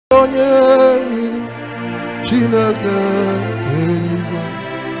onye yiri Chineke eluigwe.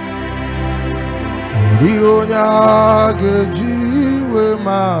 Ọ dịghị onye a ga-eji iwe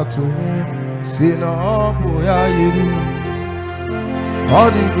matụ si na ọ bụ ya yiri. Ọ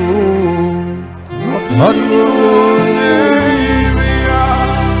dịghị onye yiri ya.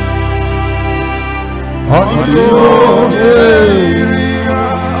 Ọ dịghị onye yiri ya.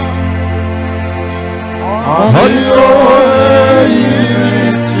 Ọ dịghị onye yiri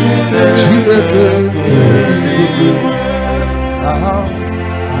Chineke eluigwe.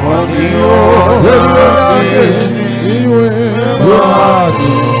 Ọ dịghị onye ga-eji iwe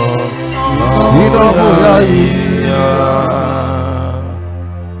matụ si na ọ bụ ya yiri ya.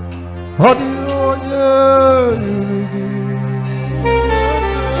 Ọ dịghị onye yiri gị.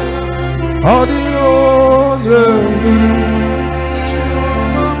 Ọ dịghị onye yiri.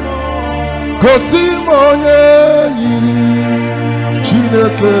 Gosi m onye yiri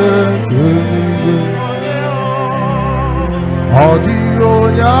Chineke eluigwe. Ọ dịghị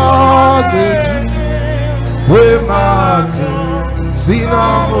onye a ga-eji wee matụ si na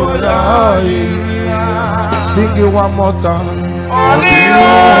ọ bụ ya yiri ya. Sing it one more time. Ọ dịghị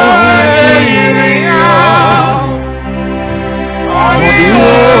onye yiri ya. Ọ dịghị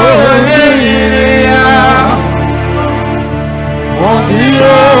onye yiri ya. Ọ dịghị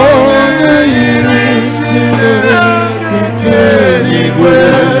onye yiri Chineke eluigwe.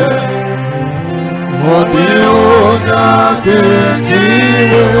 Ọ dịghị onye a ga-eji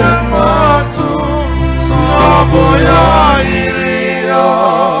iwe matụ si ọ bụ ya yiri ya.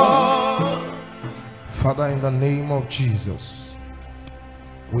 Father, in the name of Jesus,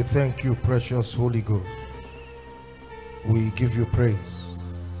 we thank you, precious Holy Ghost. We give you praise.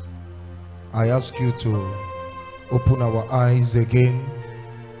 I ask you to open our eyes again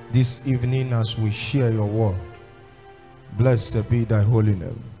this evening as we share your word. Blessed be thy holy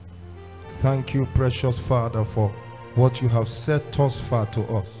name. Thank you, precious Father, for what you have said thus far to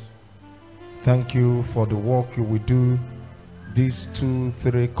us. Thank you for the work you will do these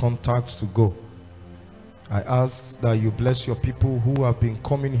 2-3 contacts to go. I ask that you bless your people who have been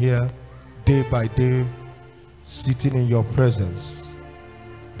coming here day by day, sitting in your presence,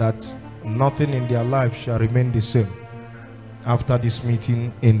 that nothing in their life shall remain the same after this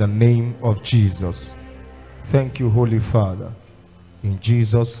meeting, in the name of Jesus. Thank you, Holy Father. In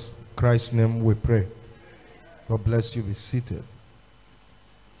Jesus Christ's name we pray. God bless you. Be seated.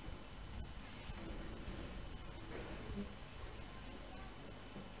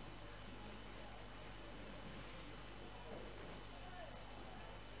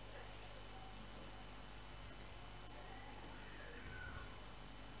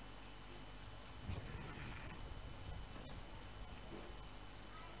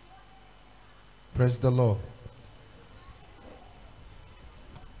 Praise the Lord.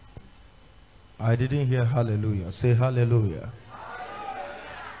 I didn't hear hallelujah. Say hallelujah.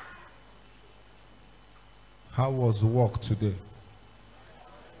 How was work today?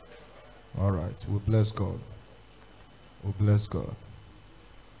 All right. We bless God. We bless God.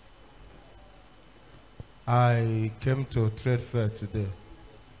 I came to a trade fair today.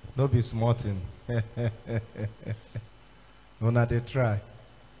 No be smarting. No, they try.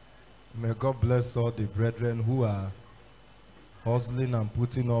 May God bless all the brethren who are hustling and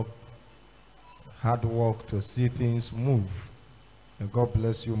putting up hard work to see things move. May God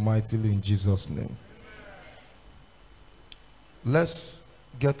bless you mightily in Jesus' name. Let's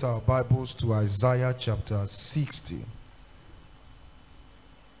get our Bibles to Isaiah chapter 60.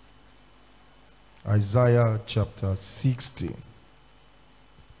 Isaiah chapter 60.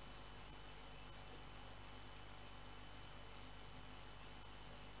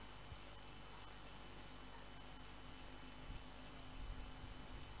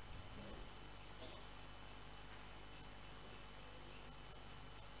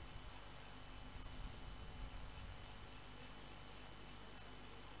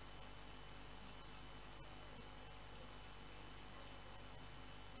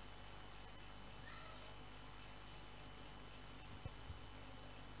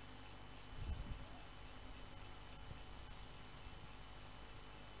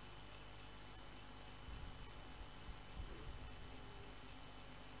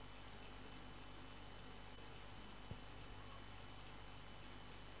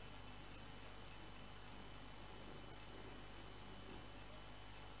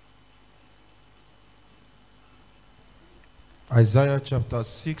 Isaiah chapter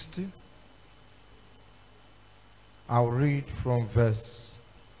 60. I'll read from verse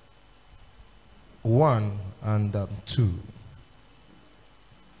 1 and 2.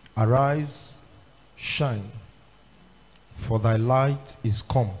 Arise, shine, for thy light is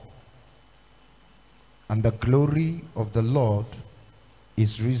come, and the glory of the Lord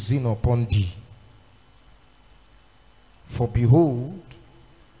is risen upon thee. For behold,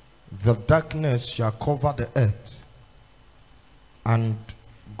 the darkness shall cover the earth, and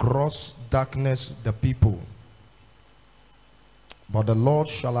gross darkness the people. But the Lord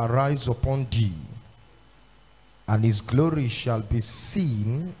shall arise upon thee, and his glory shall be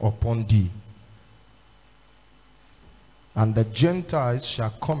seen upon thee. And the Gentiles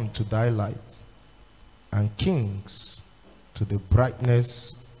shall come to thy light, and kings to the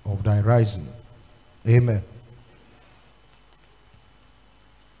brightness of thy rising. Amen.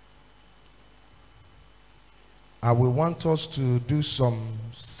 I will want us to do some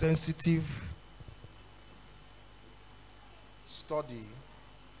sensitive study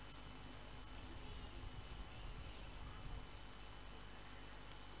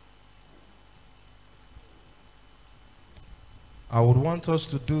I would want us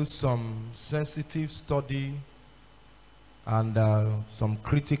to do some sensitive study and some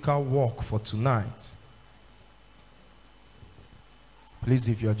critical work for tonight. Please,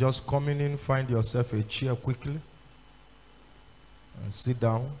 if you're just coming in, find yourself a chair quickly and sit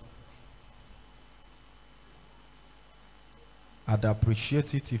down. I'd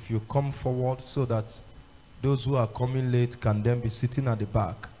appreciate it if you come forward so that those who are coming late can then be sitting at the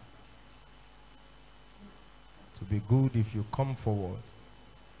back. It would be good if you come forward.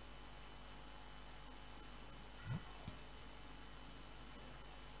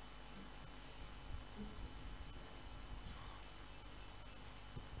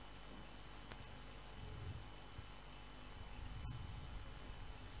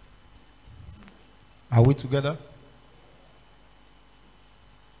 Are we together?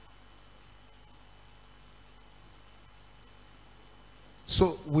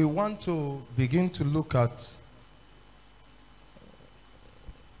 So we want to begin to look at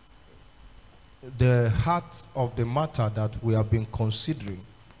the heart of the matter that we have been considering.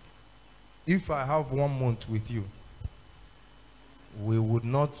 If I have 1 month with you, we would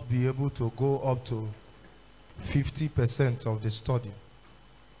not be able to go up to 50% of the study.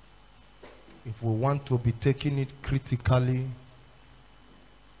 If we want to be taking it critically,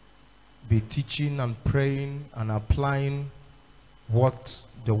 be teaching and praying and applying what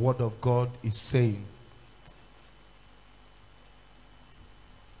the Word of God is saying.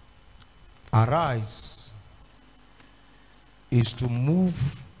 Arise is to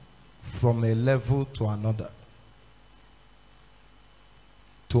move from a level to another.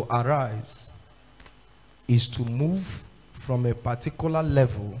 To arise is to move from a particular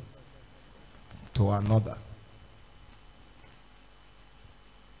level to another.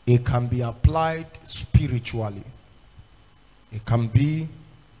 It can be applied spiritually. It can be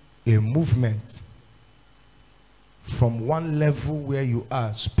a movement from one level where you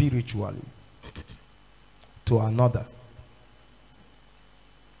are spiritually to another.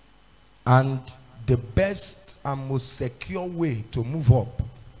 And the best and most secure way to move up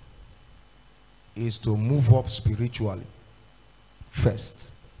is to move up spiritually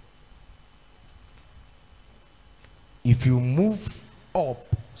first. If you move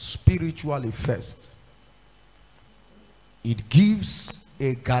up spiritually first, it gives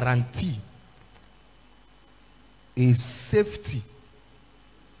a guarantee, a safety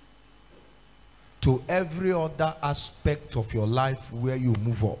to every other aspect of your life where you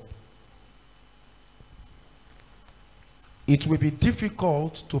move up. It will be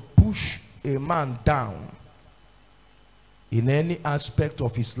difficult to push a man down in any aspect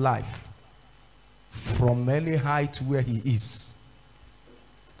of his life from any height where he is,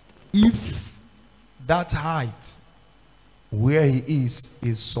 if that height where he is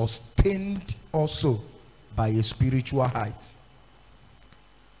sustained also by a spiritual height.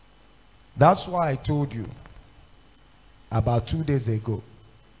 That's why I told you about 2 days ago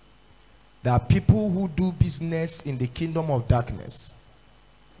that people who do business in the kingdom of darkness,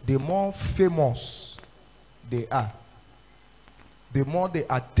 the more famous they are, the more they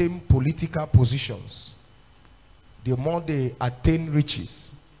attain political positions, the more they attain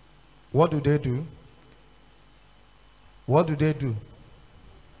riches. What do? What do?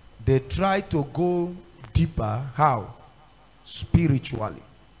 They try to go deeper. How? Spiritually.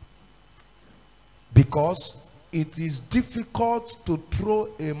 Because it is difficult to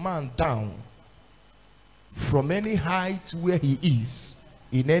throw a man down from any height where he is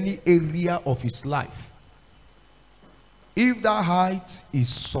in any area of his life, if that height is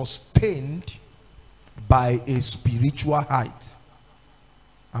sustained by a spiritual height.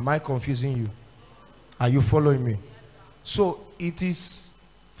 Am I confusing you? Are you following me? So it is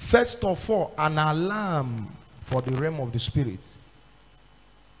first of all an alarm for the realm of the spirit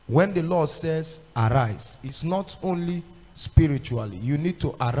When the Lord says arise, it's not only spiritually. You need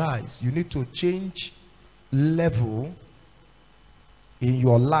to arise. You need to change level in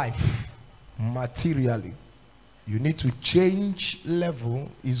your life materially. You need to change level.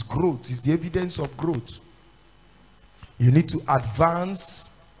 Is growth. Is the evidence of growth. You need to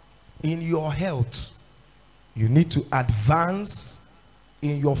advance in your health. You need to advance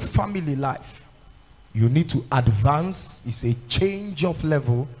in your family life. You need to advance. It's a change of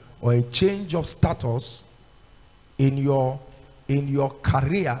level or a change of status in your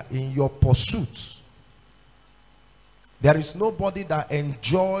career, in your pursuit. There is nobody that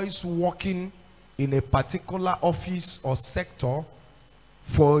enjoys working in a particular office or sector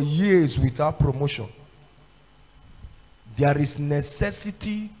for years without promotion. There is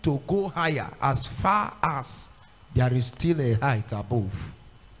necessity to go higher as far as there is still a height above.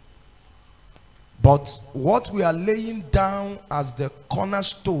 But what we are laying down as the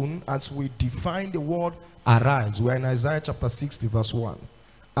cornerstone, as we define the word arise, we're in Isaiah chapter 60 verse 1.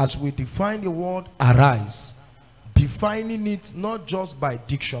 As we define the word arise, defining it not just by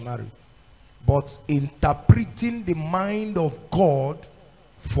dictionary, but interpreting the mind of God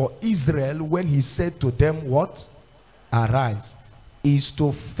for Israel when he said to them what? Arise. Is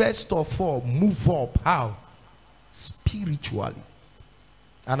to first of all move up. How? Spiritually.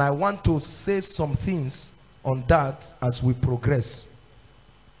 And I want to say some things on that as we progress.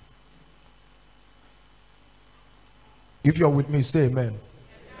 If you're with me, say amen.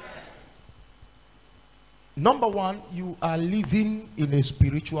 Number one, you are living in a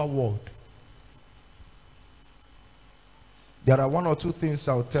spiritual world. There are one or two things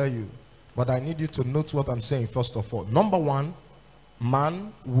I'll tell you, but I need you to note what I'm saying first of all. Number one,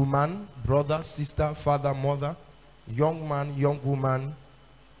 man, woman, brother, sister, father, mother, young man, young woman,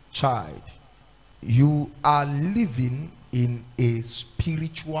 child. You are living in a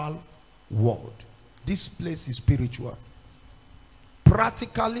spiritual world. This place is spiritual.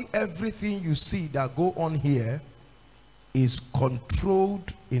 Practically everything you see that go on here is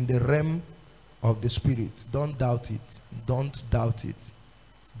controlled in the realm of the spirit. Don't doubt it. Don't doubt it.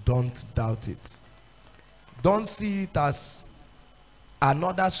 Don't doubt it. Don't see it as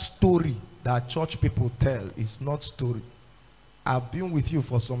another story that church people tell. It's not story. I've been with you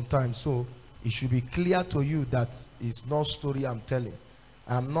for some time, so it should be clear to you that it's not story I'm telling.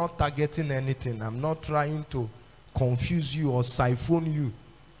 I'm not targeting anything. I'm not trying to confuse you or siphon you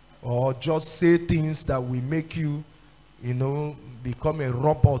or just say things that will make you, you know, become a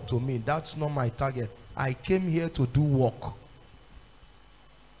robot to me. That's not my target. I came here to do work.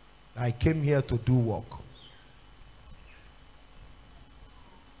 I came here to do work.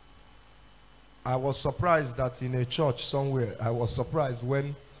 I was surprised that in a church somewhere, I was surprised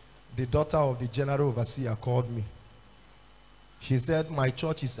when the daughter of the general overseer called me. She said, my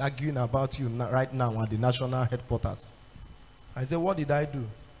church is arguing about you right now at the national headquarters. I said, what did I do?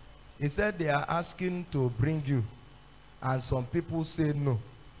 He said, they are asking to bring you. And some people say no.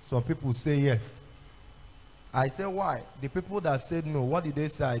 Some people say yes. I said, why? The people that said no, what did they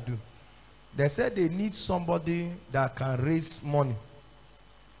say I do? They said they need somebody that can raise money.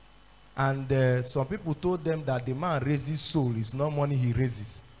 And some people told them that the man raises soul. It's not money he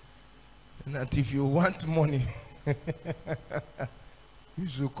raises. And that if you want money, you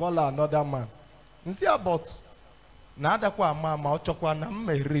should call another man. You see about now that kwa mama ochokwa na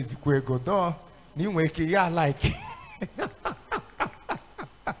me raise kwego do ni nweke ya like.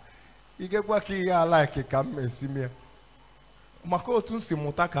 Ige kwa ki ya like ka mmesi me. Maka otu si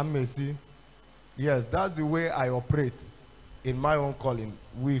muta ka mmesi. Yes, that's the way I operate in my own calling.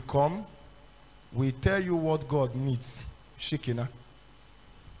 We come, we tell you what God needs. Shikina.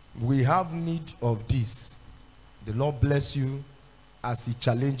 We have need of this. The Lord bless you as he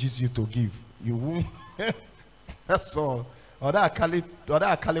challenges you to give. You won't. That's all. Or that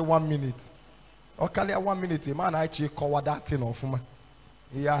I call it 1 minute. Or call it 1 minute. A man actually cover that thing off me.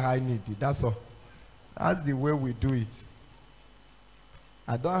 Yeah, I need it. That's all. That's the way we do it.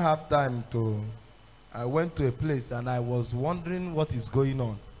 I don't have time to. I went to a place and I was wondering what is going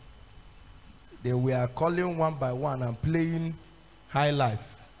on. They were calling one by one and playing high life.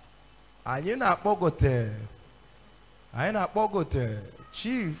 And you know, Bogote. I na Bogote.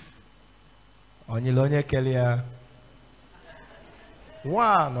 Chief. Onyilonye Kelia.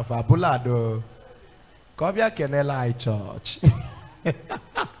 One of Abulado. Kobia Kenela Church.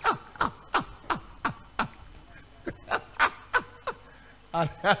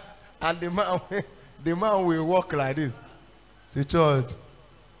 and the man will walk like this. Say, church.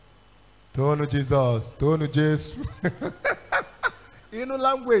 Tonu Jesus. Tonu Jesus. You know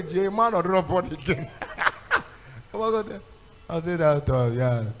language, a man or robot again. I say that,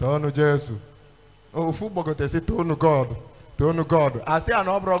 yeah, Tonu Jesus. Oh, football got to say Tonu God. Tonu God. I say an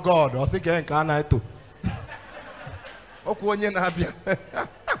obro God. I say, can I too? Okwonye na-abịa.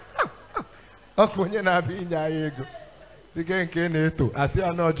 Okwonye na-abịa inye anyị ego. Sige nke na-eto. I say,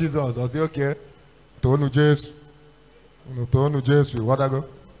 no, Jesus. I say, okay. Tonu Jesu. Tonu Jesu. What I go?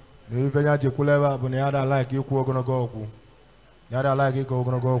 N'ife ya jekwuleba bụ na ya da like ikwu ogologo okwu. Ya da like ikwu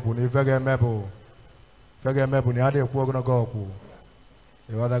ogologo okwu. N'ife ga-eme bụ. Ife ga-eme bụ na ya da ekwu ogologo okwu.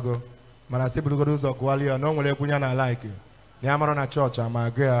 What I go? Mana si burugodo ụzọ kụwali ya na o nwere ekwu ya na like. Na ya mara na chọọchị ama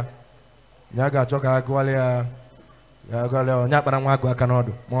agụ ya. Ya ga-achọ ka agụwali ya. Ya gale onye akpara nwa agụ aka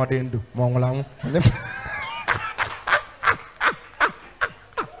n'ọdụ ma ọ dị ndụ ma ọ nwụrụ anwụ.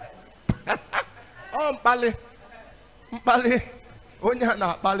 Ọ mkpali onye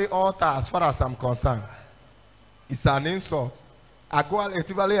na-akpali altar as far as I'm concerned. It's an insult. Agụwali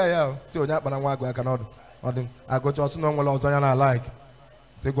etibali ya si onye akpara nwa agụ aka n'ọdụ. Ọ dị agụcha ọsụ na o nwere ọzọ ya na like.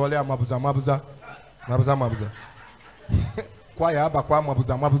 Si gụọli ya mabuza. Kwa ya abakwa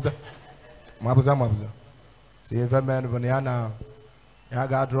mabuza. See if a man when I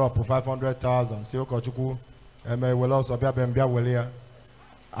got drop 500,000. See Okochukwu will also be a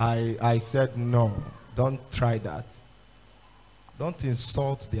I said no, don't try that. Don't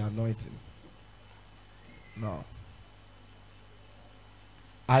insult the anointing. No.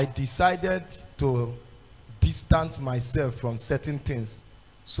 I decided to distance myself from certain things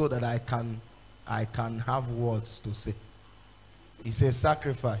so that I can have words to say. It's a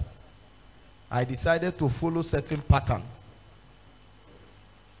sacrifice. I decided to follow certain pattern.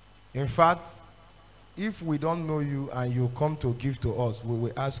 In fact, if we don't know you and you come to give to us, we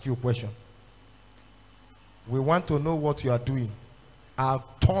will ask you a question. We want to know what you are doing. I've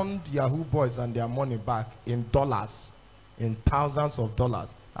turned Yahoo boys and their money back in dollars, in thousands of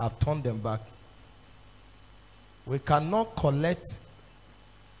dollars. I've turned them back. We cannot collect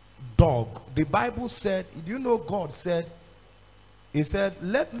dog. The Bible said, do you know God said, He said,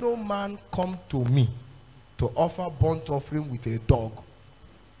 let no man come to me to offer burnt offering with a dog.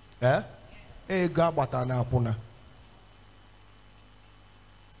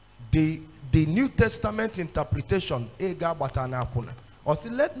 The New Testament interpretation, or say,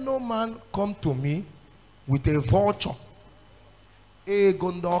 let no man come to me with a vulture.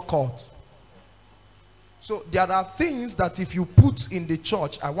 So there are things that if you put in the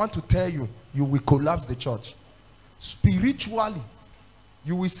church, I want to tell you, you will collapse the church. Spiritually,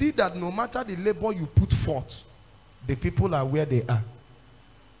 you will see that no matter the labor you put forth, the people are where they are.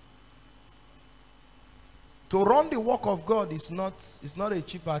 To run the work of God is not a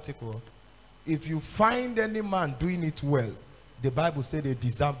cheap article. If you find any man doing it well, the Bible says they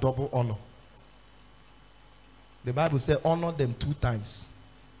deserve double honor. The Bible says honor them 2 times.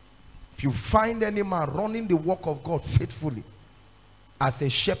 If you find any man running the work of God faithfully as a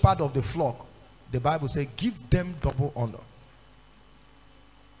shepherd of the flock, the Bible says give them double honor.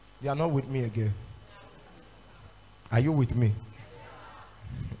 You are not with me again. Are you with me?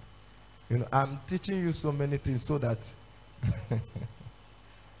 You know, I'm teaching you so many things so that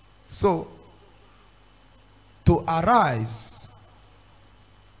so to arise,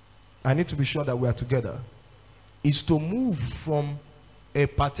 I need to be sure that we are together, is to move from a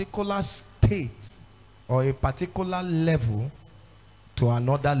particular state or a particular level to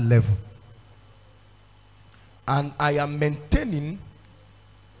another level. And I am maintaining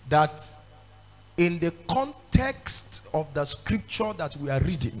that in the context of the scripture that we are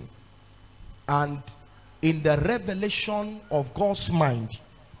reading and in the revelation of God's mind,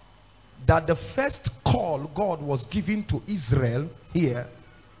 that the first call God was giving to Israel here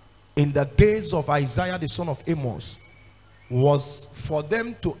in the days of Isaiah the son of Amos was for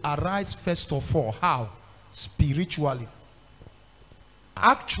them to arise first of all. How? Spiritually.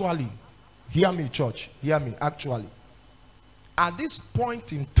 Actually, hear me, church, hear me. Actually, at this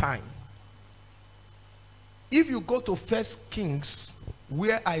point in time, if you go to 1 Kings,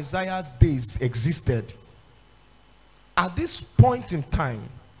 where Isaiah's days existed, at this point in time,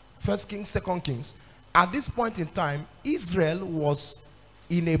 1 Kings, 2 Kings, at this point in time, Israel was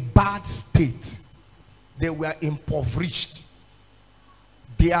in a bad state. They were impoverished.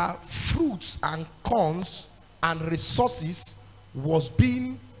 Their fruits and corns and resources was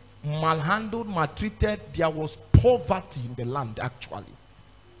being malhandled, maltreated. There was poverty in the land, actually.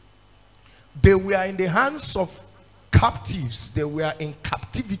 They were in the hands of captives. They were in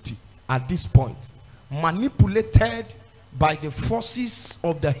captivity at this point, manipulated by the forces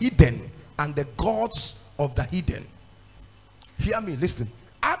of the hidden and the gods of the hidden. Hear me, listen.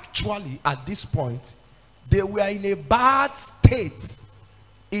 Actually, at this point, they were in a bad state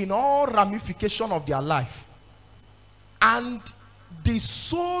in all ramification of their life. And the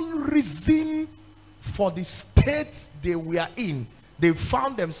sole reason for the state they were in, they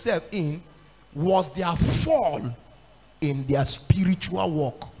found themselves in, was their fall in their spiritual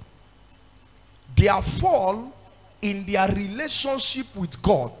walk. Their fall in their relationship with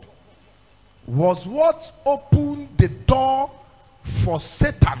God was what opened the door for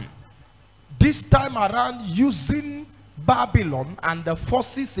Satan, this time around using Babylon and the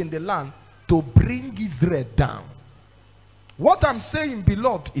forces in the land to bring Israel down. What I'm saying,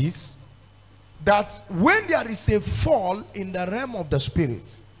 beloved, is that when there is a fall in the realm of the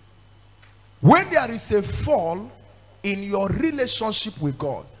spirit, when there is a fall in your relationship with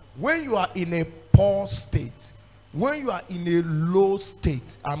God, when you are in a poor state, when you are in a low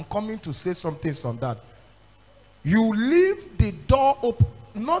state, I'm coming to say something on that. You leave the door open.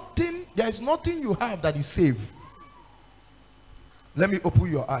 Nothing, there is nothing you have that is safe. Let me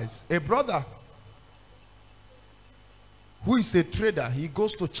open your eyes. A brother who is a trader, he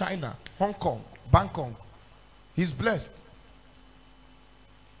goes to China, Hong Kong, Bangkok. He's blessed.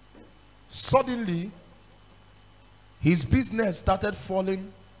 Suddenly, his business started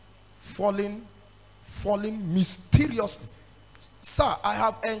falling mysteriously. Sir, I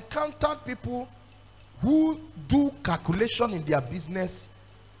have encountered people who do calculation in their business,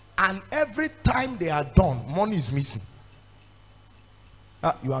 and every time they are done, money is missing.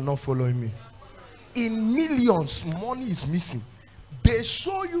 You are not following me. In millions, money is missing. They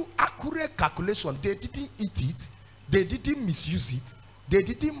show you accurate calculation. They didn't eat it. They didn't misuse it. They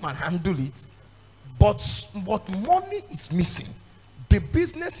didn't manhandle it. But money is missing. The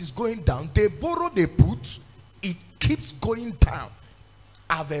business is going down. They borrow, they put. It keeps going down.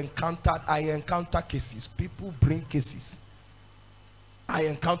 I encounter cases. People bring cases. I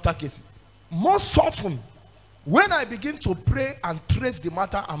encounter cases. Most often, when I begin to pray and trace the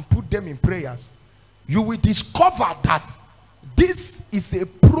matter and put them in prayers, you will discover that this is a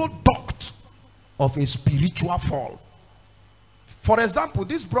product of a spiritual fall. For example,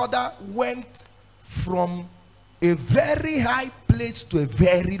 this brother went from a very high place to a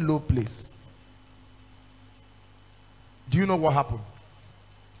very low place. Do you know what happened?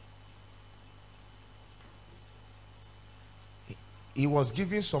 He was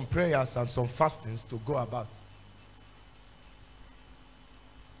giving some prayers and some fastings to go about.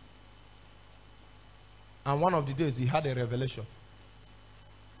 And one of the days he had a revelation.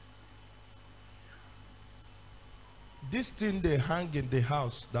 This thing they hang in the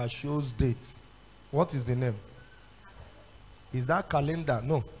house that shows dates. What is the name? Is that calendar?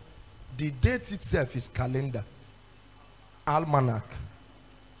 No. The date itself is calendar. Almanac.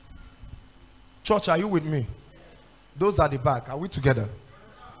 Church, are you with me? Those at the back, are we together?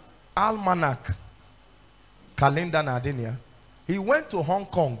 Almanac. Calendar Nadinia. He went to Hong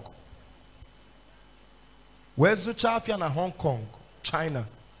Kong. Where's the Chafian at Hong Kong? China.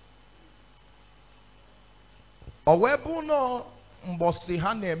 Owebuno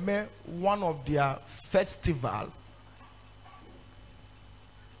Mbosihaneme, one of their festival.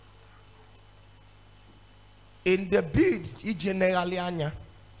 In the bid, generally anya.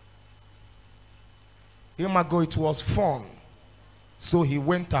 It was fun. So he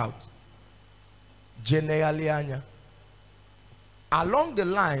went out. Generally anya. Along the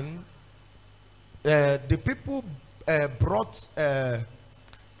line, the people brought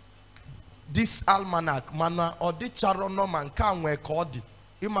this almanac, mana or the charono man can wear called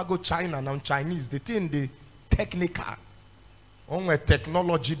go China now Chinese. The thing the technical, on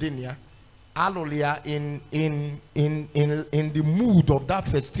technology dinia, alolia in the mood of that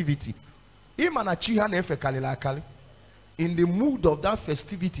festivity. In the mood of that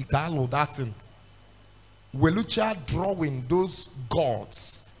festivity, that thing. Welucha drawing those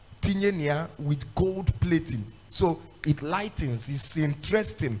gods with gold plating, so it lightens. It's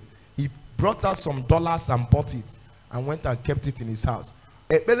interesting. He brought out some dollars and bought it and went and kept it in his house.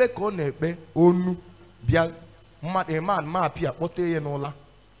 The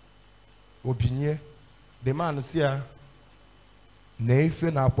man said,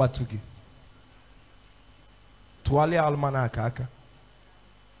 "Neife na kwatugi tuale almanac aka."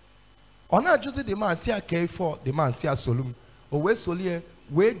 Ona just the man say K4, the man say solum. Owe solie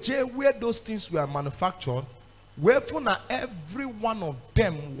where those things were manufactured, wherefore now every one of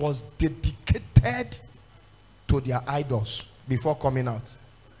them was dedicated to their idols before coming out.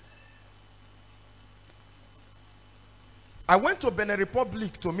 I went to Benin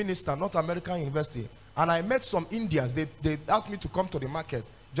Republic to minister, North American University, and I met some Indians. They asked me to come to the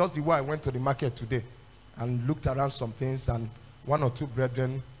market, just the way I went to the market today, and looked around some things, and one or two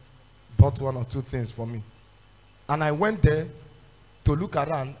brethren bought one or two things for me. And I went there to look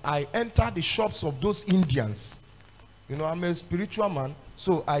around. I entered the shops of those Indians. You know, I'm a spiritual man,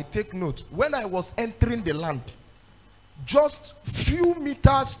 so I take note. When I was entering the land, just few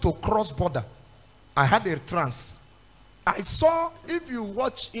meters to cross border, I had a trance. I saw, if you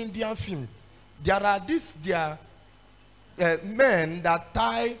watch Indian film, there are men that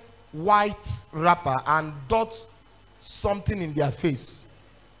tie white wrapper and dot something in their face.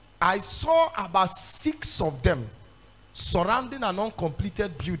 I saw about 6 of them surrounding an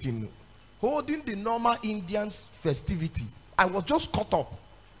uncompleted building, holding the normal Indians festivity. I was just caught up,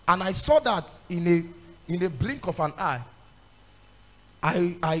 and I saw that in a blink of an eye.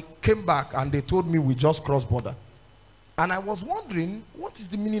 I came back and they told me we just crossed border. And I was wondering, what is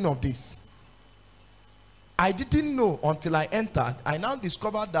the meaning of this? I didn't know until I entered. I now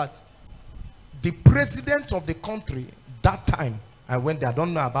discovered that the president of the country, that time I went there, I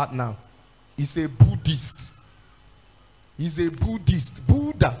don't know about now, is a Buddhist. He's a Buddhist.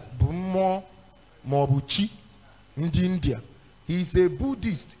 Buddha, Mobuchi, in India. He's a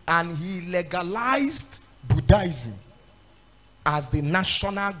Buddhist, and he legalized Buddhism as the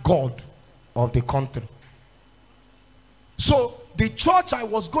national god of the country. So the church I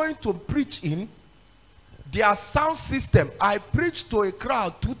was going to preach in, their sound system, I preached to a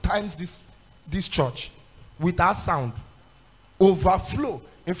crowd 2 times this church with our sound. Overflow.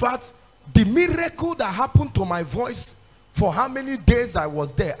 In fact, the miracle that happened to my voice, for how many days I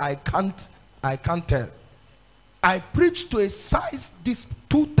was there, I can't tell. I preached to a size this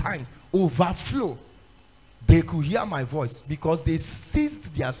 2 times, overflow. They could hear my voice because they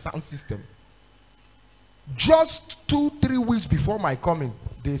seized their sound system. Just 2-3 weeks before my coming,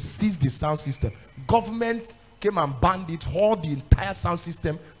 they seized the sound system. Government came and banned it, hauled the entire sound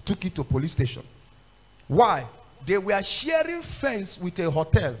system, took it to police station. Why? They were sharing fence with a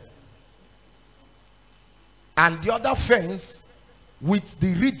hotel, and the other fence with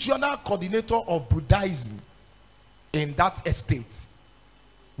the regional coordinator of Buddhism in that estate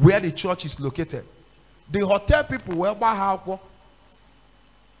where the church is located. The hotel people were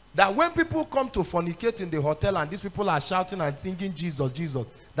that when people come to fornicate in the hotel and these people are shouting and singing Jesus, Jesus,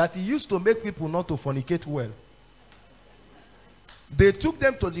 that he used to make people not to fornicate well. They took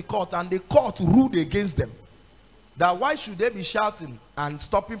them to the court, and the court ruled against them. That why should they be shouting and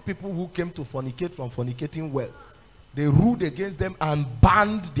stopping people who came to fornicate from fornicating well? They ruled against them and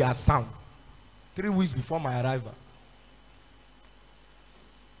banned their sound 3 weeks before my arrival.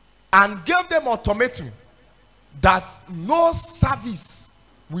 And gave them ultimatum that no service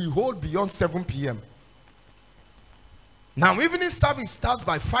we hold beyond 7 p.m. Now, evening service starts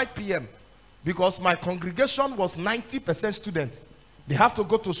by 5 p.m. because my congregation was 90% students. They have to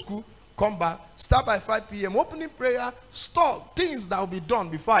go to school, come back, start by 5 p.m. Opening prayer, stop, things that will be done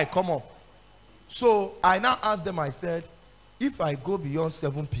before I come up. So I now asked them, I said, if I go beyond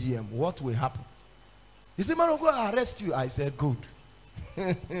 7 p.m., what will happen? He said, man, I'm going to arrest you. I said, good.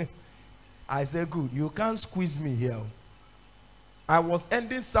 I said, good. You can't squeeze me here. I was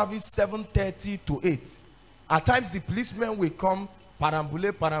ending service 7:30 to 8. At times the policemen will come,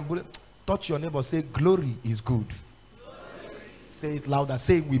 parambule, touch your neighbor, say, glory is good. Glory. Say it louder,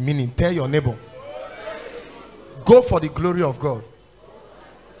 say it with meaning. Tell your neighbor, go for the glory of God.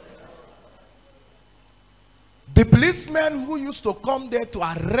 The policemen who used to come there to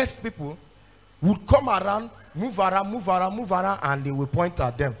arrest people would come around, move around, and they will point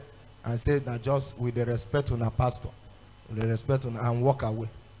at them and say that just with the respect on our pastor, with the respect on, and walk away.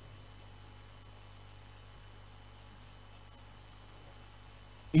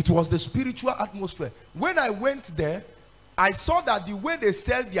 It was the spiritual atmosphere. When I went there, I saw that the way they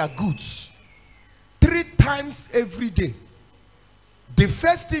sell their goods, 3 times every day. The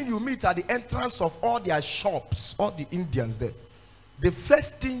first thing you meet at the entrance of all their shops, all the Indians there, the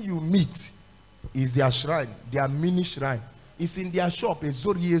first thing you meet is their shrine, their mini shrine. It's in their shop,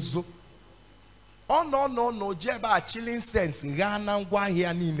 Ezoriezo. Oh no, Jeba chilling sense.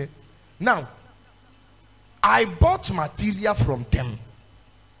 Now, I bought material from them.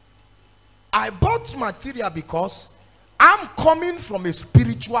 I bought material because I'm coming from a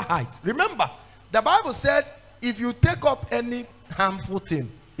spiritual height. Remember, the Bible said, if you take up any harmful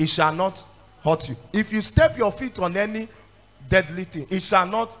thing, it shall not hurt you. If you step your feet on any deadly thing, it shall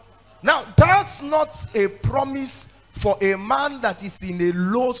not. Now, that's not a promise for a man that is in a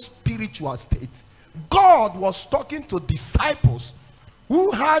low spiritual state. God was talking to disciples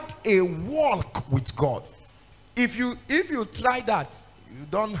who had a walk with God. If you try that, you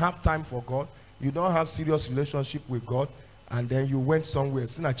don't have time for God, you don't have serious relationship with God, and then you went somewhere.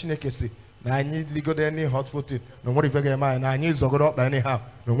 I need legal any hot footed. No more if I get mine. I need to go up anyhow.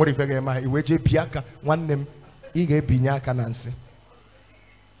 No more if I get mine. Iweje piaka one name. Ige binyaka nansi.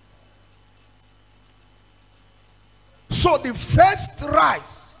 So the first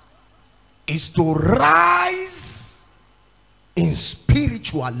rise is to rise in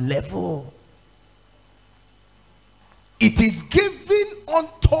spiritual level. It is given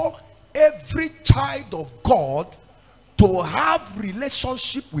unto every child of God to have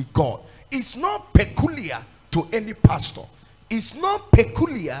relationship with God. It's not peculiar to any pastor. It's not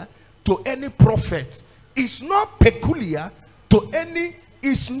peculiar to any prophet. It's not peculiar to any.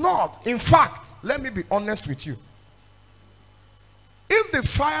 It's not. In fact, let me be honest with you. If the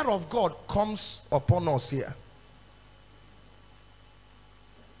fire of God comes upon us here,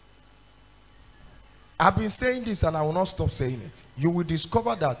 I've been saying this and I will not stop saying it. You will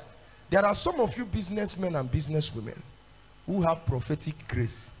discover that there are some of you businessmen and businesswomen who have prophetic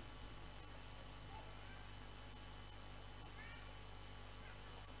grace.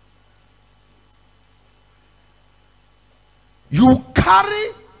 You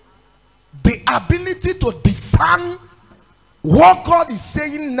carry the ability to discern what God is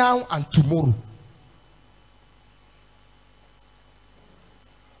saying now and tomorrow.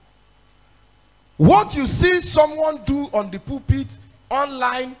 What you see someone do on the pulpit,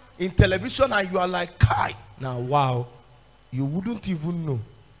 online, in television, and you are like, Kai, now wow, you wouldn't even know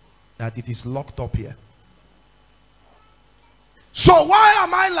that it is locked up here. So why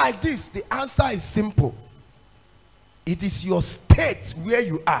am I like this? The answer is simple. It is your state where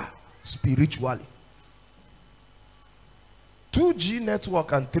you are spiritually. 2G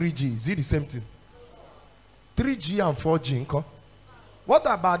network and 3G, is it the same thing? 3G and 4G, okay? What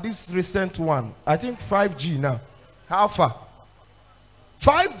about this recent one? I think 5G now. How far?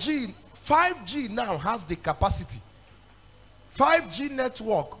 5G now has the capacity. 5G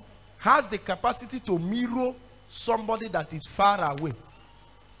network has the capacity to mirror somebody that is far away.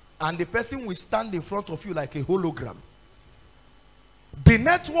 And the person will stand in front of you like a hologram. The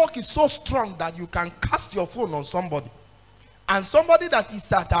network is so strong that you can cast your phone on somebody. And somebody that is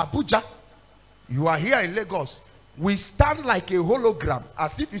at Abuja, you are here in Lagos, will stand like a hologram,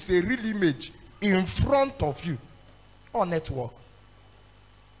 as if it's a real image, in front of you on network.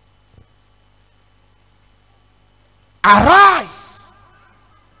 Arise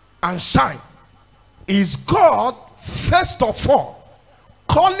and shine. Is God, first of all,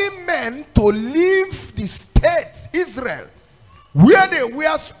 calling men to leave the state, Israel, where they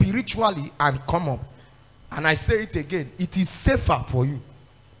were spiritually, and come up. And I say it again, it is safer for you.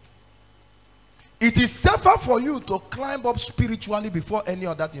 It is safer for you to climb up spiritually before any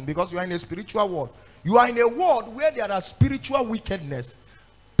other thing, because you are in a spiritual world. You are in a world where there are spiritual wickedness,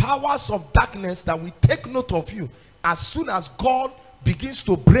 powers of darkness that will take note of you as soon as God begins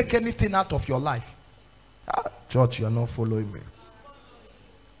to break anything out of your life. Church, you are not following me.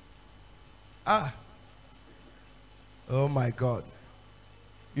 Oh my God.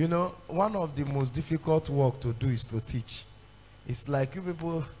 You know, one of the most difficult work to do is to teach. It's like you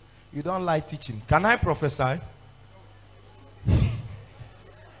people, you don't like teaching. Can I prophesy?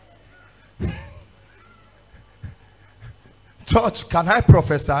 Church, can I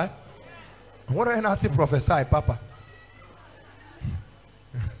prophesy? What do I say prophesy, Papa?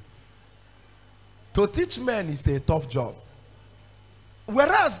 To teach men is a tough job.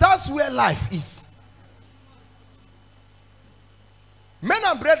 Whereas that's where life is. Men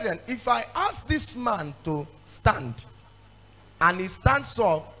and brethren, if I ask this man to stand, and he stands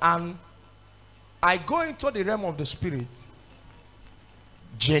up, and I go into the realm of the spirit,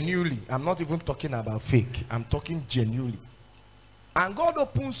 genuinely, I'm not even talking about fake, I'm talking genuinely, and God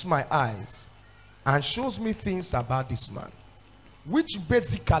opens my eyes and shows me things about this man, which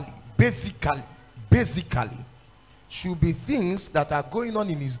basically should be things that are going on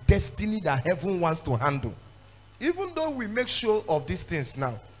in his destiny that heaven wants to handle. Even though we make sure of these things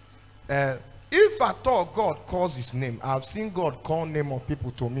now, if at all God calls his name, I've seen God call name of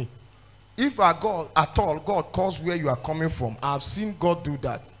people to me. If at all God calls where you are coming from, I've seen God do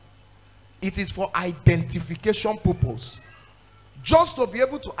that. It is for identification purpose. Just to be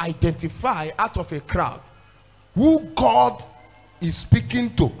able to identify out of a crowd who God is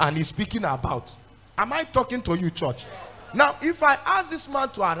speaking to and is speaking about. Am I talking to you, church? Now, if I ask this man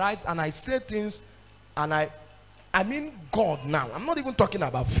to arise and I say things, and I mean God now, I'm not even talking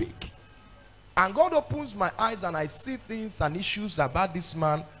about fake. And God opens my eyes and I see things and issues about this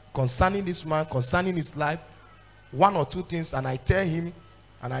man, concerning his life, one or two things, and I tell him,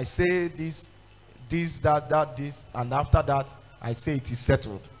 and I say this, that, and after that, I say it is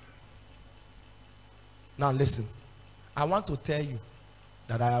settled. Now listen, I want to tell you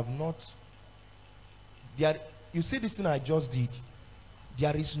that I have not, you see this thing I just did,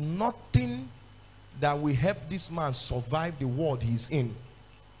 there is nothing that will help this man survive the world he's in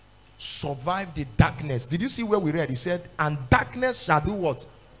survive the darkness. Did you see where we read? He said, and darkness shall do what?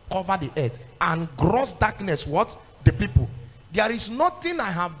 Cover the earth. And gross darkness, what? The people. There is nothing I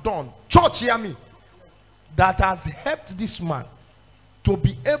have done, church, hear me, that has helped this man to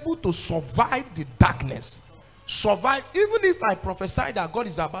be able to survive the darkness. Survive, even if I prophesy that God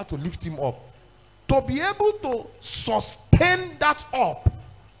is about to lift him up, to be able to sustain that up,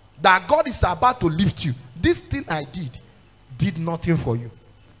 that God is about to lift you. This thing I did nothing for you.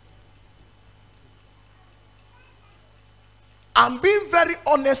 I'm being very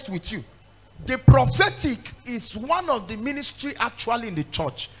honest with you. The prophetic is one of the ministry actually in the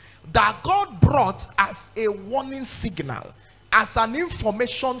church that God brought as a warning signal, as an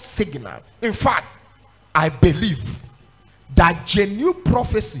information signal. In fact, I believe that genuine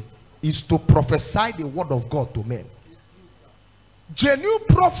prophecy is to prophesy the word of God to men. Genuine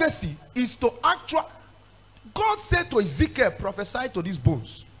prophecy is to actually, God said to Ezekiel, prophesy to these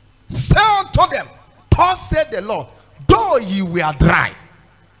bones. Say unto them, thus said the Lord, though ye were dry,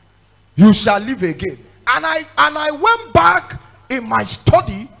 you shall live again. And I went back in my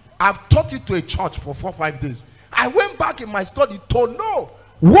study. I've taught it to a church for 4 or 5 days. I went back in my study to know,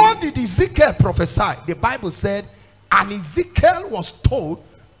 what did Ezekiel prophesy? The Bible said, and Ezekiel was told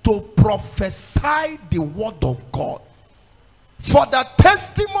to prophesy the word of God. For the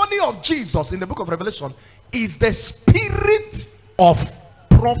testimony of Jesus in the book of Revelation is the spirit of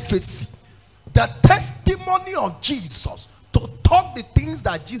prophecy. The testimony of Jesus, to talk the things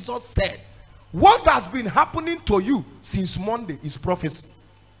that Jesus said. What has been happening to you since Monday is prophecy.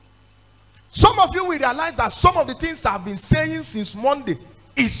 Some of you will realize that some of the things I've been saying since Monday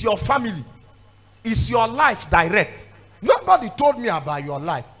is your family, is your life direct. Nobody told me about your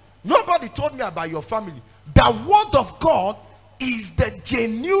life. Nobody told me about your family. The word of God is the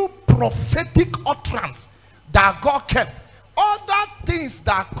genuine prophetic utterance that God kept. Other things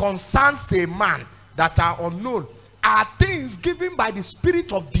that concerns a man that are unknown are things given by the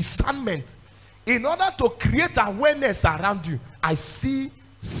spirit of discernment in order to create awareness around you. I see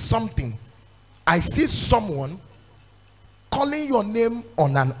something. I see someone calling your name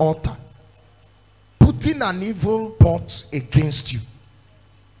on an altar, putting an evil pot against you.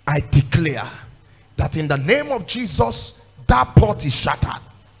 I declare that in the name of Jesus, that pot is shattered.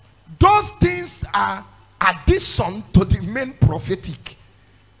 Those things are addition to the main prophetic.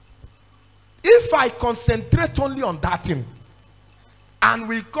 If I concentrate only on that thing, and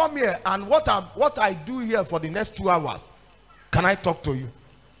we come here, and what I do here for the next 2 hours, can I talk to you?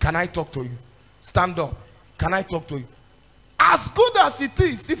 Can I talk to you? Stand up. Can I talk to you? As good as it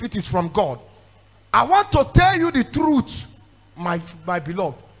is, if it is from God, I want to tell you the truth, my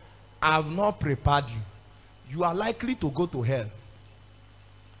beloved. I have not prepared you. You are likely to go to hell.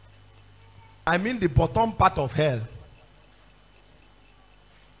 I mean the bottom part of hell.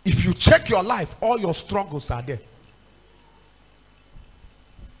 If you check your life, all your struggles are there.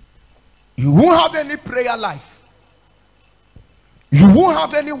 You won't have any prayer life. You won't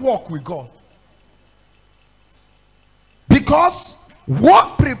have any walk with God. Because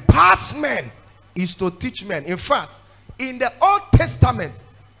what prepares men is to teach men. In fact, in the Old Testament,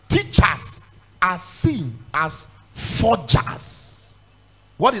 teachers are seen as forgers.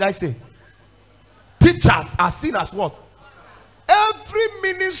 What did I say? Teachers are seen as what? Every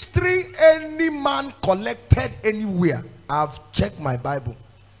ministry any man collected anywhere, I've checked my Bible.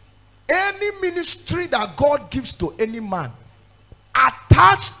 Any ministry that God gives to any man,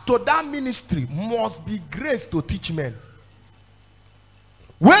 attached to that ministry must be grace to teach men.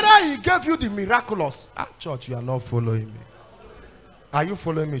 Whether he gave you the miraculous, church, you are not following me. Are you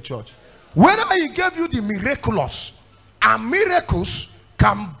following me, church? Whether he gave you the miraculous, and miracles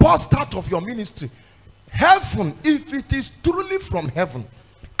can burst out of your ministry. Heaven, if it is truly from heaven,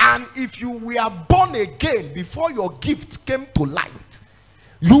 and if you were born again before your gift came to light,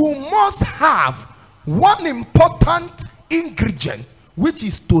 you must have one important ingredient, which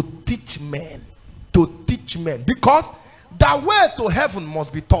is to teach men. To teach men. Because the way to heaven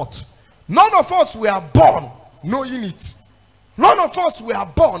must be taught. None of us were born knowing it. None of us were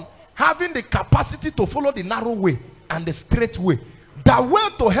born having the capacity to follow the narrow way and the straight way. The way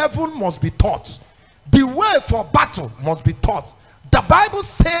to heaven must be taught. The way for battle must be taught. The Bible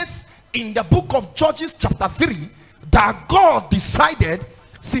says in the book of Judges chapter 3 that God decided,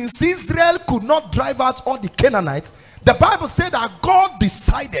 since Israel could not drive out all the Canaanites, the Bible said that God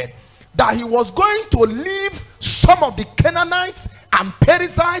decided that he was going to leave some of the Canaanites and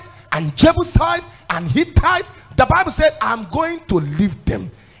Perizzites and Jebusites and Hittites. The Bible said, I'm going to leave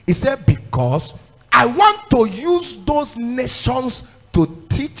them. He said, because I want to use those nations to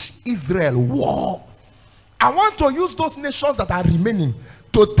teach Israel war. I want to use those nations that are remaining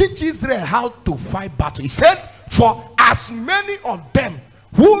to teach Israel how to fight battle. He said, for as many of them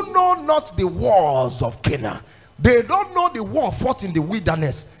who know not the wars of Canaan, they don't know the war fought in the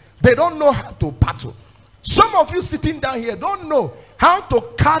wilderness. They don't know how to battle. Some of you sitting down here don't know how to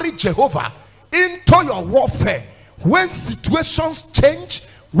carry Jehovah into your warfare. When situations change,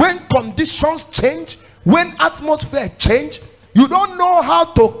 when conditions change, when atmosphere change, you don't know how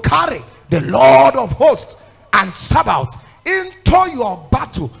to carry the Lord of hosts and Sabbath into your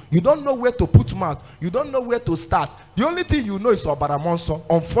battle. You don't know where to put mouth. You don't know where to start. The only thing you know is Obara Monso.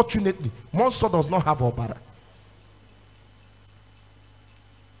 Unfortunately, Monso does not have Obara.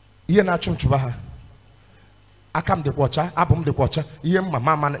 Iye na chumchubaha. Akam de kwacha, abum de kwacha. Iye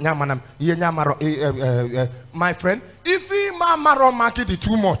mama nyamanam. Iye nyamaro. My friend, if he mamaro market it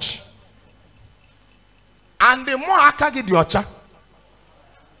too much, and the more akagi the ocha,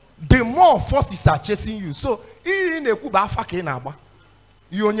 the more forces are chasing you. So, in a kuba fake naba.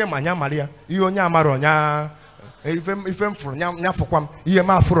 You only manya Maria, you only amaronya. If I'm from Yafoquam,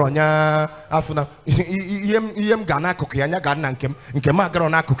 Yema Fronya, Afuna, Yem Gana Cokiana, Ganankem,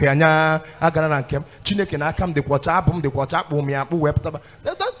 Nkemagarona Cokiana, Agarankem, Chinekanakam, the Quachabum, the Quachabum, Webtaba.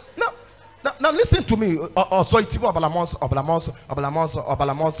 Now listen to me. So it's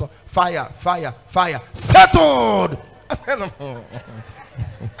Obalamonso, fire, settled.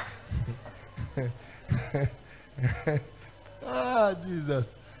 Ah, Jesus,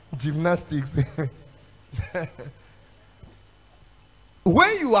 gymnastics.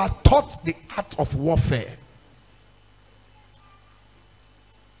 When you are taught the art of warfare,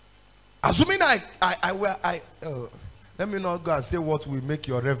 assuming let me not go and say what will make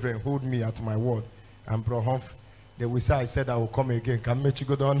your reverend hold me at my word. And Bro Humph, they will say I said I will come again. Can make you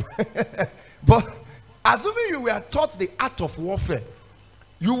go down. But assuming you were taught the art of warfare,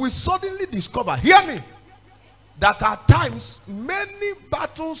 you will suddenly discover, hear me, that at times many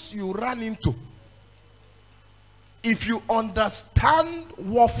battles you run into, if you understand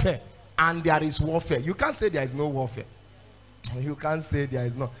warfare, and there is warfare, you can't say there is no warfare. You can't say there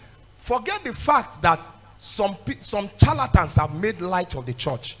is no. Forget the fact that some charlatans have made light of the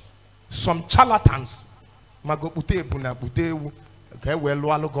church. Some charlatans,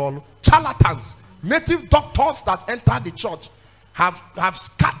 charlatans, native doctors that enter the church have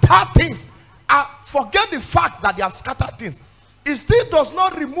scattered things. Forget the fact that they have scattered things. It still does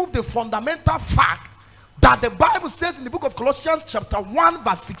not remove the fundamental fact that the Bible says in the book of Colossians chapter 1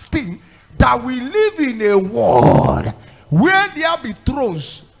 verse 16 that we live in a world where there be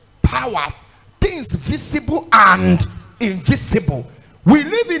thrones, powers, things visible and invisible. We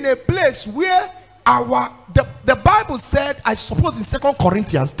live in a place where the Bible said, I suppose in 2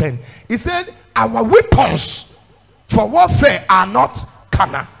 Corinthians 10, it said our weapons for warfare are not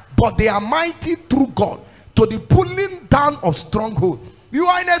carnal, but they are mighty through God to the pulling down of stronghold. You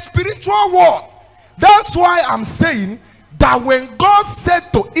are in a spiritual war. That's why I'm saying that when God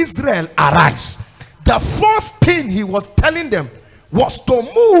said to Israel, arise, the first thing he was telling them was to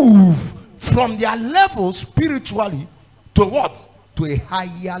move from their level spiritually to what? To a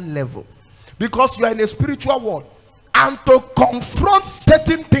higher level. Because you are in a spiritual world. And to confront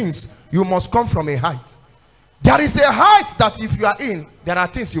certain things, you must come from a height. There is a height that if you are in, there are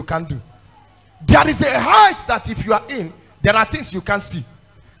things you can do. There is a height that if you are in, there are things you can see.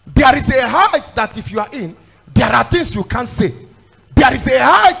 There is a height that if you are in, there are things you can't say. There is a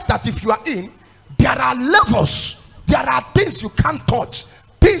height that if you are in, there are levels. There are things you can't touch,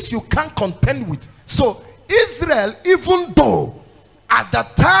 things you can't contend with. So Israel, even though at the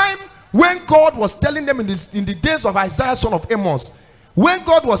time when God was telling them in the days of Isaiah son of Amos, when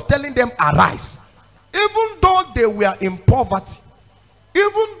God was telling them arise, even though they were in poverty,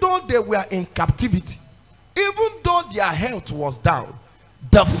 even though they were in captivity, even though their health was down,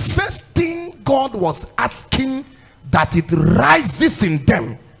 the first thing God was asking that it rises in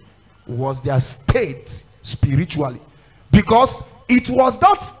them was their state spiritually. Because it was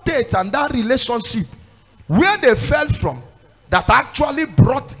that state and that relationship where they fell from that actually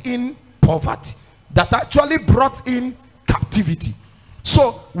brought in poverty, that actually brought in captivity.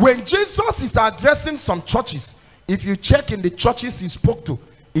 So when Jesus is addressing some churches, if you check in the churches he spoke to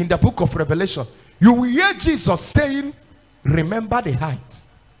in the book of Revelation, you will hear Jesus saying, remember the height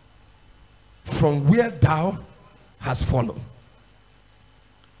from where thou hast fallen.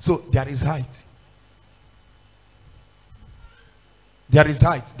 So there is height. There is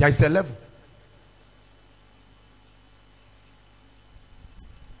height. There is a level.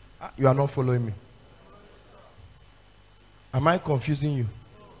 You are not following me. Am I confusing you?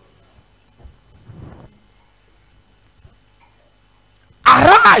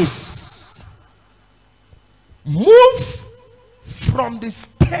 Arise. Move from the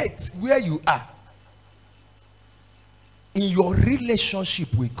state where you are in your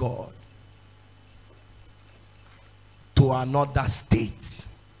relationship with God to another state.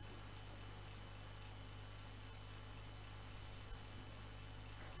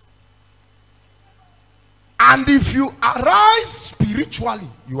 And if you arise spiritually,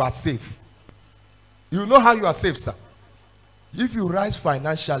 you are safe. You know how you are safe, sir? If you rise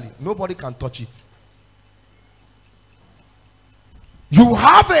financially, nobody can touch it. You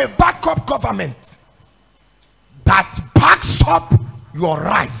have a backup government that backs up your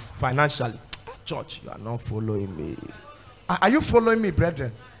rise financially. Church, you are not following me. Are you following me,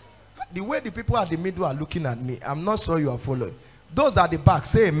 brethren? The way the people at the middle are looking at me, I'm not sure you are following. Those at the back,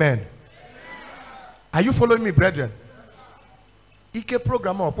 say amen. Are you following me, brethren? Ike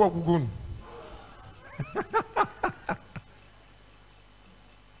programmer or Gugun.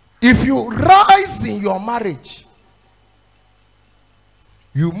 If you rise in your marriage,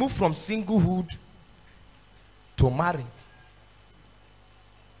 you move from singlehood to married.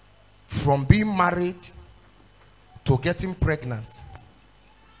 From being married to getting pregnant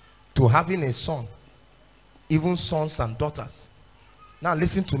to having a son, even sons and daughters. Now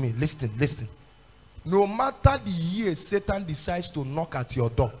listen to me, listen. No matter the year Satan decides to knock at your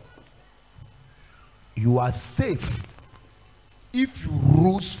door, you are safe if you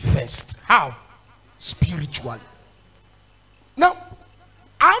rose first. How? Spiritually. Now,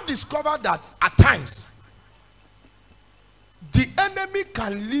 I've discovered that at times the enemy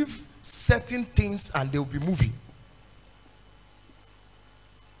can leave certain things and they'll be moving.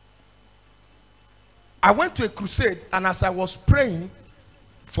 I went to a crusade, and as I was praying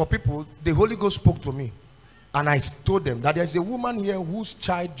for people, the Holy Ghost spoke to me, and I told them that there's a woman here whose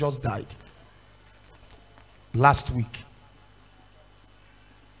child just died last week.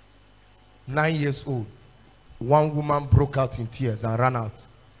 9 years old. One woman broke out in tears and ran out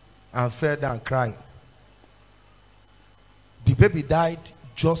and fell down crying. The baby died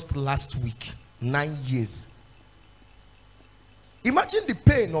just last week. 9 years. Imagine the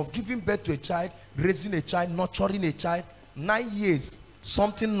pain of giving birth to a child, raising a child, nurturing a child. 9 years,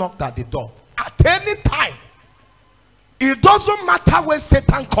 something knocked at the door. At any time, it doesn't matter when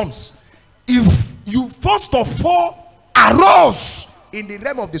Satan comes. If you first of all arose in the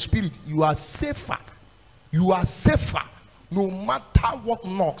realm of the spirit, you are safer. You are safer no matter what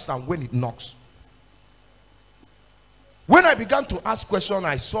knocks and when it knocks. When I began to ask questions,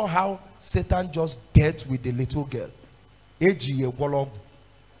 I saw how Satan just dealt with the little girl. The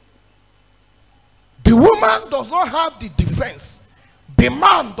woman does not have the defense. The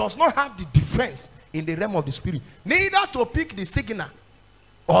man does not have the defense in the realm of the spirit, neither to pick the signal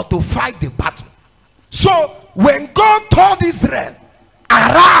or to fight the battle. So when God told Israel,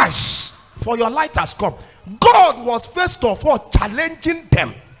 arise, for your light has come, God was first of all challenging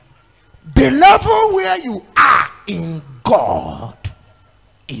them. The level where you are in God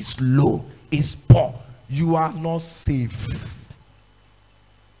is low, is poor. You are not safe.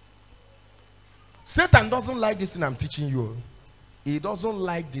 Satan doesn't like this thing I'm teaching you. He doesn't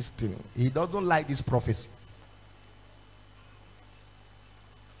like this thing. He doesn't like this prophecy.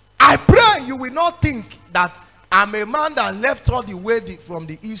 I pray you will not think that I'm a man that left all the way from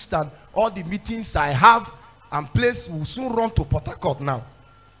the east, and all the meetings I have and place will soon run to Port Harcourt now.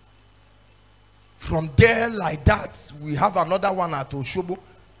 From there, like that, we have another one at Oshobo.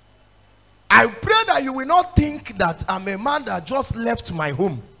 I pray that you will not think that I'm a man that just left my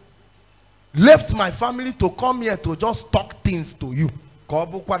home, left my family to come here to just talk things to you.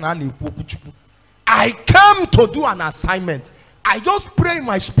 I came to do an assignment. I just pray in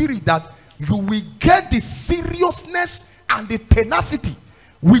my spirit that you will get the seriousness and the tenacity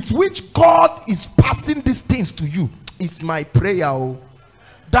with which God is passing these things to you. It's my prayer, oh,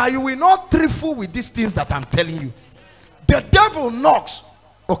 that you will not trifle with these things that I'm telling you. The devil knocks.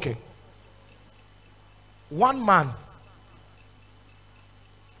 Okay. One man,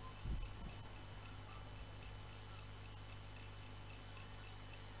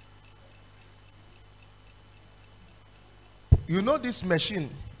 you know this machine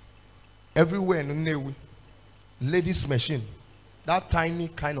everywhere in Nnewi, ladies machine, that tiny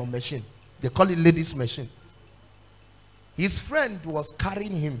kind of machine, they call it ladies machine. His friend was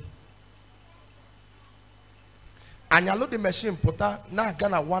carrying him, and you know the machine put now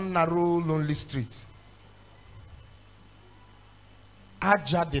gonna one narrow lonely street.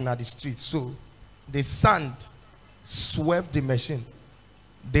 Ajadin at the street, so the sand swerved the machine.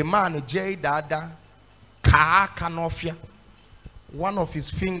 The man Jay Dada Ka Kanofia, one of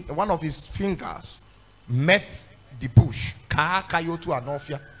his fingers met the bush. Ka Kayotu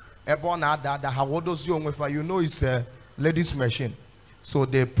Anofia. Ebona Dada, how does you know it's a ladies machine. So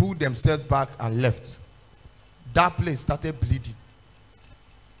they pulled themselves back and left. That place started bleeding.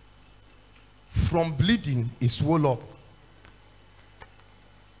 From bleeding, it swelled up.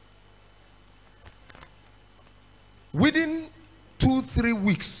 Within 2-3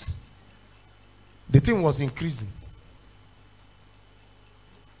 weeks, the thing was increasing.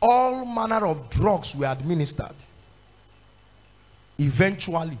 All manner of drugs were administered.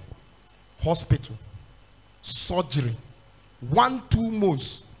 Eventually, hospital, surgery, 1-2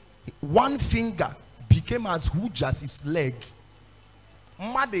 months, one finger became as huge as his leg.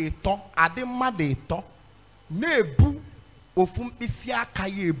 Madeto, ade madeto, nebu, ofum isia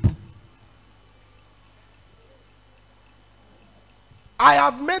kayebu. I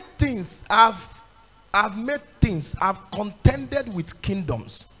have made things, I've made things, I've contended with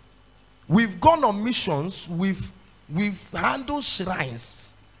kingdoms. We've gone on missions, we've handled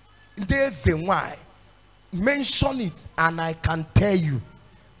shrines. There's a why. Mention it, and I can tell you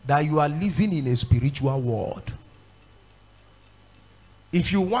that you are living in a spiritual world.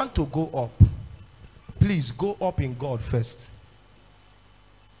 If you want to go up, please go up in God first.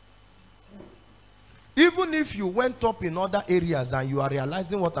 Even if you went up in other areas and you are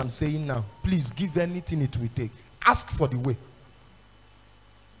realizing what I'm saying now, please give anything it will take. Ask for the way.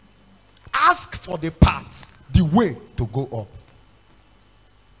 Ask for the path, the way to go up.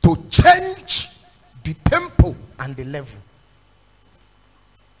 To change the tempo and the level.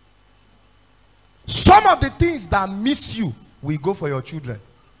 Some of the things that miss you will go for your children.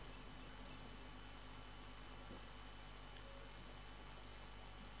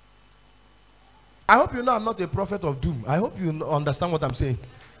 I hope you know I'm not a prophet of doom. I hope you understand what I'm saying.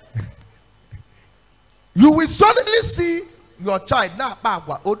 You will suddenly see your child now.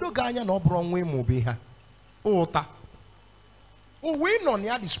 Odoganya no bronwe mobeha. Ota. Oh, we know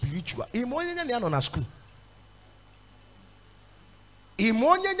near the spiritual. Imonya near na school.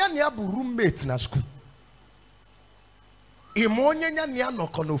 Imonya near roommate na school. Imonya near no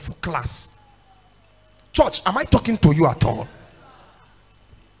konofu class. Church, am I talking to you at all?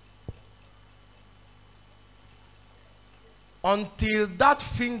 Until that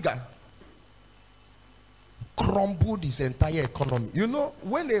finger crumbled his entire economy. You know,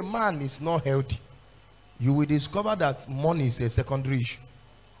 when a man is not healthy, you will discover that money is a secondary issue.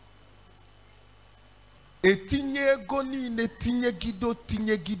 Etinye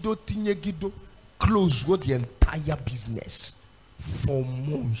gido close with the entire business for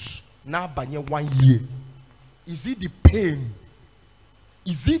months. Now by 1 year. Is it the pain?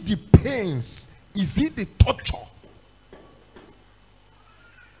 Is it the pains? Is it the torture?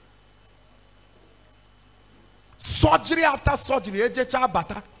 Surgery after surgery, ejecha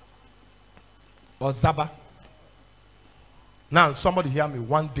bata or zaba. Now, somebody hear me.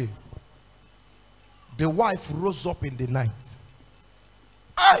 One day, the wife rose up in the night.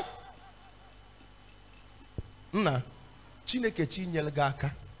 Ay, na chineke chinyel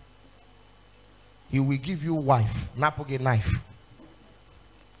gaka. He will give you wife, napoge knife.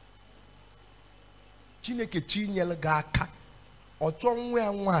 Chineke chinyel gaka. Ochonwe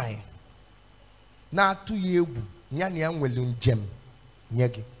anwai. Na tu yebu nyani ya nwelu njem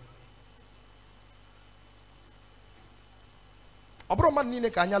nyegi. Obro mmadụ niile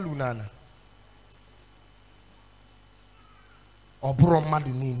ka anya lunana. Obro mmadụ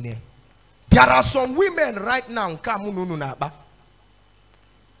niile. There are some women right now nkamununu na aba.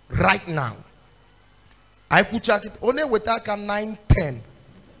 Right now. I kucha kit one weta aka 9-10.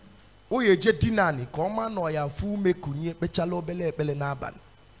 Oye je dinani ka ọma nọ ya fu mekunye kpechala obele ekpele n'abalị.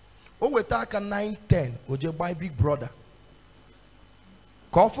 O weta aka 9-10 oje buy Big Brother.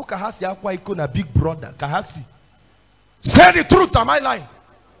 Kofu kahasi akwa iko na Big Brother kahasi. Say the truth, am I lying?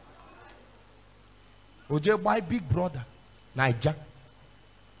 Oje buy Big Brother Naija.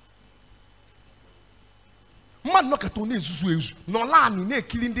 Man no katone ezuzu ezu. No la ni na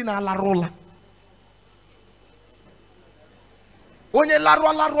ekili ndi na alarola. Onye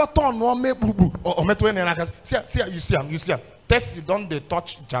laro ton no me bubu. O meto ene na ka. See you see am. Tessie don't they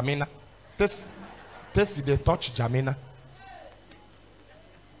touch Jamina. Tessie they touch Jamina.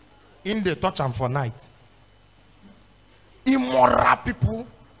 In they touch them for night. Immoral people,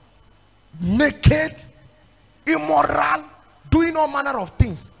 naked, immoral, doing all manner of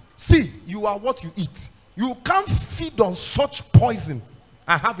things. See, you are what you eat. You can't feed on such poison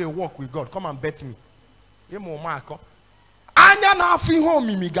and have a walk with God. Come and bet me.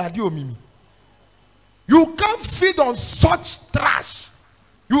 You can't feed on such trash.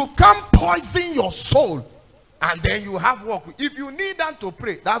 You can't poison your soul. And then you have work. If you need them to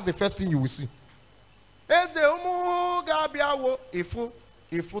pray, that's the first thing you will see.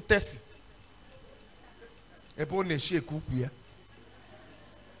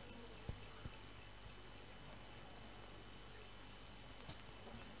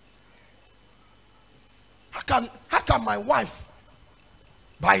 How can my wife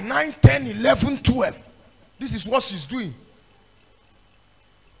by 9, 10, 11, 12, this is what she's doing?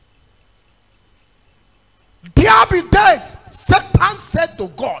 There be days Satan said to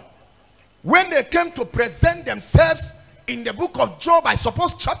God, when they came to present themselves in the book of Job, I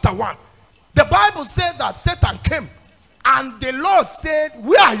suppose chapter 1, the Bible says that Satan came and the Lord said,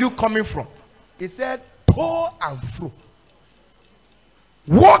 where are you coming from? He said, to and fro,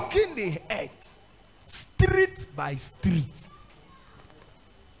 walking the earth, street by street,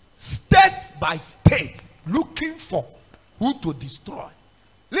 state by state, looking for who to destroy.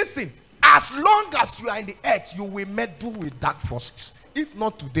 Listen, as long as you are in the earth, you will meddle with dark forces. If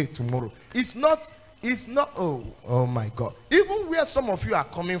not today, tomorrow. It's not, oh my God. Even where some of you are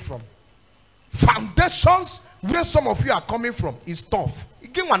coming from, foundations where some of you are coming from is tough.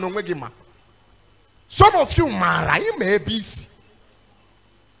 Some of you may be.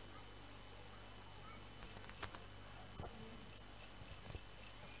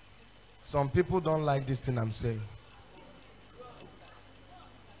 Some people don't like this thing I'm saying.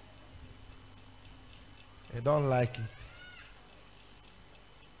 They don't like it.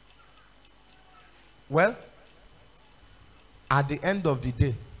 Well, at the end of the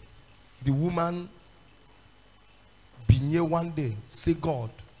day, the woman binye one day say,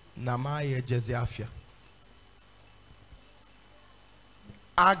 God, namaye jeze afia.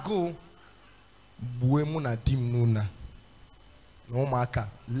 Ago buemuna dimnuna. No maka,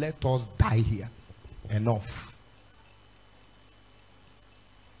 let us die here. Enough.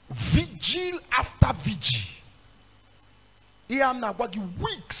 Vigil after vigil. Here I'm now working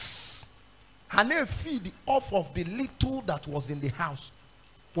weeks. And feed off of the little that was in the house.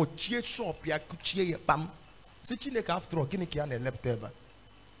 For shop ya kuchie pam. After all,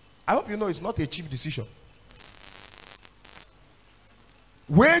 I hope you know it's not a cheap decision.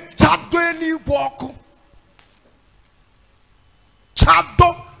 Where chadweni walk.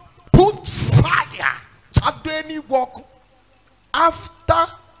 Chado put fire. Chadweni walk. After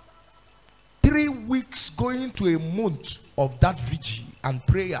 3 weeks going to a month of that vigil and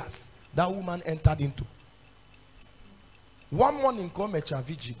prayers, that woman entered into. One morning, come at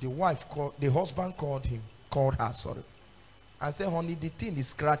vigil, the husband called her, and said, honey, the thing is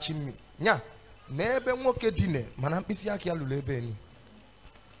scratching me. Yeah, nebe moke dine, manampisi yake ya lulebe ni.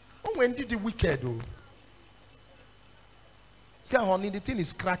 Oh, when did the wicked do? Say, honey, the thing is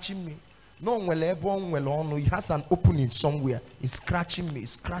scratching me. No one he has an opening somewhere. It's scratching me,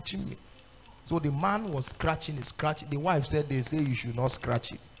 it's scratching me. So the man was scratching. The wife said, they say you should not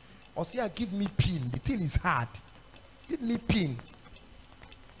scratch it. Or say, give me pin. The thing is hard. Give me pin.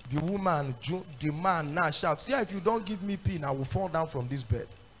 The man now shouts, see, if you don't give me pin, I will fall down from this bed.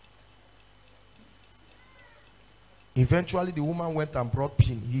 Eventually, the woman went and brought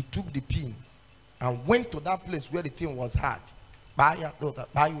pin. He took the pin and went to that place where the thing was hard.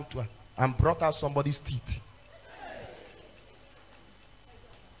 And brought out somebody's teeth.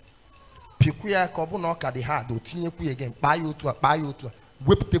 Pikuya kobu no ka the hard o tinye ku again buy you to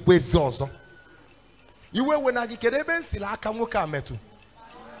whip the place also. Iwe we na gikerebe nsila aka nwoke ametu.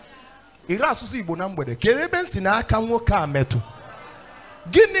 Ira asusu Igbo na mgbede kerebe nsina aka nwoke ametu.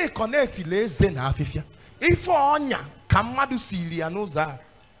 Gini connect ile eze na afifia. Ifo onya ka mmadu siri ya n'ụzọ a.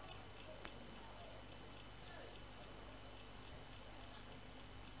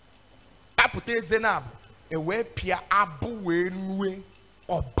 Apụta eze na abụ ewe pia abụ wee nwe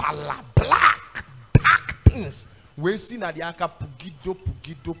obala black dark things we see na the aka pugido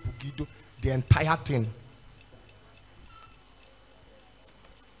the entire thing.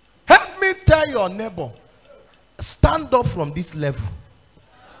 Help me tell your neighbor, stand up from this level.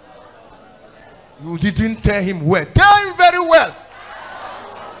 You didn't tell him well. Tell him very well.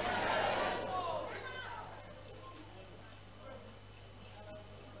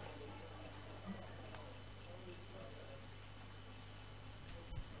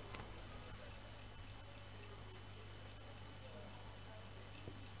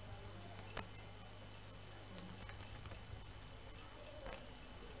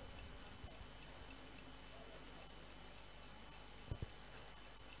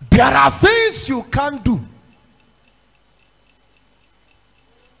 There are things you can't do.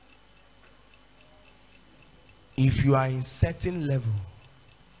 If you are in certain level.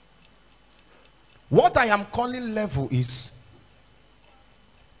 What I am calling level is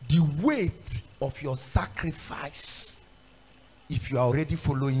the weight of your sacrifice if you are already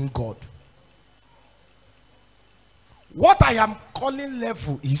following God. What I am calling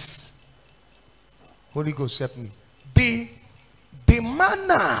level is, Holy Ghost help me, the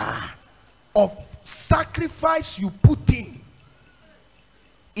manner of sacrifice you put in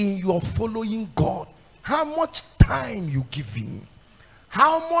your following God how much time you give him,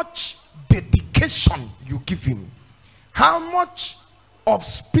 how much dedication you give him, how much of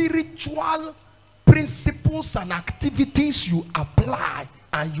spiritual principles and activities you apply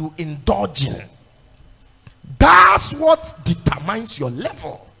and you indulge in. That's what determines your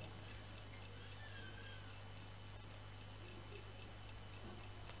level.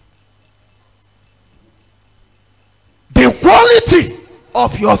 The quality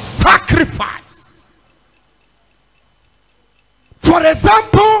of your sacrifice. For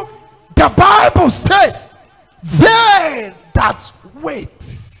example, the Bible says, they that wait,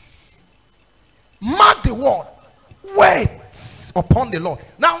 mark the word, wait upon the Lord.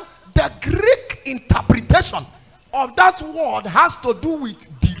 Now, the Greek interpretation of that word has to do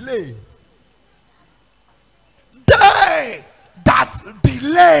with delay. They that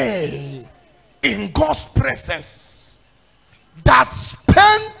delay in God's presence, that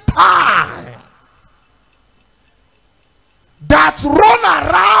spend time, that run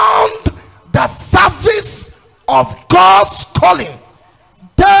around the service of God's calling,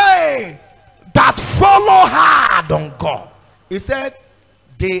 they that follow hard on God. He said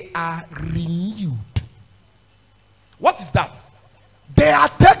they are renewed. What is that? They are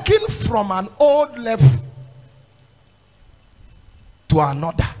taken from an old level to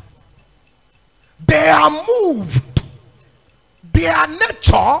another. They are moved. Their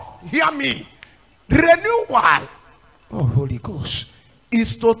nature, hear me, renewal, oh Holy Ghost,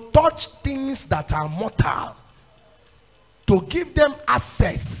 is to touch things that are mortal, to give them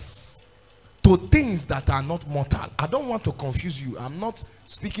access to things that are not mortal. I don't want to confuse you. I'm not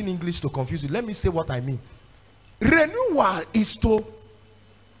speaking English to confuse you. Let me say what I mean. Renewal is to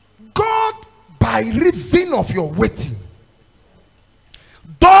God, by reason of your waiting,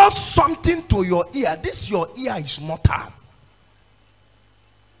 does something to your ear. This your ear is mortal.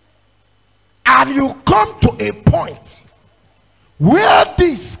 And you come to a point where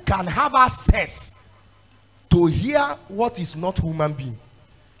this can have access to hear what is not human being.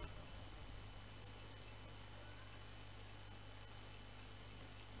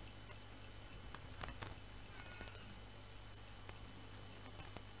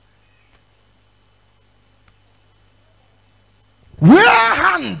 Where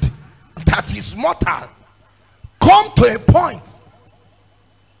hand that is mortal come to a point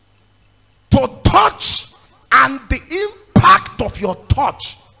to touch, and the impact of your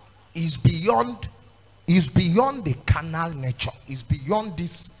touch is beyond the carnal nature, is beyond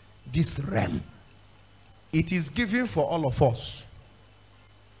this realm. It is given for all of us.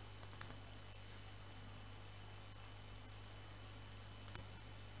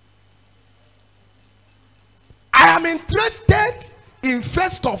 I am interested in,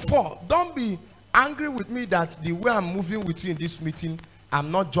 first of all, don't be angry with me that the way I'm moving with you in this meeting, I'm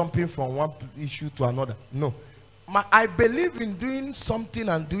not jumping from one issue to another. No. I believe in doing something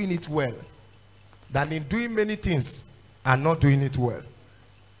and doing it well than in doing many things and not doing it well.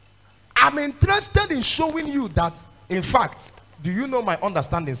 I'm interested in showing you that, in fact, do you know my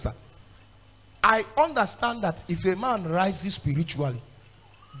understanding, sir? I understand that if a man rises spiritually,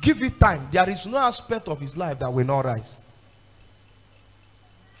 give it time, there is no aspect of his life that will not rise.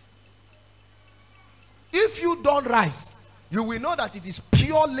 If you don't rise, you will know that it is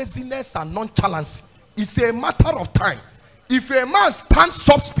pure laziness and nonchalance. It's a matter of time. If a man stands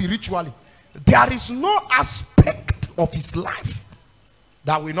up spiritually, there is no aspect of his life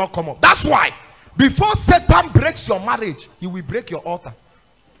that will not come up. That's why, before Satan breaks your marriage, he will break your altar.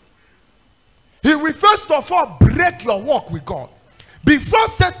 He will first of all break your walk with God. Before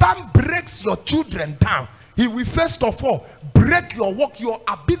Satan breaks your children down, he will first of all break your walk, your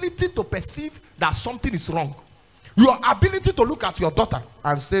ability to perceive that something is wrong. Your ability to look at your daughter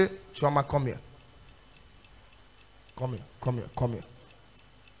and say, Chioma, come here. Come here, come here, come here.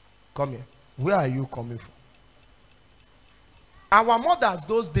 Come here. Where are you coming from? Our mothers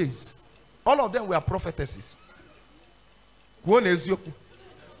those days, all of them were prophetesses.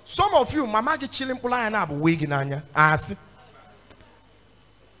 Some of you, mama gi chilling pula na abu wigi nanya. Asi.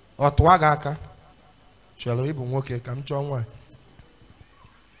 Otwaga aka. Chelo ibu nwoke kam chọ nwa.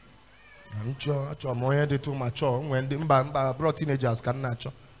 I'm sure moye de too much when the mba brought teenagers can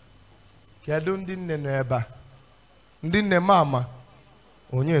nacho. Kedu ndị nne n'eba. Ndị nne mama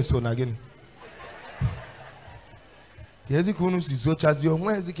onye so na gini. Kezi kunu si zochazi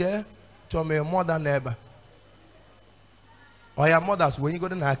onwe ezike chome mother n'eba. Oya mothers when you go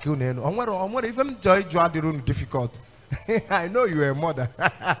na akiu na enu. Onwere even joy adịrị difficult. I know you are a mother.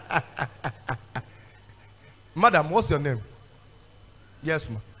 Madam, what's your name? Yes,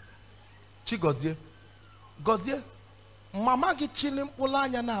 ma. Chigozie. Gozie. Mama gi chilling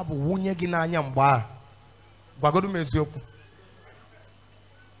pulanya na abu wunye gi n'anya mgba. Gwagodu mezioku.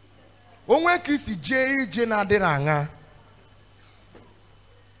 Onwe kisi je ije na adị na anga.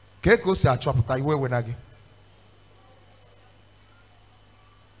 Ka o si achọpụta iwe wenagi.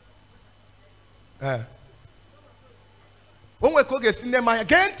 Onwe ka oge si nne manya.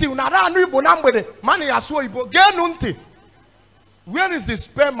 Gee ntị unara anụ Igbo na mgbede. Mani ya asụ Igbo. Gee nụ ntị. Where is the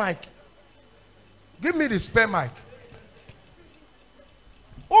spare mic? Give me the spare mic.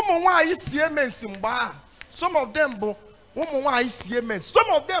 Some of them bo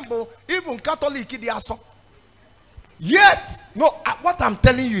some of them bo even Catholic they are so. Yet, no, what I'm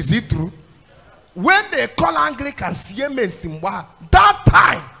telling you, is it true? When they call Anglican Siemens Simba, that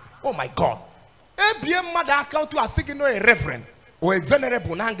time, oh my God, ABM mother account to a signal a reverend or a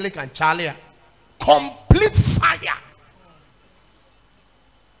venerable Anglican Charlie, complete fire.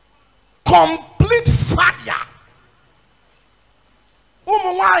 Complete fire.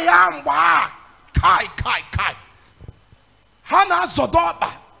 Kai. Hana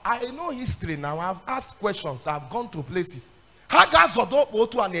Zodoba. I know history now. I've asked questions. I've gone to places. Haga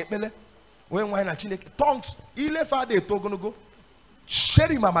Zodoba to an epele. When wine a chile tongues. Ile fade togonogo.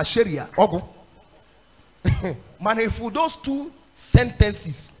 Sherry mama sheria. Ogo. Man, if for those two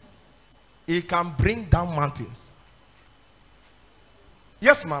sentences, it can bring down mountains.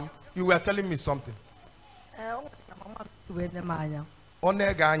 Yes, ma'am. You were telling me something.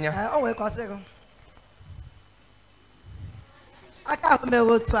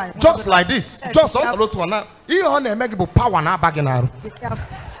 Just like this. Just on the road to an you on a megable power now bagging.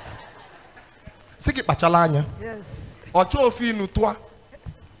 Siki Pachalanya. Yes. Or Chofi Nutua.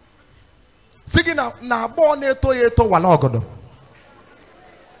 Siki na born a toyeto walogodo.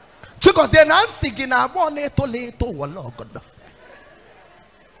 Chicos, then I'm siki na born a toleto walogodo.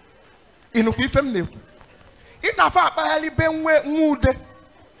 Inu kwifem ne ina fa pa hali benwe ngude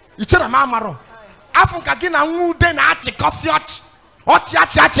ichera mamaro afunka gina ngude na achikosi ochi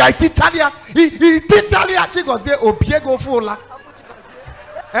achi ititalia chigozie obiego fula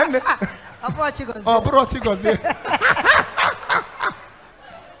ene abo chigozie obro chigozie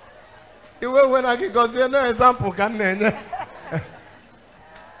iwe wena chigozie no example kan nenye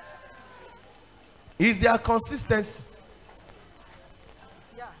is their consistency.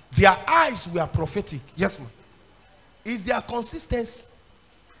 Their eyes were prophetic. Yes, ma'am. Is their consistency.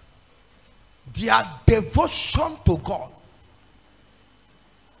 Their devotion to God.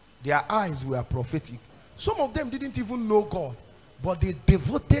 Their eyes were prophetic. Some of them didn't even know God, but they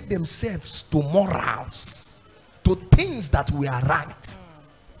devoted themselves to morals, to things that were right.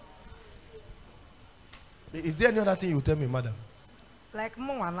 Is there any other thing you tell me, madam? Like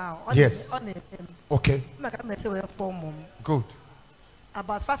more now. Yes. Okay. Good.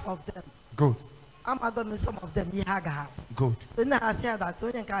 About 5 of them. Good. I'm going to some of them. Good. So now I say that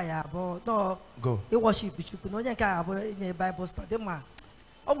when you can no. Go. You worship you could not in a Bible study.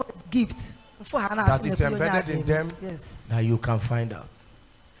 Oh, gift for Hannah that is embedded in them. Yes. That you can find out.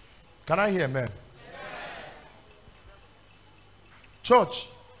 Can I hear amen? Church,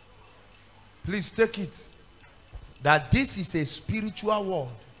 please take it that this is a spiritual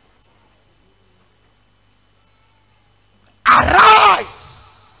world.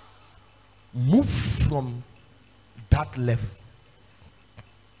 Arise, move from that level.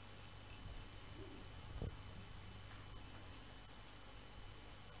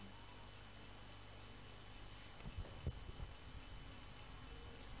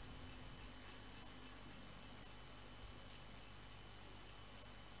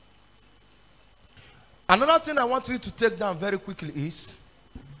 Another thing I want you to take down very quickly is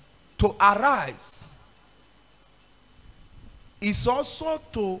to arise is also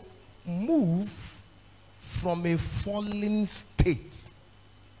to move from a fallen state.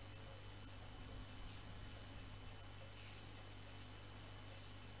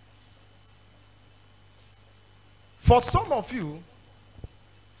 For some of you,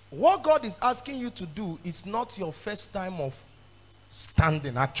 what God is asking you to do is not your first time of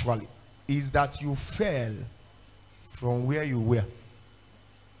standing actually. Is that you fell from where you were.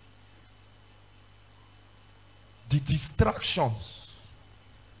 The distractions,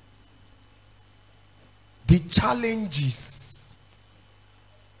 the challenges,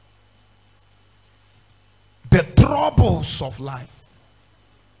 the troubles of life,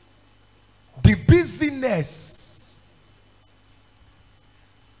 the busyness.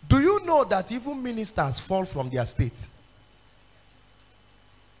 Do you know that even ministers fall from their state?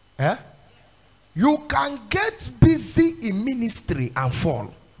 Eh? You can get busy in ministry and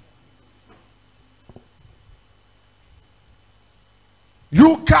fall.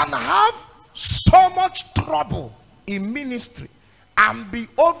 You can have so much trouble in ministry and be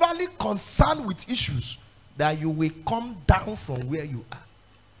overly concerned with issues that you will come down from where you are.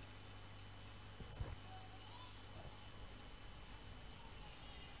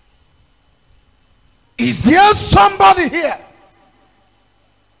 Is there somebody here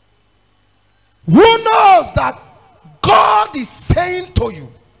who knows that God is saying to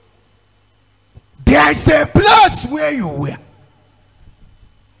you, there is a place where you were?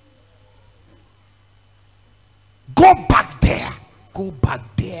 Go back there. Go back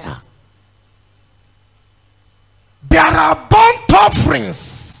there. There are burnt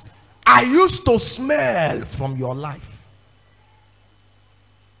offerings I used to smell from your life.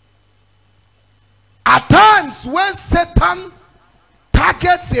 At times when Satan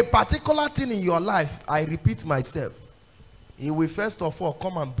targets a particular thing in your life, I repeat myself, he will first of all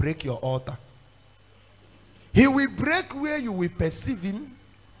come and break your altar. He will break where you will perceive him.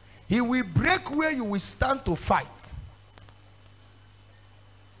 He will break where you will stand to fight.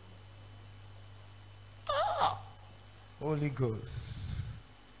 Holy Ghost.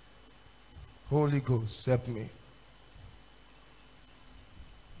 Holy Ghost, help me.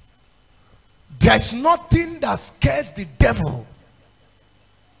 There's nothing that scares the devil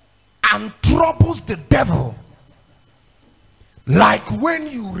and troubles the devil like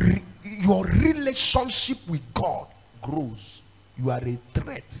when your relationship with God grows. You are a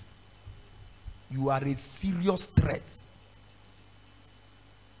threat. You are a serious threat.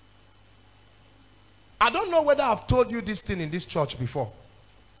 I don't know whether I've told you this thing in this church before,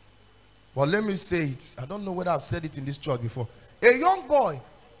 but let me say it. I don't know whether I've said it in this church before. A young boy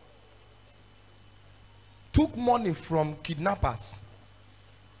took money from kidnappers.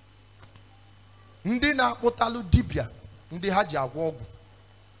 Ndị na-akpọtalụ dibia, ndị ha ji agwọ ọgwụ.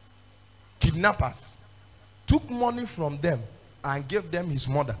 Kidnappers took money from them and gave them his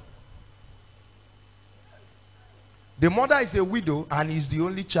mother. The mother is a widow and is the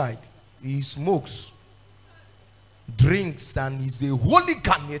only child. He smokes, drinks, and is a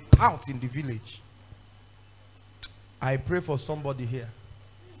hooligan, a tout in the village. I pray for somebody here.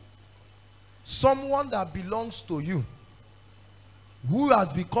 Someone that belongs to you, who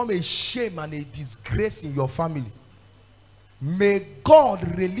has become a shame and a disgrace in your family. May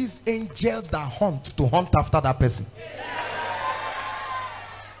God release angels that hunt to hunt after that person.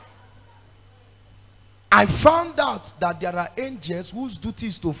 I found out that there are angels whose duty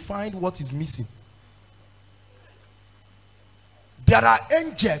is to find what is missing. There are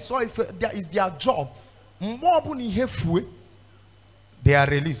angels, so if there is their job, they are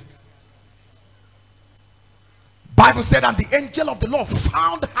released. Bible said, and the angel of the Lord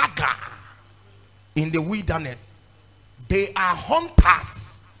found Hagar in the wilderness. They are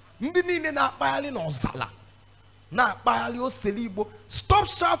hunters. Stop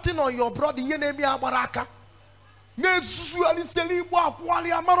shouting on your brother.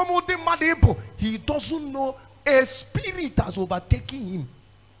 He doesn't know a spirit has overtaken him.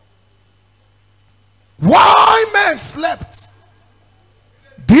 Why men slept?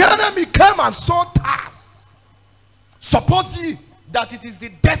 The enemy came and saw task. Suppose ye that it is the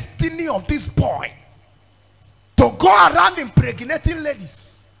destiny of this boy to go around impregnating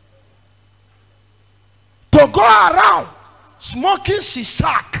ladies, to go around smoking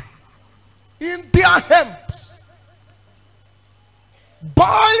shishak in their hemps,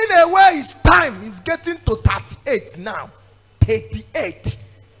 boiling away his time. Is getting to 38 now, 38,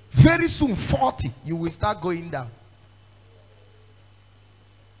 very soon 40. You will start going down.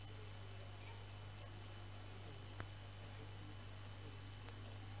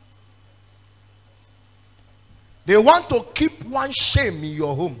 They want to keep one shame in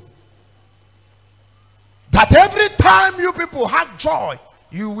your home, that every time you people have joy,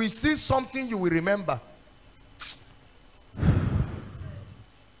 you will see something you will remember.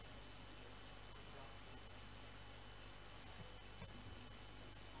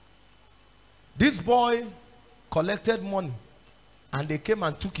 This boy collected money and they came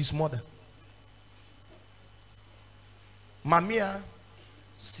and took his mother. Mamia,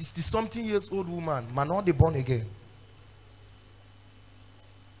 60-something years old woman, man, not they born again.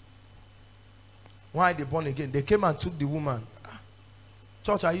 Why they born again? They came and took the woman.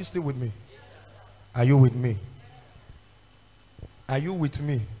 Church, are you still with me? Are you with me? Are you with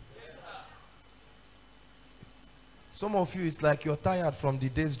me? Some of you, it's like you're tired from the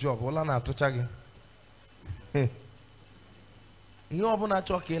day's job. You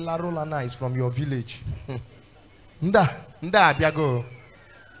know, is from your village.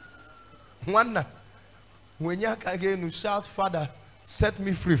 When you again shout, Father, set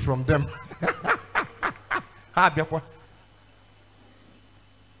me free from them.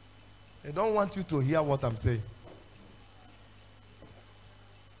 They don't want you to hear what I'm saying.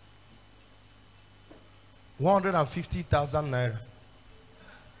 150,000 naira.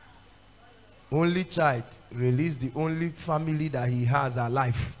 Only child released, the only family that he has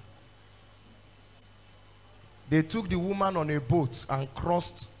alive. They took the woman on a boat and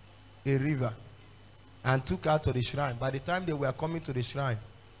crossed a river and took her to the shrine. By the time they were coming to the shrine,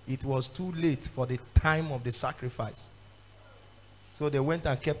 it was too late for the time of the sacrifice. So they went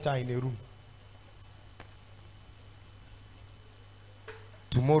and kept her in a room.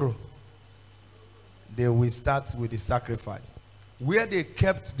 Tomorrow, they will start with the sacrifice. Where they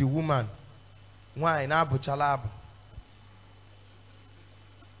kept the woman, why in Abu Chalab?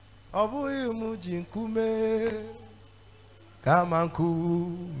 Abu Mujinkume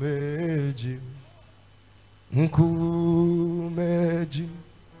Kamankumeji Nkumeji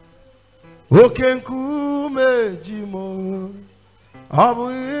Okenkumeji mo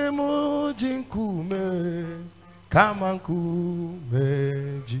Abu Mujinkume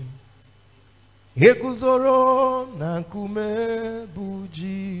Kamankumeji Ekuzoro Nankume bu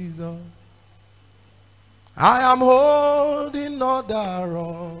Jesus. I am holding not the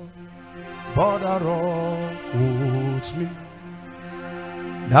rock, but the rock holds me.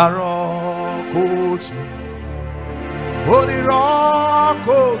 The rock holds me. Oh, the rock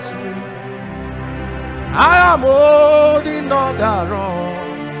holds me. I am holding not the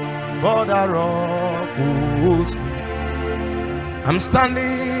rock, but the rock holds me. I'm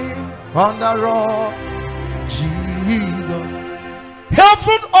standing on the rock, Jesus.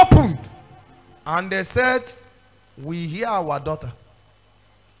 Heaven opened. And they said, we hear our daughter.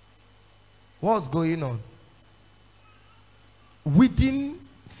 What's going on? Within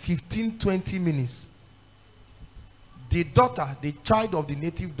 15-20 minutes, the daughter, the child of the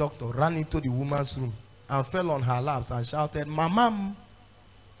native doctor, ran into the woman's room and fell on her laps and shouted, "Mama."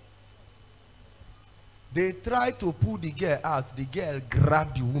 They tried to pull the girl out. The girl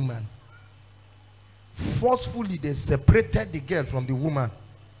grabbed the woman. Forcefully, they separated the girl from the woman.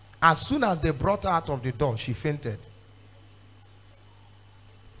 As soon as they brought her out of the door, she fainted.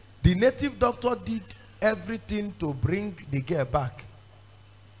 The native doctor did everything to bring the girl back.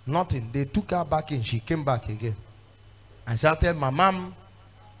 Nothing. They took her back in. She came back again and shouted, "Mama."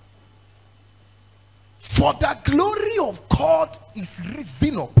 For the glory of God is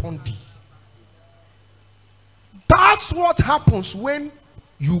risen upon thee. That's what happens when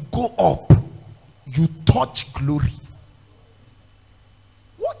you go up. You touch glory.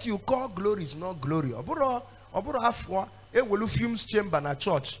 What you call glory is not glory. Oburo afwa ewelu fumes chamber na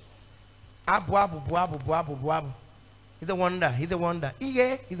church. Abu. He's a wonder. He's a wonder.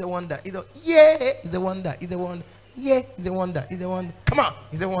 Yeah, he's a wonder. He's a wonder. He's a wonder. Yeah, he's a wonder. He's a wonder. Come on,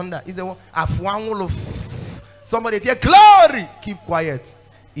 he's a wonder. He's a wonder. Afwa somebody say glory. Keep quiet.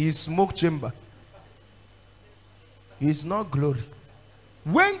 It's smoke chamber. It's not glory.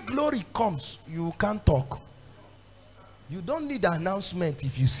 When glory comes, you can't talk. You don't need an announcement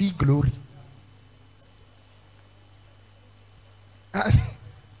if you see glory. I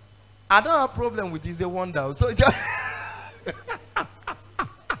don't have a problem with it's a wonder. So just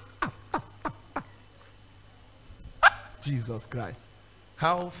Jesus Christ.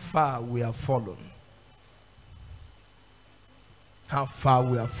 How far we have fallen. How far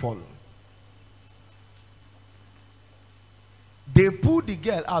we have fallen. They pulled the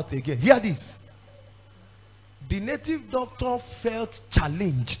girl out again. Hear this. The native doctor felt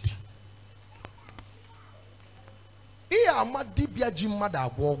challenged.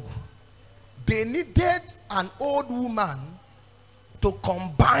 They needed an old woman to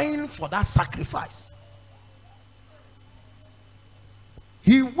combine for that sacrifice.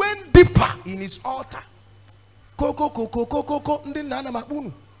 He went deeper in his altar.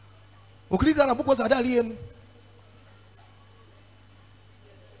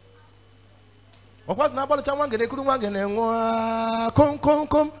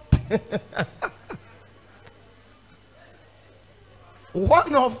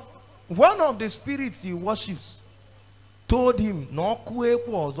 One of the spirits he worships told him no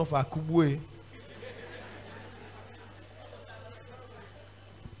was of Akubwe,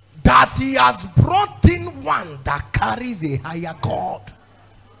 that he has brought in one that carries a higher God.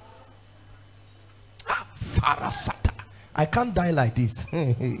 Farasata. I can't die like this.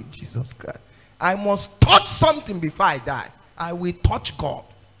 Jesus Christ. I must touch something before I die. I will touch God.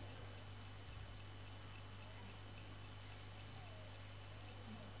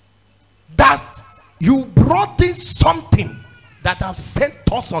 That you brought in something that has sent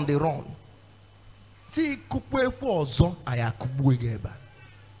us on the run. See,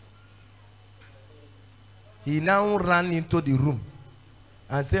 he now ran into the room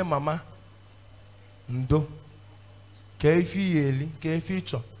and said, "Mama, ndo, kefi yeli, kefi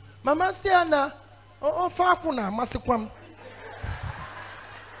cho." Mama said, "Anna, ofe akwụ na amasịkwa m.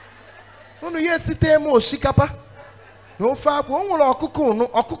 Unu ya esite m osikapa na ofe akwụ. O nwere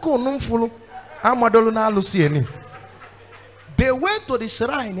ọkụkọ unu mfụrụ amadolu na alụsị eni. They went to the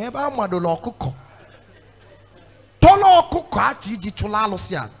shrine ebe amadolu ọkụkọ. Tolo ọkụkọ achi iji chụla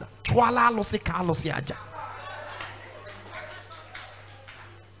alụsị aja. Chụala alụsị ka alụsị aja.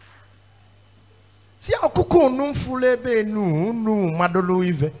 Si ọkụkọ unu mfụrụ ebe enu madolu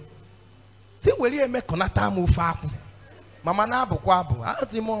ive. Si were eme konata m ofe akwụ. Mama na abụkwa abụ.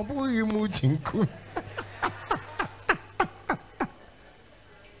 Asị m ọ bụghị m ji nku.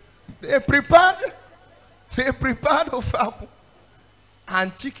 They prepared ofe akwụ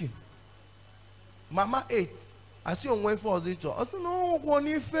and chicken. Mama ate. Asị onwe ife ọzọ ịchọ. Ọ sị na ọgwụ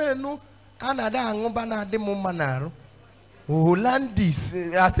n'ife enu a na-ada aṅụba na-adị m mma n'arụ. Hollandis.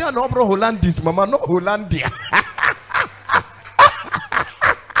 Asị na ọ bụrụ Hollandis, mama, no Hollandia.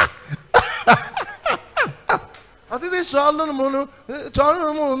 Ọtụtụ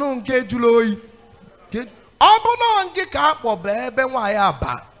chọrọ m nke jụrụ oyi. Ọ bụ na nke ka akpọ bụ ebe nwaanyị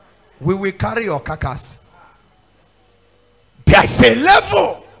aba. We will carry your carcass. There is a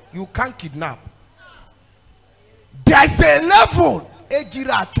level you can't kidnap. There is a level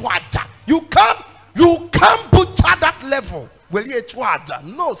ejira chuaja. You can't butcher that level. Will you chuaja?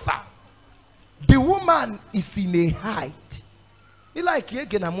 No, sir. The woman is in a height. You like ye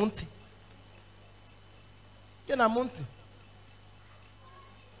genamunti. Genamunti.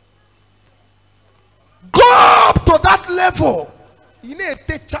 Go up to that level. You need a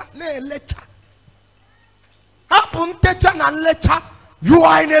teacher, need a lecture. Happen teacher and lecture. You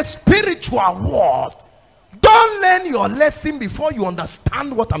are in a spiritual world. Don't learn your lesson before you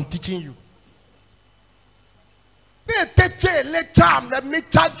understand what I'm teaching you. Teacher, lecture,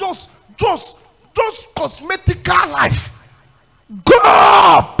 just cosmetical life. Go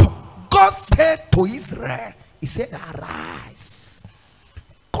up. God said to Israel, He said, arise.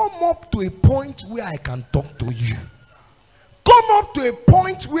 Come up to a point where I can talk to you. Come up to a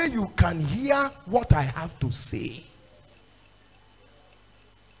point where you can hear what I have to say.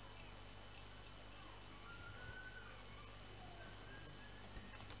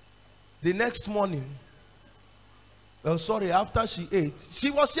 The next morning, after she ate, she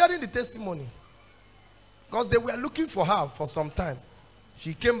was sharing the testimony. Because they were looking for her for some time.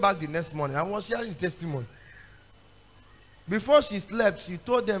 She came back the next morning and was sharing the testimony. Before she slept, she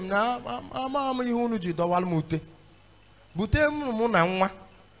told them,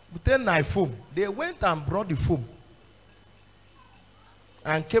 they went and brought the foam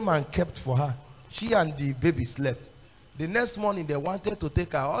and came and kept for her. She and the baby slept. The next morning they wanted to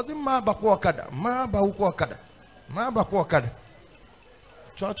take her.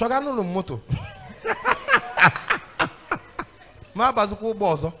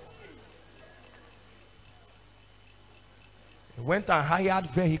 Went and hired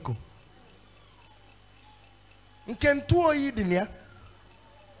vehicle.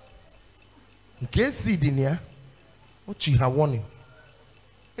 Warning.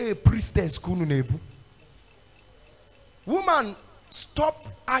 A priestess kunu nebu. Woman, stop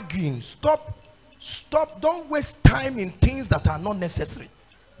arguing. Stop. Don't waste time in things that are not necessary.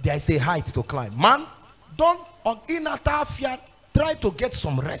 There is a height to climb. Man, don't try to get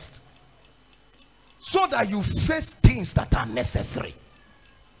some rest so that you face things that are necessary.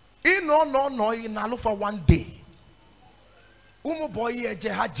 No, for one day. Boy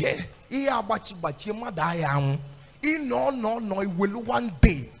haje it will one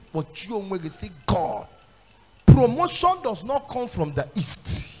day, but you will see God. Promotion does not come from the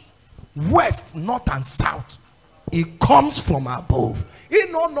east, west, north, and south. It comes from above.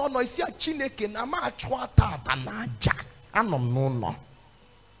 No. You see a chineke na ma chwata tanaja. No.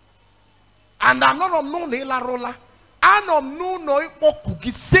 And anom no ila rola. Anom no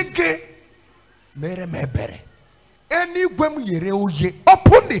ipokugi sege. Mere mebere. Any gwem yere oye.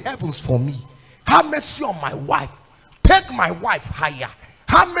 Open the heavens for me. Have mercy on my wife. Take my wife higher.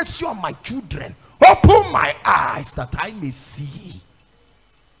 Have mercy on my children. Open my eyes that I may see.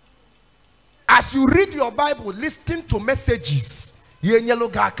 As you read your Bible, listen to messages. Go and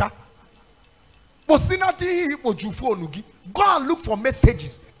look for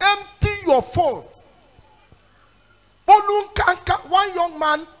messages. Empty your phone. One young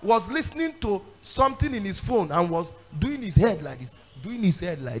man was listening to something in his phone and was doing his head like this, doing his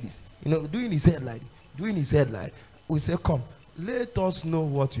head like this, doing his head like this, doing his head like this. We said, come, let us know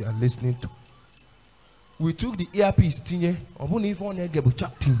what you are listening to. We took the earpiece,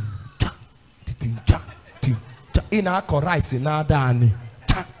 in our chorus in our dani.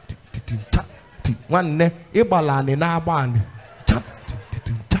 One ne ibalani na bani.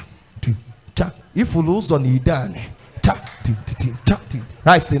 If you lose on Idan,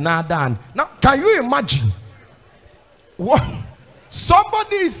 I say now done. Now, can you imagine? What?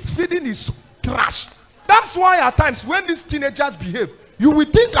 Somebody is feeding his trash. That's why at times when these teenagers behave, you will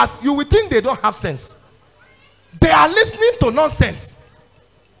think they don't have sense. They are listening to nonsense.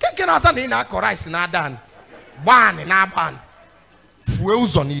 Can you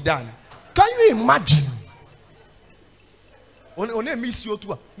imagine?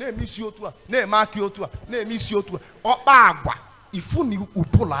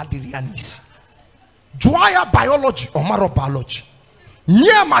 Joya biology or marobiology.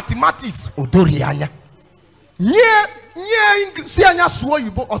 Nye mathematics odorianya. Nye see anya suo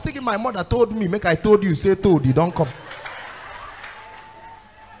yibo. Or say my mother told me, make I told you, say told you, don't come.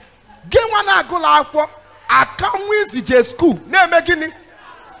 Get one I go like I come with the school. Ne making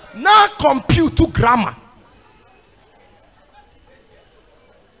now compute to grammar.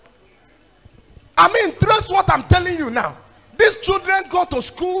 I mean, trust what I'm telling you now. These children go to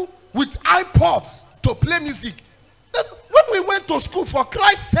school with iPods to play music. Then when we went to school, for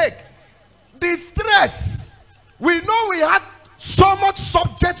Christ's sake, the stress, we know we had so much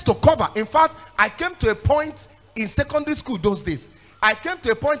subjects to cover. In fact, I came to a point in secondary school those days. I came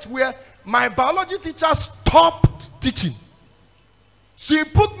to a point where my biology teacher stopped teaching. She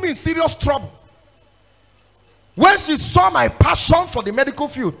put me in serious trouble. When she saw my passion for the medical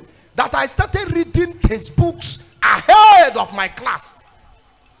field, that I started reading textbooks ahead of my class.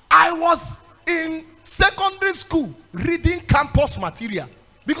 I was in secondary school reading campus material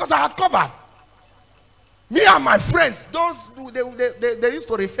because I had covered. Me and my friends, those they used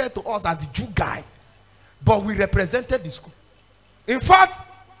to refer to us as the Jew guys, but we represented the school. In fact,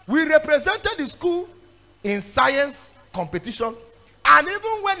 we represented the school in science competition, and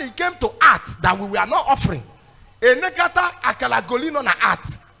even when it came to art that we were not offering, a negata akalagolino na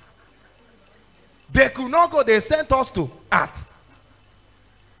art, they could not go. They sent us to art.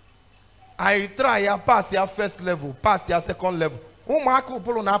 I try and pass your first level, pass your second level. Na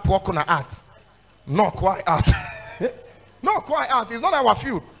art. Not quite art. Not quite art. It's not our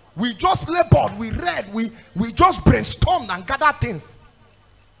field. We just labored, we read, we just brainstormed and gathered things.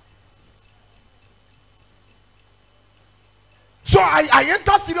 So I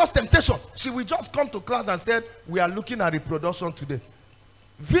entered serious temptation. She will just come to class and said, we are looking at reproduction today.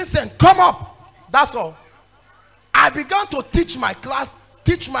 Vincent, come up. That's all. I began to teach my class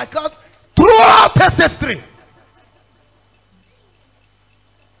throughout SS3.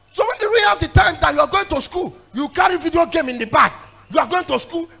 So when do we have the time that you are going to school? You carry video game in the bag. You are going to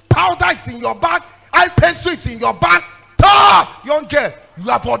school, powder is in your bag, eye pencil is in your bag. Young girl, you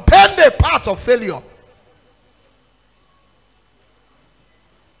have ordained a path of failure.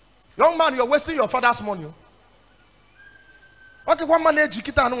 Young man, you are wasting your father's money. Okay, one man age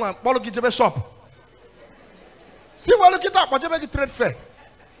kita anu one bolo gijebe shop. See what look it up, but you trade fair.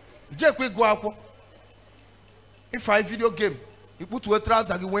 Je kwe go akwo. If I video game, you put to a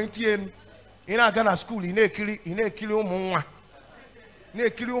trouser you went in a Ghana school in a kili umunwa. Ne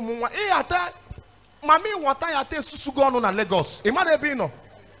kili umunwa. Ata mami wata yate susugo on Lagos. Imare bino.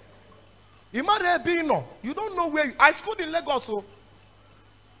 You don't know where I schooled in Lagos, so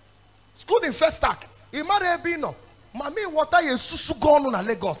schooled in First Stack. Imare bino. Mami wata ye susugo on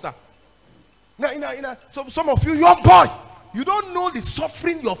Lagos. So some of you young boys, you don't know the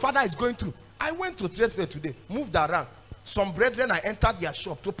suffering your father is going through. I went to trade fair today, moved around. Some brethren, I entered their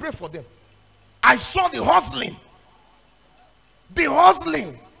shop to pray for them. I saw the hustling. The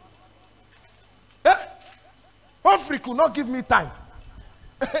hustling. Humphrey could not give me time.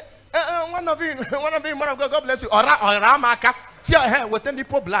 One of you, man of God bless you. Oramaka. See, I within the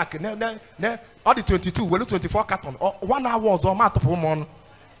poor black. All the 22, well, 24 carton. 1 hour was on matter for one.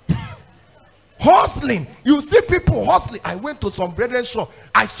 Hustling. You see people hustling. I went to some brethren's shop.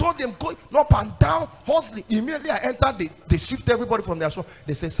 I saw them going up and down hustling. Immediately I entered, they shift everybody from their shop.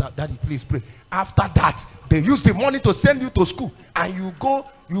 They say, sir, daddy, please pray. After that, they use the money to send you to school. And you go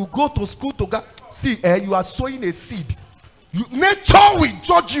to school to go. See, you are sowing a seed. Nature will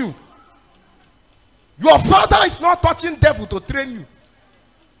judge you. Your father is not touching devil to train you.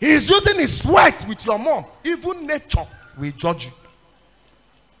 He is using his sweat with your mom. Even nature will judge you.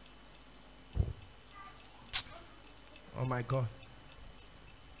 Oh my God.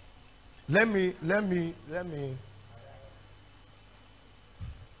 Let me.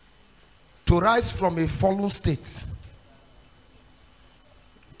 To rise from a fallen state.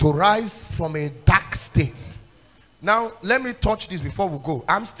 To rise from a dark state. Now, let me touch this before we go.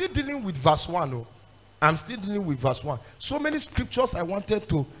 I'm still dealing with verse 1. Oh. I'm still dealing with verse 1. So many scriptures I wanted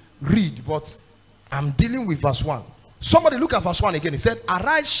to read, but I'm dealing with verse 1. Somebody look at verse 1 again. He said,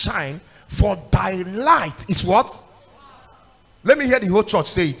 arise, shine, For thy light is what? Let me hear the whole church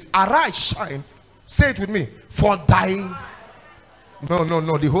say it. Arise, shine. Say it with me. For thy...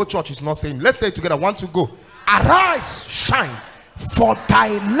 No. The whole church is not saying. Let's say it together. 1, 2, go. Arise, shine. For thy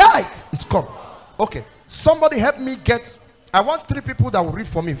light is come. Okay. Somebody help me get... I want 3 people that will read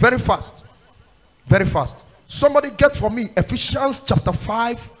for me. Very fast. Very fast. Somebody get for me Ephesians chapter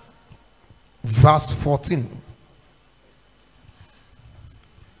 5 verse 14.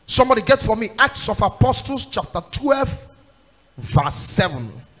 Somebody get for me Acts of Apostles chapter 12 verse 7.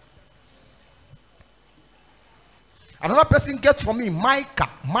 Another person get for me Micah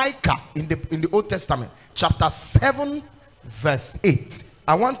in the Old Testament chapter 7 verse 8.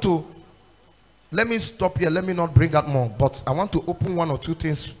 I want to, let me stop here, let me not bring out more, but I want to open 1 or 2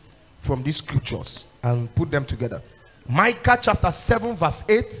 things from these scriptures and put them together. Micah chapter 7 verse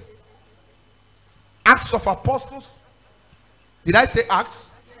 8. Acts of Apostles, did I say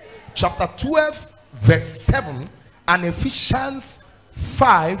Acts? Chapter 12 verse 7, and Ephesians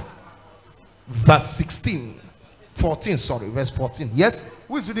 5 verse 16 14, sorry, verse 14. Yes,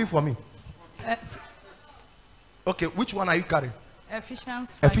 who is reading for me? Okay, which one are you carrying?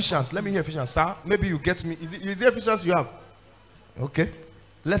 Ephesians 5, Ephesians. 14. Let me hear Ephesians, sir. Maybe you get me. Is it Ephesians you have? Okay,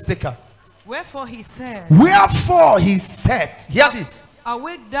 let's take her. Wherefore he said, hear this,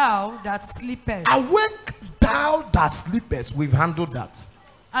 awake thou that sleepest, awake thou that sleepest. We've handled that.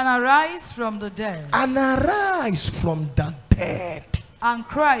 And arise from the dead, and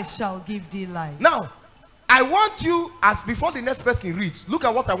Christ shall give thee light. Now I want you, as before the next person reads, look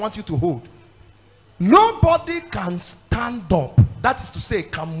at what I want you to hold. Nobody can stand up, that is to say,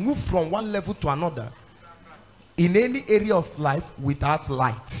 can move from one level to another in any area of life without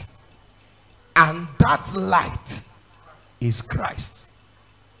light. And that light is Christ.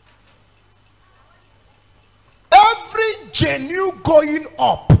 Every genuine going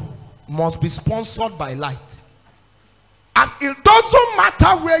up must be sponsored by light. And it doesn't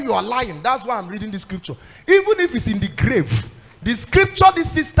matter where you are lying. That's why I'm reading the scripture. Even if it's in the grave, the scripture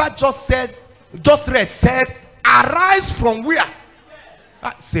this sister just read said, arise from where?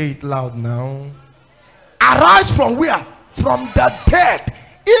 Say it loud now. Arise from where? From the dead.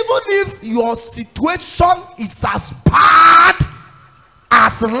 Even if your situation is as bad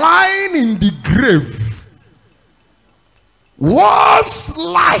as lying in the grave, once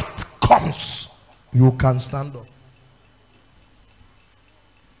light comes, you can stand up.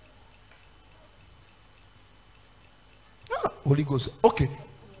 Holy Ghost. Okay.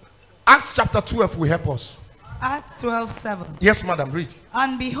 Acts chapter 12 will help us. Acts 12:7. Yes, madam, read.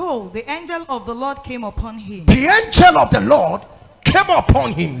 And behold, the angel of the Lord came upon him. The angel of the Lord came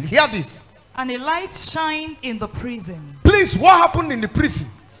upon him. Hear this. And a light shined in the prison. Please, what happened in the prison?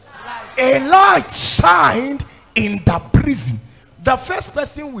 Light. A light shined in the prison. The first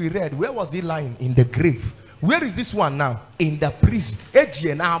person we read, where was he lying? In the grave. Where is this one now? In the prison.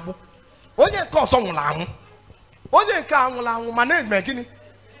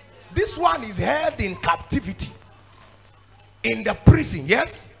 This one is held in captivity in the prison.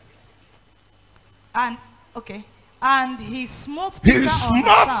 Yes. And okay. And he smote Peter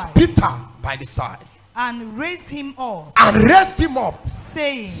Peter by the side and raised him up.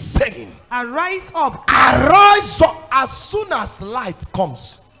 Saying, arise up. Arise up. As soon as light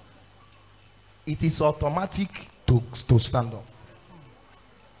comes, it is automatic to stand up.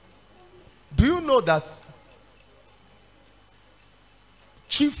 Do you know that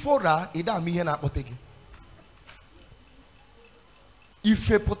Chifora ida mihe na akpotegi? If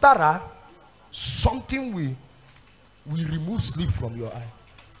a potara, something will remove sleep from your eye.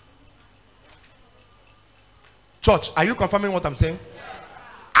 Church, are you confirming what I'm saying?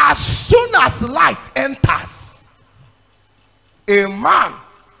 As soon as light enters, a man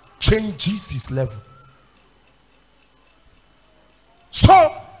changes his level. So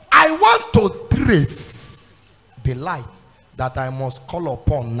I want to trace the light that I must call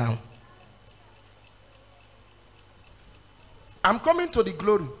upon now. I'm coming to the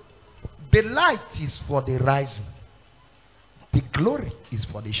glory. The light is for the rising. The glory is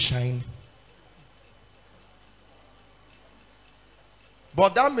for the shining.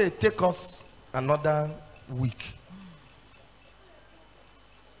 But that may take us another week.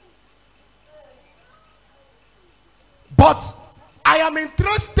 But I am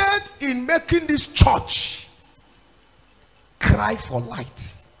interested in making this church cry for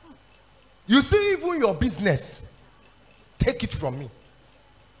light. You see, even your business, take it from me.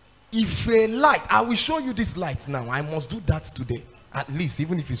 If a light, I will show you this light now. I must do that today, at least,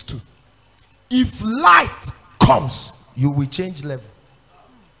 even if it's 2. If light comes, you will change level.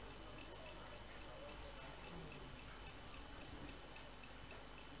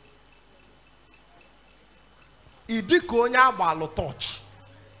 idikonya balo touch.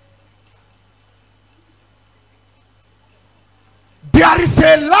 There is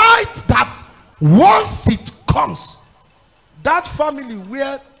a light that once it comes, that family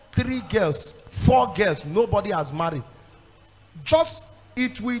where 3 girls, 4 girls, nobody has married,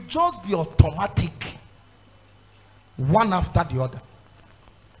 it will just be automatic, one after the other.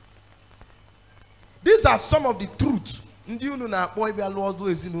 These are some of the truths. I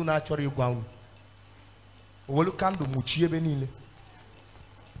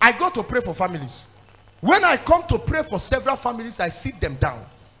go to pray for families. When I come to pray for several families, I sit them down.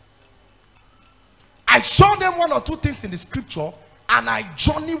 I show them 1 or 2 things in the scripture, and I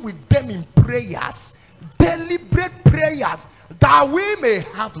journey with them in prayers, deliberate prayers, that we may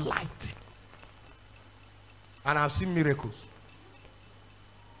have light. And I've seen miracles.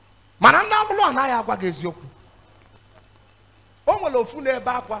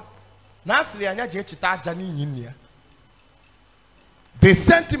 They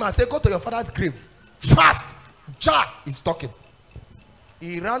sent him and said, go to your father's grave. Fast. Jah is talking.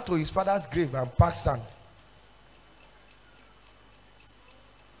 He ran to his father's grave and packed sand.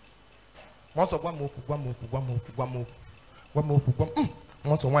 Once of one more.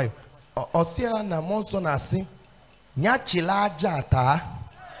 Osia na monso na si nyachila jata.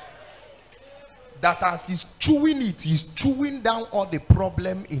 That as he's chewing it, he's chewing down all the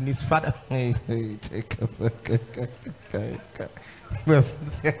problem in his father. Hey,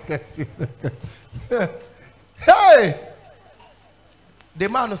 the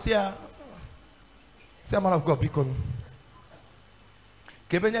man will say, man of God, because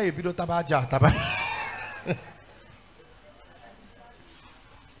Kebenya yebido tabaja taba.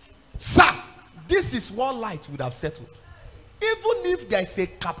 Sir, this is what light would have settled. Even if there is a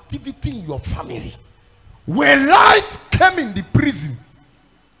captivity in your family, when light came in the prison,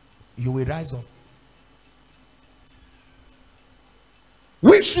 you will rise up.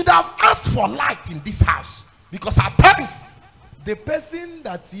 We should have asked for light in this house, because at times the person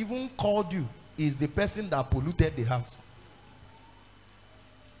that even called you is the person that polluted the house.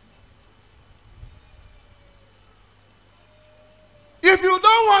 If you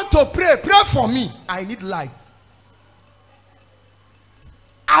don't want to pray, pray for me. I need light.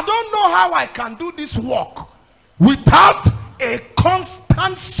 I don't know how I can do this work without a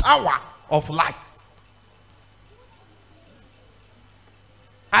constant shower of light.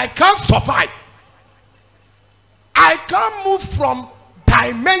 I can't survive. I can't move from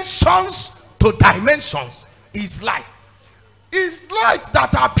dimensions to dimensions. It's light. It's light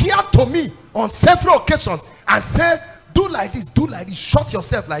that appeared to me on several occasions and said, do like this, shut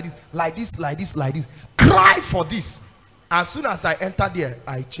yourself like this. Cry for this. As soon as I enter there,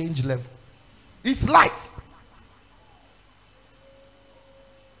 I change level. It's light.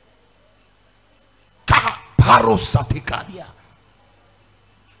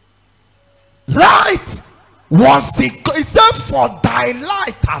 Light was it said, for thy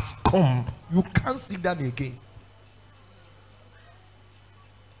light has come. You can't see that again.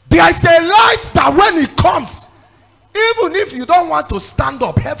 There is a light that when it comes, even if you don't want to stand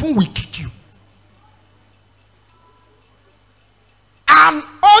up, heaven will kick you. An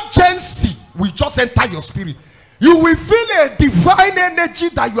urgency will just enter your spirit. You will feel a divine energy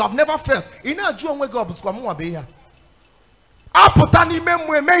that you have never felt. You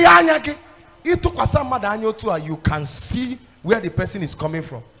can see where the person is coming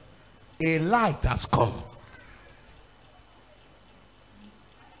from. A light has come.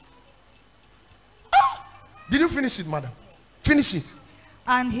 Did you finish it, madam? Finish it.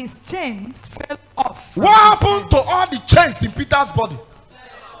 And his chains fell off. What happened to all the chains in Peter's body?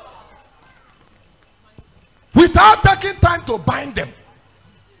 Without taking time to bind them.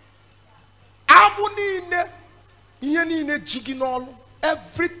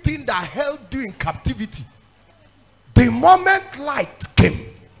 Everything that held you in captivity, the moment light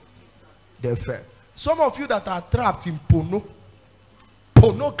came, they fell. Some of you that are trapped in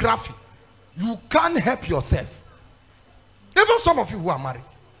pornography, you can't help yourself. Even some of you who are married,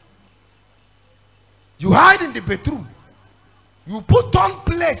 you hide in the bedroom. You put on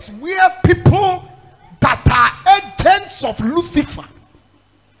place where people that are agents of Lucifer,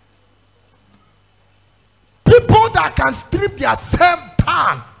 people that can strip themselves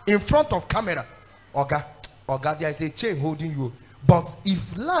down in front of camera. Oga, there is a chain holding you. But if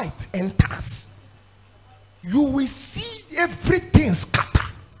light enters, you will see everything scatter.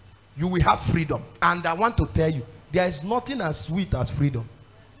 You will have freedom. And I want to tell you, there is nothing as sweet as freedom.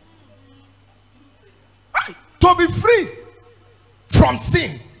 Right. To be free from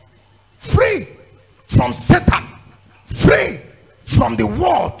sin, free from Satan, free from the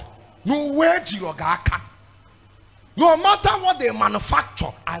world. No way, No matter what they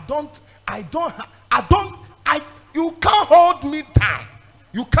manufacture, you can't hold me down.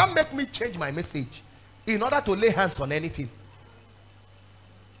 You can't make me change my message in order to lay hands on anything.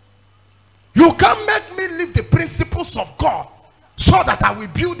 You can't make me leave the principles of God so that I will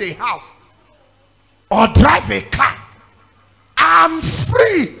build a house or drive a car. I'm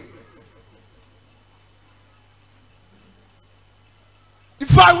free.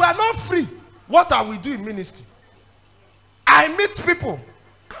 If I were not free, what I will do in ministry? I meet people.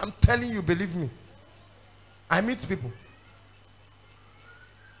 I'm telling you, believe me. I meet people.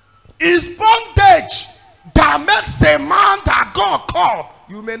 It's bondage that makes a man that God called.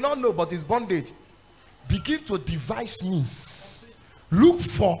 You may not know, but it's bondage. Begin to devise means. Look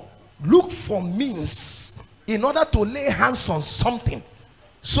for means in order to lay hands on something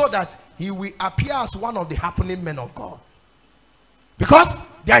so that he will appear as one of the happening men of God. Because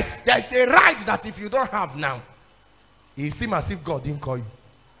there's a right that if you don't have now, it seems as if God didn't call you.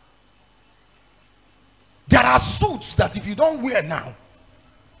 There are suits that if you don't wear now,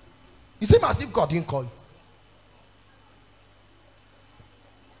 it seems as if God didn't call you.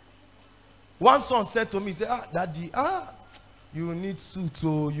 One son said to me, he said, Daddy, you need suits,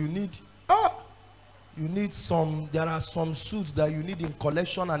 so you need some, there are some suits that you need in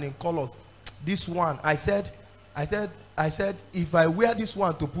collection and in colors. This one, I said, if I wear this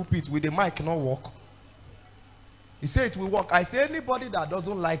one to pulpit, will the mic not work? He said it will work. I said anybody that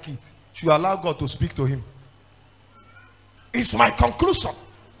doesn't like it should allow God to speak to him. It's my conclusion.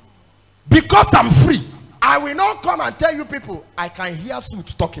 Because I'm free, I will not come and tell you people I can hear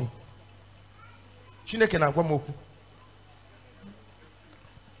suit talking. Chineke na gwa moku.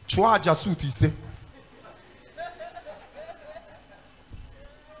 Chwa aja suit ise.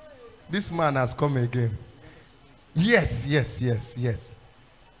 This man has come again. Yes.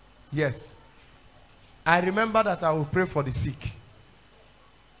 I remember that I will pray for the sick.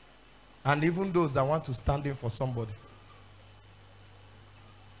 And even those that want to stand in for somebody.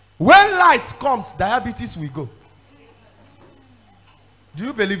 When light comes, diabetes will go. Do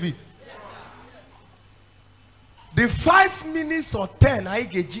you believe it? The 5 minutes or 10 I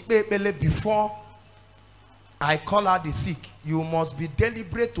get before I call out the sick, you must be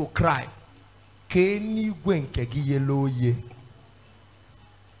deliberate to cry. Pray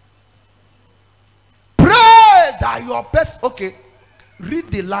that your person, okay, read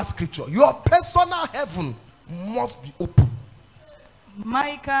the last scripture. Your personal heaven must be open.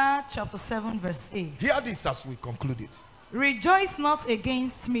 Micah chapter 7 verse 8. Hear this as we conclude it. Rejoice not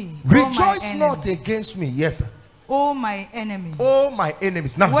against me. Rejoice not against me. Yes, sir. Oh my enemy. Oh my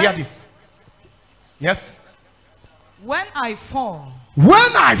enemies. Now hear this. Yes. When I fall.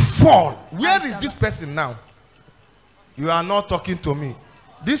 When I fall. Where is this person now? You are not talking to me.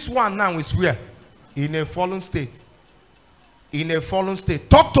 This one now is where? In a fallen state. In a fallen state.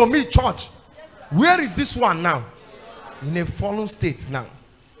 Talk to me, church. Where is this one now? In a fallen state now.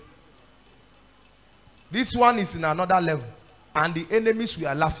 This one is in another level. And the enemies we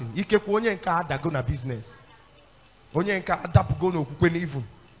are laughing. Onye nka adago na business. Onye nka adapugo no kukwe even.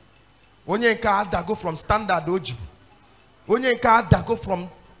 Onye nka adago from standard ojibu. Onye nka adago from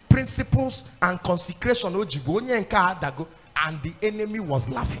principles and consecration ojibu. Onye nka adago. And the enemy was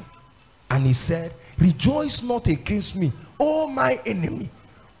laughing. And he said, rejoice not against me, oh my enemy.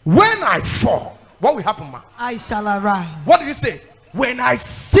 When I fall, what will happen, man? I shall arise. What did he say? When I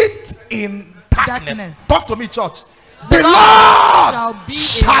sit in darkness. Talk to me, church. The Lord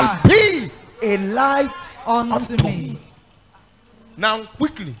shall be a light unto me. Now,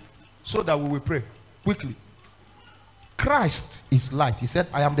 quickly, so that we will pray. Quickly. Christ is light. He said,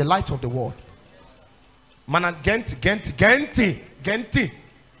 I am the light of the world. Man, Genti.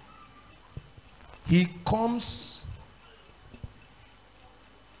 He comes.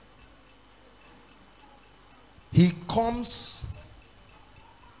 He comes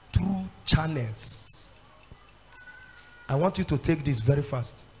through channels. I want you to take this very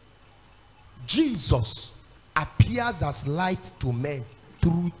fast. Jesus appears as light to men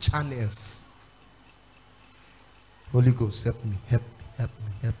through channels. Holy Ghost, help me, help me, help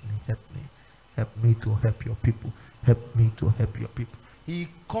me, help me, help me. Help me to help your people. Help me to help your people. He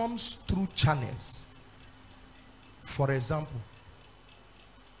comes through channels. For example,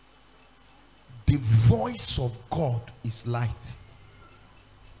 the voice of God is light.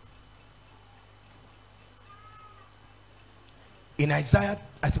 In Isaiah,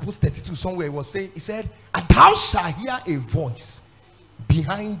 I suppose 32 somewhere, it was saying, he said, and thou shalt hear a voice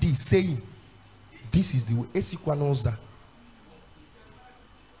behind thee saying, this is the way. Esikwanoza.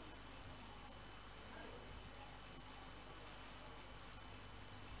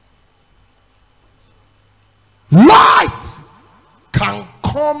 Light can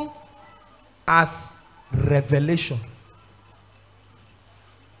come as revelation.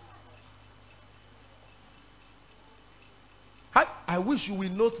 I wish you will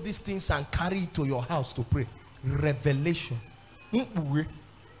note these things and carry it to your house to pray. Revelation.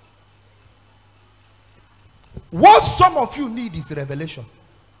 What some of you need is revelation.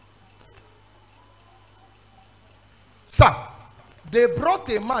 Sir, they brought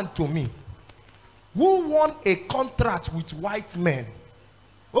a man to me who won a contract with white men.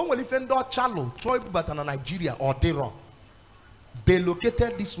 Nigeria or Dero. They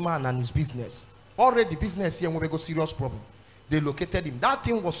located this man and his business. Already business here will go serious problem. They located him. That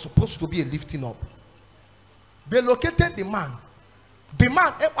thing was supposed to be a lifting up. They located the man. The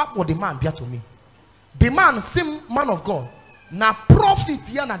man, what the man bear to me? The man, same man of God. Now profit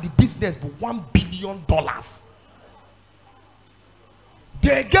here na the business but $1 billion.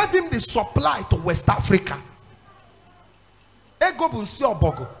 They gave him the supply to West Africa. Ego bunsio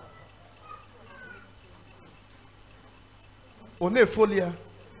bogo. O ne folia.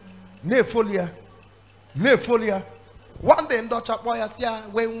 One day in Dutch boy asia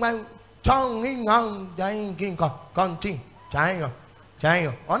when chong ngang dying king continue. China.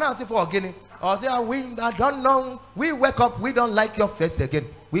 On us for Guinea. Or say we don't know. We wake up, we don't like your face again.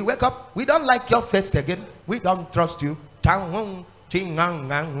 We wake up, we don't like your face again. We don't trust you. When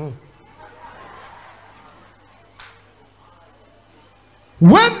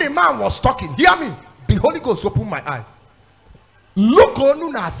the man was talking, hear me. The Holy Ghost opened my eyes. Look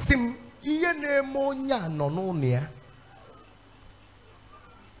on na sim iye nemonya nononia.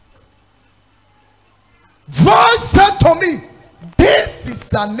 Voice said to me, this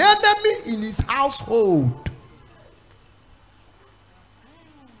is an enemy in his household.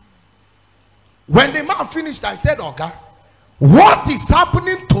 When the man finished, I said, okay, what is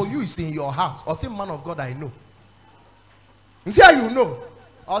happening to you is in your house. Or say, man of God, I know. You see how you know?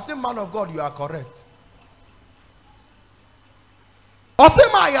 Or say, man of God, you are correct. Or say,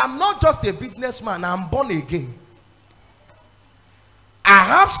 I am not just a businessman, I am born again. I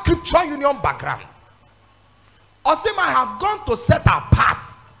have scripture union background. Osim, I have gone to set apart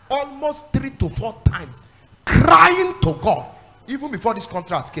almost 3 to 4 times, crying to God, even before this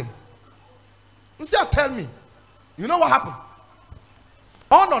contract came. You see, tell me, you know what happened?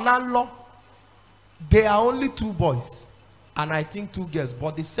 On law, there are only 2 boys, and I think 2 girls,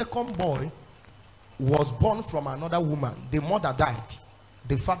 but the second boy was born from another woman. The mother died.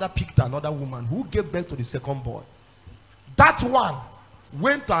 The father picked another woman who gave birth to the second boy. That one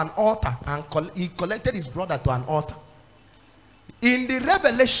went to an altar and he collected his brother to an altar. In the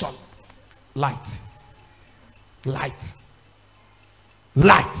revelation, light.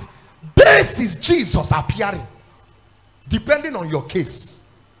 This is Jesus appearing, depending on your case.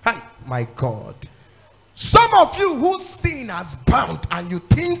 Hi, my God. Some of you whose sin has bound and you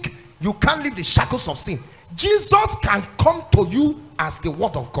think you can't leave the shackles of sin, Jesus can come to you as the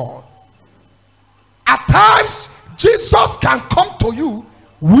word of God. At times, Jesus can come to you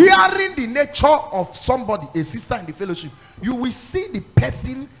wearing the nature of somebody, a sister in the fellowship. You will see the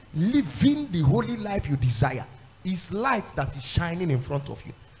person living the holy life you desire. It's light that is shining in front of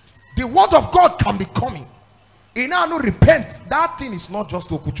you. The word of God can be coming. In our no repent, that thing is not just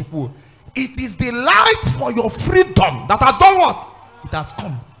okuchukwu. It is the light for your freedom that has done what? It has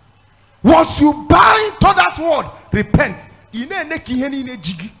come. Once you buy into that word, repent.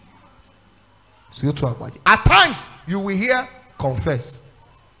 At times, you will hear, confess.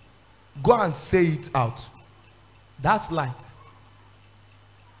 Go and say it out. That's light.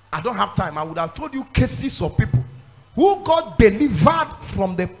 I don't have time. I would have told you cases of people who got delivered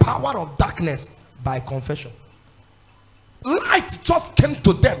from the power of darkness by confession. Light just came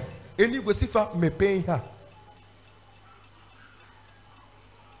to them. Anyway, Sifa may pay her.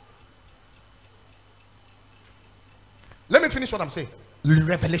 Let me finish what I'm saying.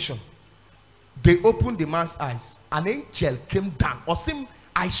 Revelation. They opened the man's eyes. An angel came down. Osim,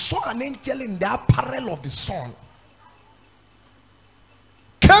 I saw an angel in the apparel of the sun.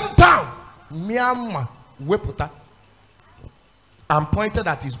 Came down. Myanmar. Weputa. And pointed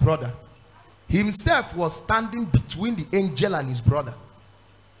at his brother. Himself was standing between the angel and his brother.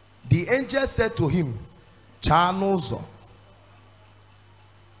 The angel said to him, Chanozo.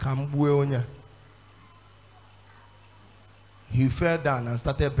 Kambueonya. He fell down and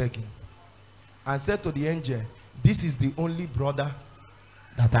started begging. And said to the angel, this is the only brother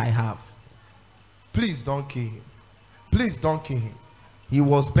that I have. Please don't kill him. Please don't kill him. He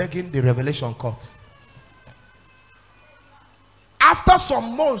was begging. The revelation court. After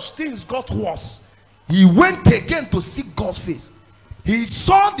some months, things got worse. He went again to seek God's face. He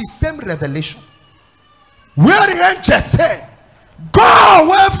saw the same revelation. Where the angel said, go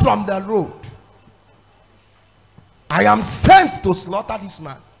away from the road. I am sent to slaughter this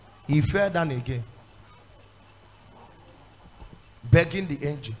man. He fell down again, begging the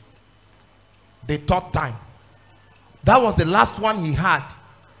angel. The third time. That was the last one he had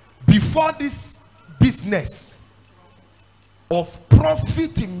before this business of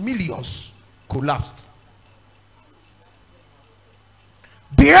profiting millions collapsed.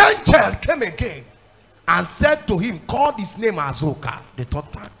 The angel came again and said to him, called his name Azoka, the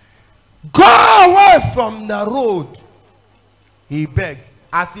third time. Go away from the road. He begged.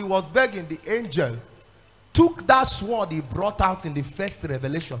 As he was begging, the angel took that sword he brought out in the first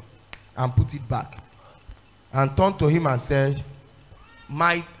revelation and put it back, and turned to him and said,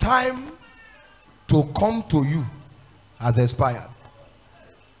 my time to come to you has expired.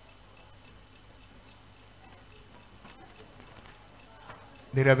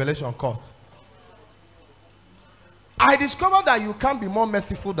 The revelation caught. I discovered that you can't be more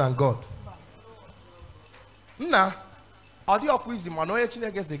merciful than God. Nah, as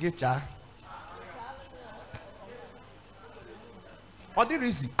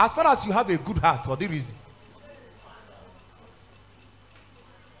far as you have a good heart, or the reason.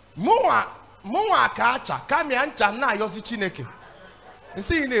 Moa kacha kami ancha na yosi chineke.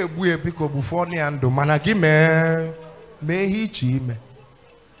 Nsi ine ebuye biko bufoni ando managi me hichi me.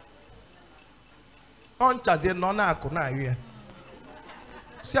 Oncha ze no na aku na awie.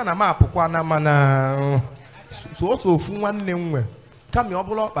 Si ana ma apukwa na mana so ofu nwanne nwe. Kami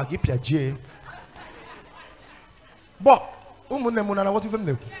obulo okpa gi piaje. But what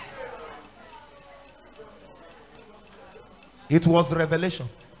even? It was revelation.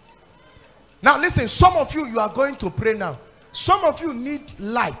 Now listen, some of you are going to pray now. Some of you need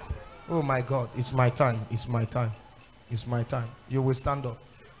light. Oh my God, it's my time. It's my time. It's my time. You will stand up.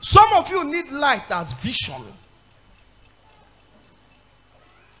 Some of you need light as vision.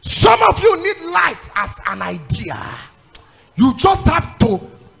 Some of you need light as an idea. You just have to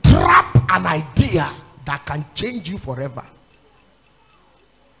trap an idea that can change you forever.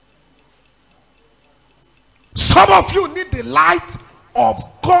 Some of you need the light of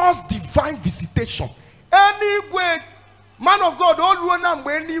God's divine visitation. Anyway, man of God, all you know,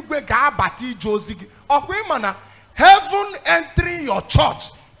 anyway, heaven entering your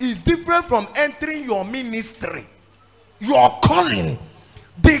church is different from entering your ministry, your calling.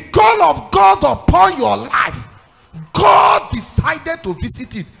 The call of God upon your life, God decided to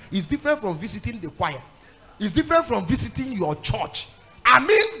visit it. It's different from visiting the choir. It's different from visiting your church. I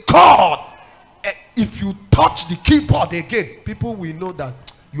mean, God, if you touch the keyboard again, people will know that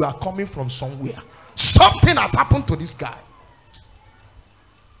you are coming from somewhere. Something has happened to this guy.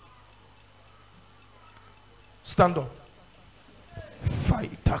 Stand up.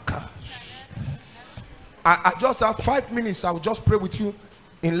 I just have 5 minutes. I will just pray with you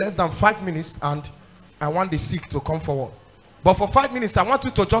in less than 5 minutes, and I want the sick to come forward. But for 5 minutes, I want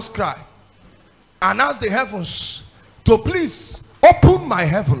you to just cry and ask the heavens to please open my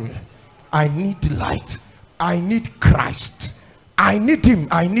heaven. I need light. I need Christ. I need him.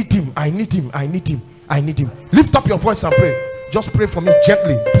 I need him. I need him. I need him. I need him. Lift up your voice and pray. Just pray for me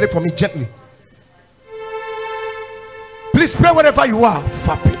gently. Pray for me gently. Please pray wherever you are.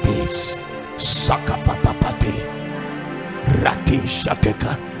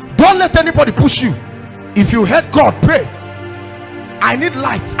 Don't let anybody push you. If you heard God, pray. I need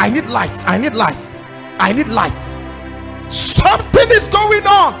light. I need light. I need light. I need light. Something is going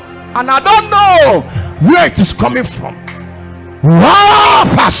on, and I don't know where it is coming from.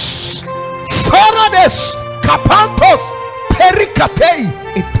 Wapas, Farades, Kapantos, Pericatei,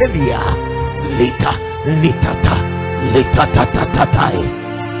 Italia, Lita, Litata, Litatatai.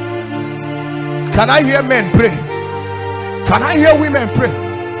 Can I hear men pray? Can I hear women pray?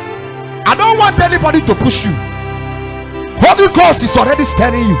 I don't want anybody to push you. Holy Ghost is already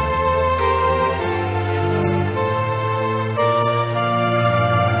stirring you.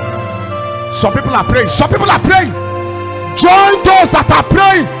 Some people are praying. Some people are praying. Join those that are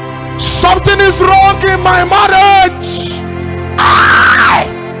praying. Something is wrong in my marriage. I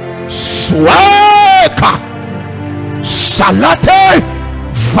sweka salate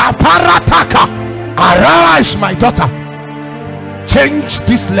vaparataka. Arise, my daughter. Change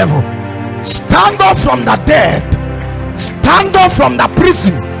this level. Stand up from the dead. Stand up from the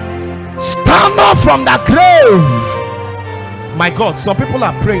prison. Stand up from the grave. My God, some people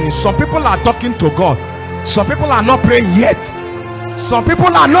are praying. Some people are talking to God. Some people are not praying yet. Some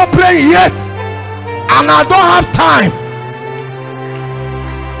people are not praying yet. And I don't have time.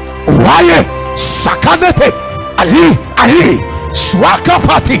 Why? Sakanete Ali Swaka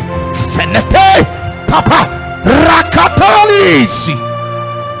Party Fenete Papa Rakatalisi.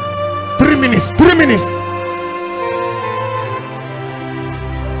 3 minutes, 3 minutes.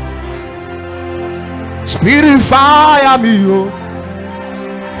 Spirit fire me, oh.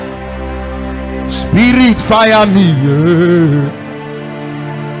 Spirit fire me, yeah.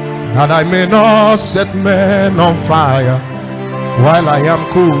 That I may not set men on fire while I am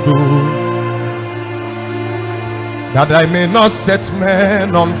cold, oh. That I may not set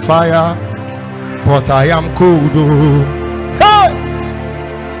men on fire, but I am cold, oh. Hey!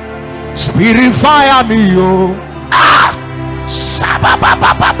 Spirit fire me, oh. Ah!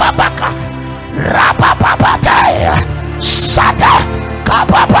 Sabababababaka. Rabababadaya. Sada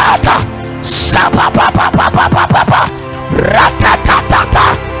kababada. Sababababababa. Ratatata.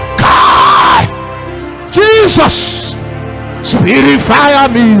 Kai. Jesus. Spirit fire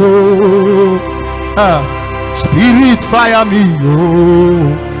me, oh. Spirit fire me,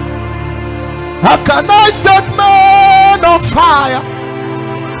 oh. How can I set men on fire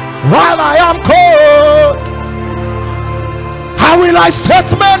while I am cold? How will I set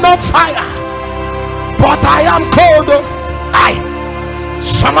men on fire but I am cold?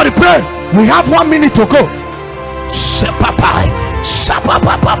 Somebody pray. We have 1 minute to go. Sepapai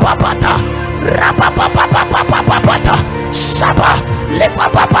sapapapapapata rapapapapapapata sapa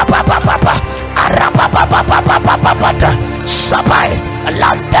lepapapapapapa arapapapapapapata sapai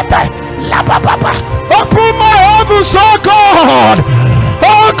lantata lapapapa. Open my heavens, oh God,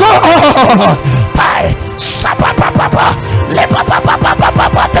 oh God. Pai sapapapapa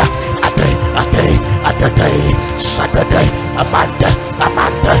lepapapapapata ate Saturday Amanda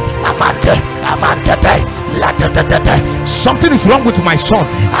something is wrong with my son.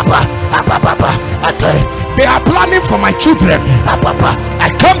 They are planning for my children. I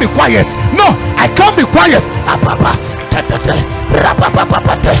can't be quiet. No, I can't be quiet.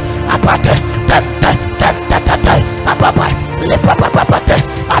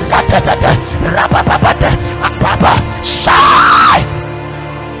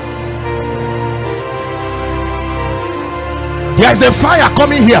 There's a fire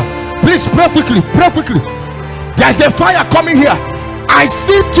coming here. Please pray quickly, pray quickly. There's a fire coming here. I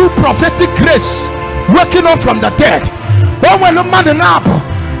see 2 prophetic grace waking up from the dead.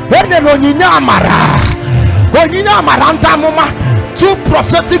 Two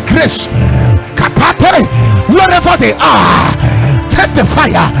prophetic grace, wherever they are, take the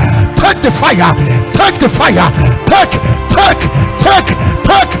fire, take the fire, take the fire, take.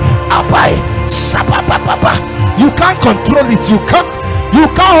 You can't control it. You can't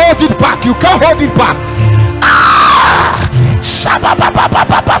hold it back. You can't hold it back.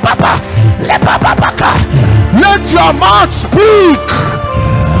 Let your mouth speak.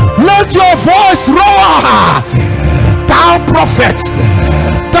 Let your voice roar. Thou prophet,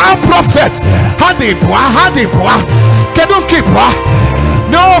 thou prophet. Hadibwa. Can keep wa?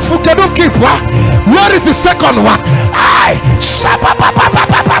 No, can keep wa? Where is the second one?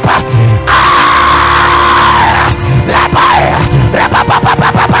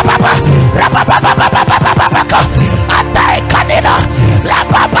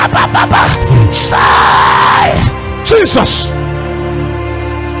 Jesus,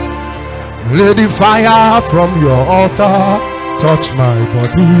 let the fire from your altar touch my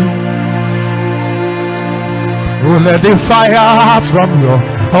body. Oh, let the fire from your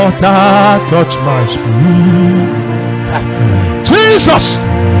altar touch my spirit. Jesus,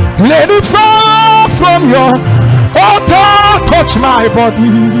 let the fire from your altar touch my body.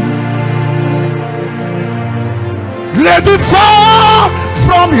 Let the fire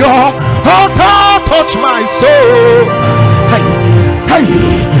from your altar touch my soul. Hey,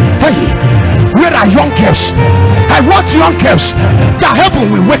 where are young girls? I want young girls that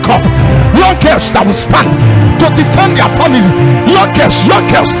heaven will wake up. Young girls that will stand to defend their family. Young girls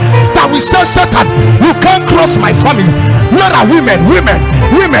that will say, Satan, you can't cross my family. Where are women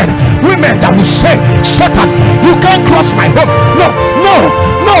that will say, Satan, you can't cross my home.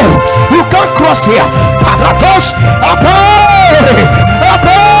 No, you can't cross here. Parados,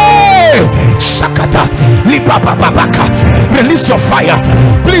 Sakata, Libababaka. Release your fire,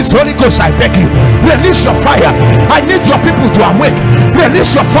 please, Holy Ghost, I beg you. Release your fire. I need your people to awake.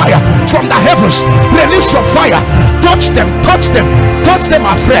 Release your fire from the heavens. Release your fire. Touch them,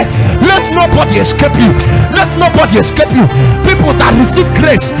 afraid. Let nobody escape you. Let nobody escape you. People that receive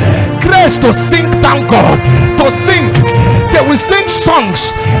grace to sing, thank God, to sing. They will sing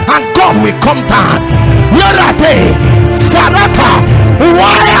songs and God will come down. Where are they? Farata,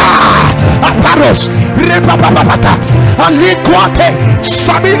 wire, Aparos, Repapapata, Aliquate,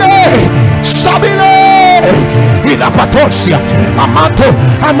 Sabine, Ilapatosia, Amato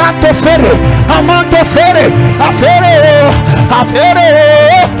Fere, Afere,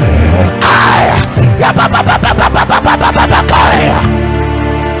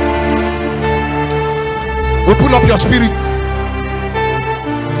 open up your spirit.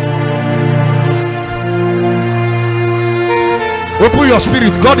 Open your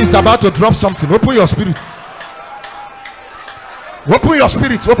spirit. God is about to drop something. Open your spirit. Open your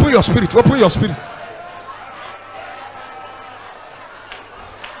spirit. Open your spirit. Open your spirit.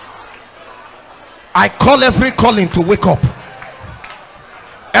 I call every calling to wake up.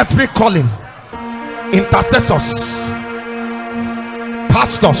 Every calling. Intercessors,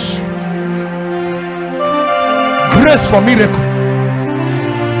 pastors, grace for miracle,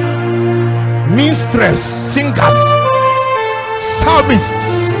 minstrels, singers, psalmists,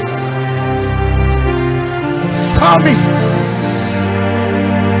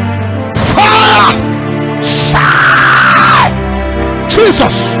 fire, shine,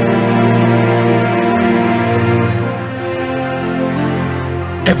 Jesus.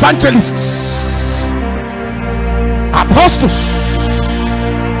 Evangelists, apostles,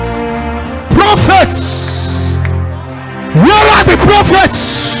 prophets. Where are the prophets?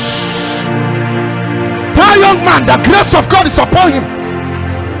 That young man, the grace of God is upon him.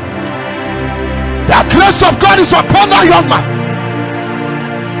 The grace of God is upon that young man.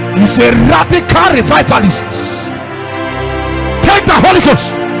 He's a radical revivalist. Take the Holy Ghost,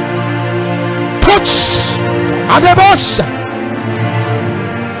 touch and devotion.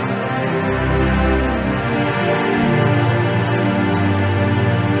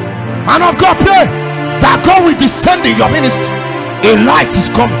 Man of God, pray that God will descend in your ministry. A light is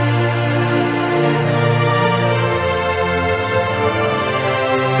coming.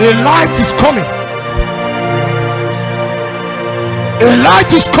 A light is coming. A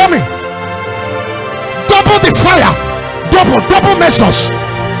light is coming. Double the fire. Double measures.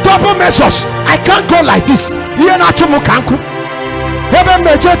 Double measures. I can't go like this.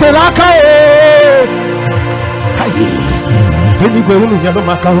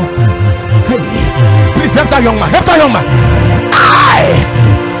 Please help that young man. Help that young man.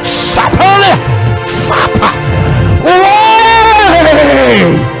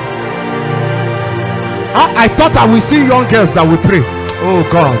 I thought I will see young girls that will pray. Oh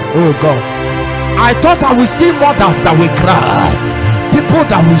God, oh God. I thought I will see mothers that will cry. People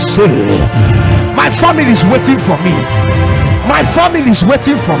that will say, my family is waiting for me. My family is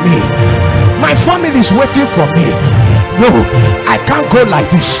waiting for me. My family is waiting for me. No, I can't go like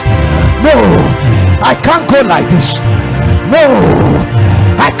this. No, I can't go like this. No,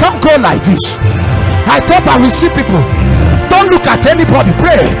 I can't go like this. I thought I will see people. Don't look at anybody,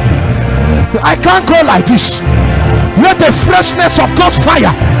 pray. I can't go like this. Let the freshness of God's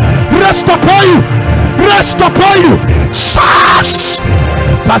fire rest upon you. Rest upon you. Sash.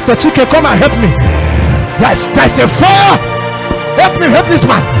 Pastor Chike, come and help me. There's a fire. Help me, help this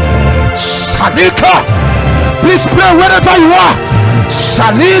man. Shanika, please pray wherever you are.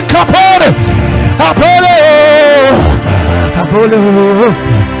 Shanika,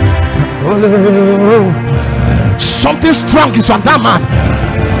 something strong is on that man.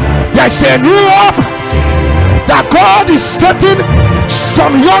 There's a new hope that God is setting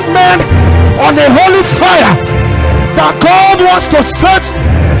some young men on a holy fire. That God wants to set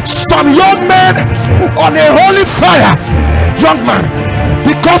some young men on a holy fire. Young man,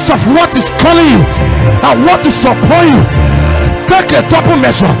 because of what is calling you and what is upon you, take a double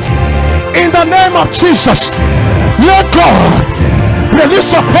measure in the name of Jesus. Let God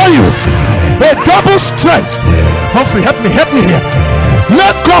release upon you a double strength. Humphrey, help me here.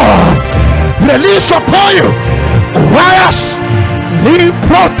 Let God release upon you wires.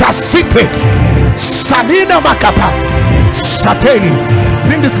 Liprota city Salina Makapa Sateni.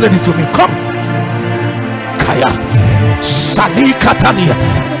 Bring this lady to me. Come. Kaya Sali Katania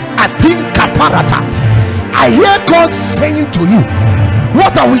Atinka Parata. I hear God saying to you,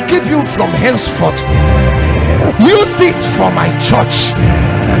 what I will give you from henceforth, use it for my church,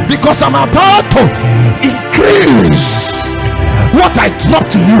 because I'm about to increase what I drop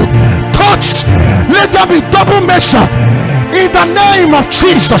to you. Touch, let there be double measure in the name of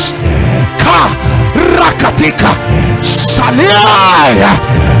Jesus. Ka Rakatika Salia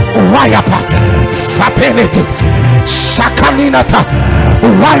Wayapa Fapenete Sakalinata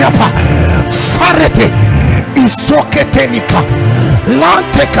Wayapa Farete Isoketenika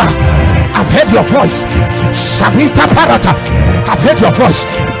Lanteka. I've heard your voice. Samita Parata, I've heard your voice.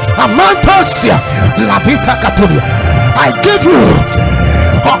 Amantosia Labita Katulia. I give you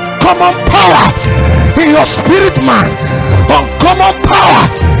uncommon power in your spirit man. Uncommon power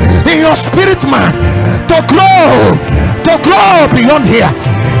in your spirit man to grow beyond here.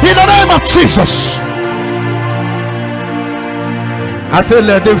 In the name of Jesus. I say,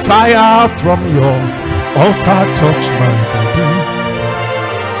 let the fire from your altar touch my body,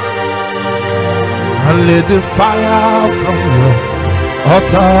 and let the fire from your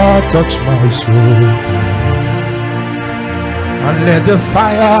altar touch my soul, and let the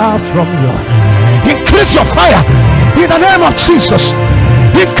fire from your increase your fire in the name of Jesus.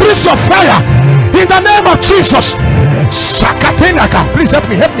 Increase your fire in the name of Jesus. Sakatenaka, please help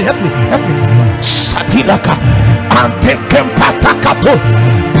me. Satilaka, Antekempatakato,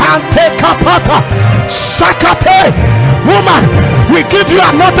 Pantekapata, Sakate. Woman, we give you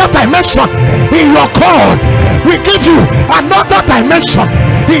another dimension in your call. We give you another dimension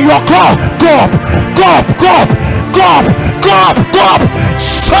in your call. Go up.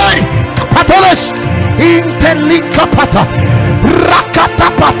 Say, Kapatoles, Intelinkapata,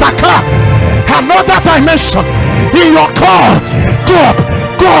 Rakatapataka. Another dimension in your call. Go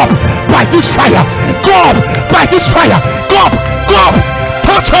up by this fire. Go up by this fire. Go up.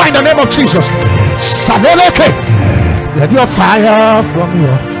 Touch her in the name of Jesus. Saleleke. Let your fire from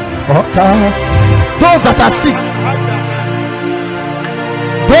your altar. Those that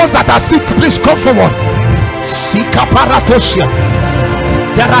are sick, please come forward. Sikaparatosia.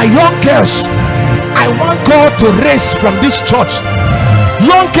 There are young girls I want God to raise from this church.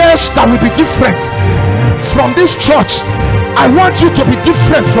 Young girls that will be different from this church. I want you to be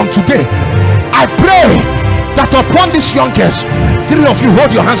different from today. I pray that upon these young girls, 3 of you hold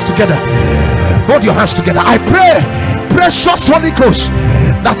your hands together. I pray, precious Holy Ghost,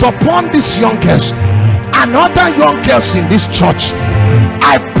 that upon these young girls and other young girls in this church,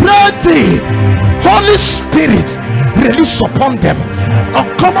 I pray thee, Holy Spirit, release upon them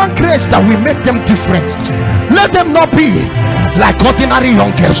uncommon grace that will make them different. Let them not be like ordinary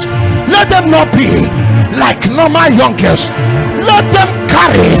young girls. Let them not be like normal young girls. Let them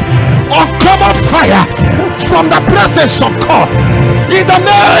carry uncommon fire from the presence of God in the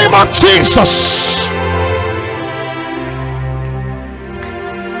name of Jesus.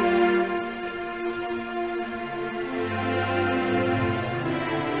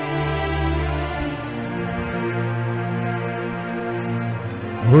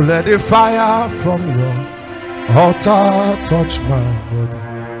 Oh, let the fire from your altar touch my body.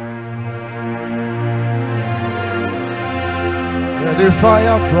 Let the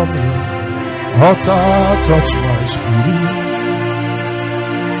fire from your altar touch my spirit.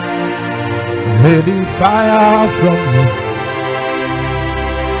 Let the fire from you.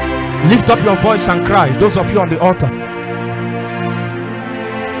 Lift up your voice and cry. Those of you on the altar,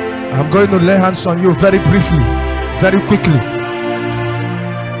 I'm going to lay hands on you very briefly, very quickly.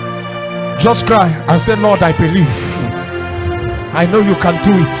 Just cry and say, Lord, I believe. I know you can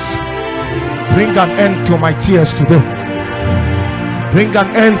do it. Bring an end to my tears today. Bring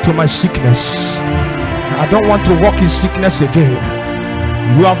an end to my sickness. I don't want to walk in sickness again.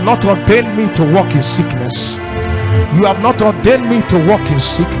 You have not ordained me to walk in sickness. You have not ordained me to walk in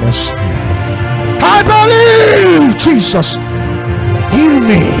sickness. I believe, Jesus. Heal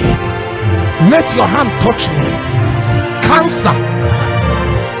me. Let your hand touch me. Cancer,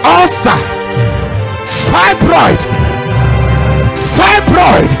 ulcer, fibroid,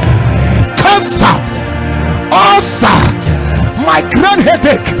 cancer, ulcer, migraine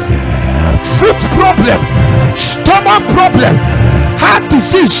headache, foot problem, stomach problem, heart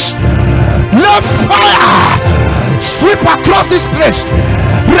disease. Let fire sweep across this place.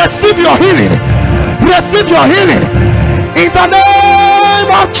 Receive your healing. Receive your healing in the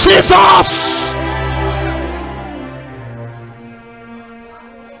name of Jesus.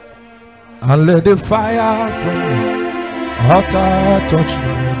 And let the fire from the altar touch my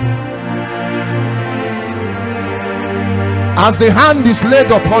body. As the hand is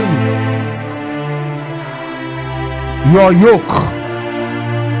laid upon you, your yoke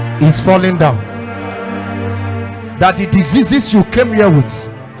is falling down. That the diseases you came here with,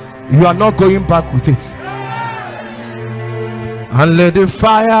 you are not going back with it. And let the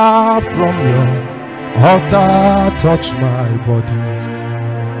fire from your altar touch my body.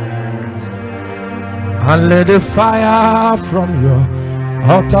 And let the fire from your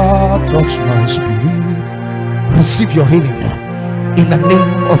altar touch my spirit. Receive your healing in the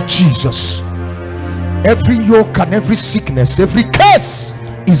name of Jesus. Every yoke and every sickness, every curse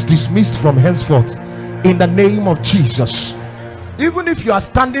is dismissed from henceforth in the name of Jesus. Even if you are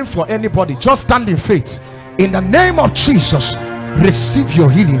standing for anybody, just stand in faith. In the name of Jesus, receive your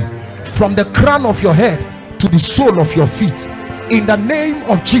healing from the crown of your head to the sole of your feet. In the name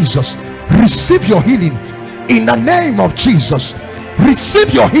of Jesus, receive your healing. In the name of Jesus,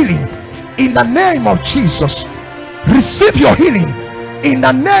 receive your healing. in the name of Jesus. Receive your healing in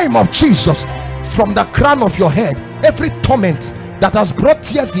the name of Jesus. From the crown of your head, every torment that has brought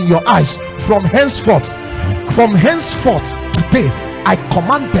tears in your eyes, from henceforth today, I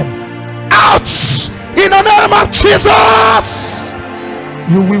command them out in the name of Jesus.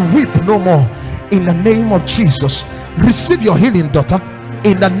 You will weep no more in the name of Jesus. Receive your healing, daughter,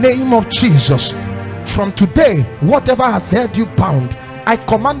 in the name of Jesus. From today, whatever has held you bound, I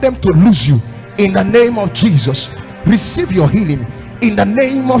command them to loose you in the name of Jesus. Receive your healing in the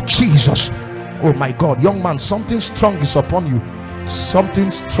name of Jesus. Oh my God, young man, something strong is upon you.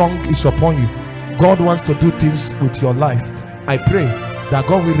 Something strong is upon you. God wants to do things with your life. I pray that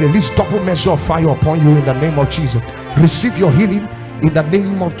God will release double measure of fire upon you in the name of Jesus. Receive your healing in the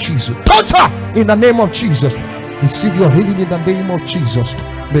name of Jesus. Touch her in the name of Jesus. Receive your healing in the name of Jesus.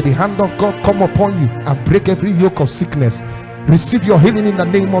 May the hand of God come upon you and break every yoke of sickness. Receive your healing in the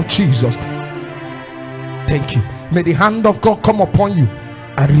name of Jesus. Thank you. May the hand of God come upon you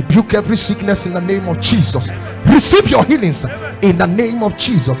and rebuke every sickness in the name of Jesus. Receive your healings in the name of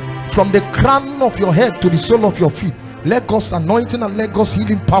Jesus. From the crown of your head to the sole of your feet, let God's anointing and let God's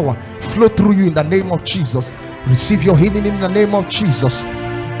healing power flow through you in the name of Jesus. Receive your healing in the name of Jesus.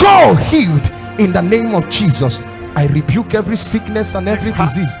 Go healed in the name of Jesus. I rebuke every sickness and every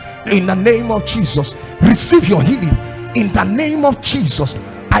disease in the name of Jesus. Receive your healing in the name of Jesus.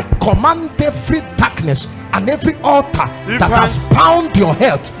 I command every darkness and every altar that has bound your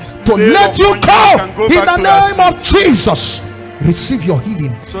health to let you go in the name of Jesus. Receive your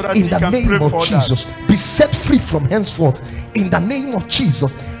healing in the name of Jesus. Be set free from henceforth in the name of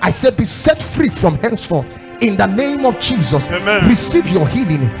Jesus. I said be set free from henceforth in the name of Jesus. Amen. Receive your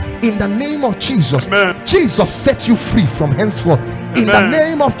healing in the name of Jesus. Amen. Jesus set you free from henceforth in the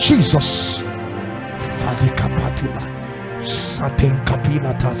name of Jesus. Saten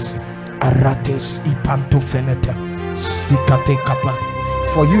kapilatas arates ipanto feneta sikate kapa.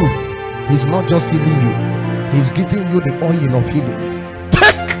 For you, he's not just healing you, he's giving you the oil of healing.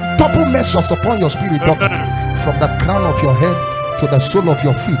 Take double measures upon your spirit, daughter, from the crown of your head to the sole of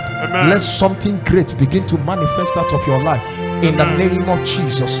your feet. Amen. Let something great begin to manifest out of your life in the name of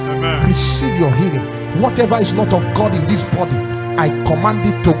Jesus. Amen. Receive your healing. Whatever is not of God in this body, I command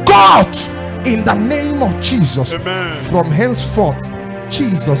it to go out in the name of Jesus. Amen. From henceforth,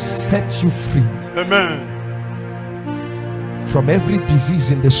 Jesus set you free. Amen. From every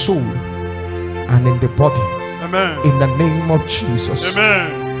disease in the soul and in the body. Amen. In the name of Jesus.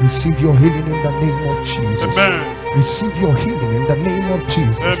 Amen. Receive your healing in the name of Jesus. Amen. Receive your healing in the name of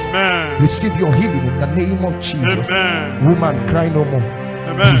Jesus. Amen. Receive your healing in the name of Jesus. Amen. Woman, cry no more.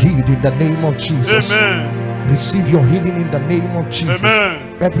 Amen. Be healed in the name of Jesus. Amen. Receive your healing in the name of Jesus.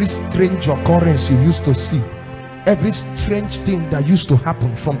 Amen. Every strange occurrence you used to see, every strange thing that used to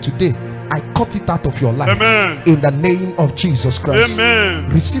happen, from today I cut it out of your life. Amen. In the name of Jesus Christ. Amen.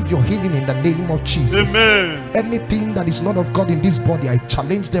 Receive your healing in the name of Jesus. Amen. Anything that is not of God in this body, I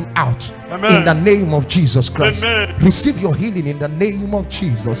challenge them out. Amen. In the name of Jesus Christ. Amen. Receive your healing in the name of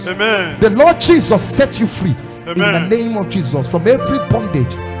Jesus. Amen. The Lord Jesus set you free. In the Amen. name of Jesus, from every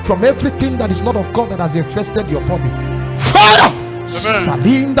bondage, from everything that is not of God that has infested your body. Fire!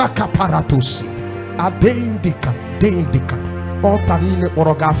 Salinda kaparatosi adeindika deindika otanine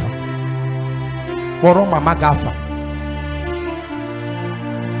orogafa oroma gafa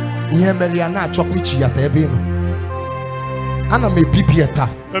yemeliana chokwichi yata ebe no ana me bibieta.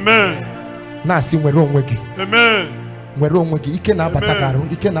 Amen. Na si nwere onwe gi. Amen. Nwere onwe gi ike na abatagaru,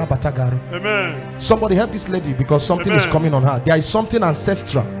 ike na abatagaru. Amen. Somebody help this lady, because something is Amen. coming on her. There is something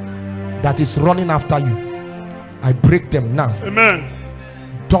ancestral that is running after you. I break them now. Amen.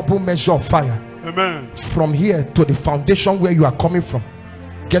 Double measure of fire. Amen. From here to the foundation where you are coming from.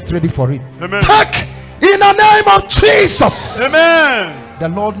 Get ready for it. Amen. Take in the name of Jesus. Amen. The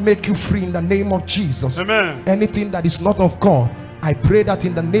Lord make you free in the name of Jesus. Amen. Anything that is not of God, I pray that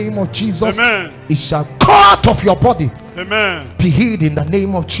in the name of Jesus, Amen. it shall go out of your body. Amen. Be healed in the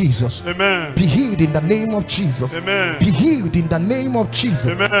name of Jesus. Amen. Be healed in the name of Jesus. Amen. Be healed in the name of Jesus.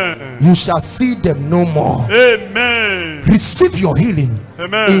 Amen. You shall see them no more. Amen. Receive your healing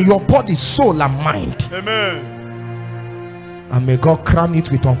Amen. in your body, soul, and mind. Amen. And may God crown it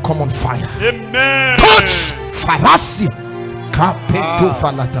with uncommon fire. Amen. Touch! Farasia. Kapeto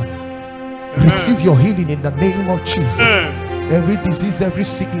falata. Receive your healing in the name of Jesus. Amen. Every disease, every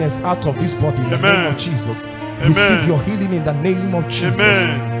sickness out of this body in the Amen. name of Jesus. Amen. Receive your healing in the name of Jesus.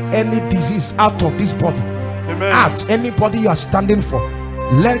 Amen. Any disease out of this body, Amen. out, anybody you are standing for,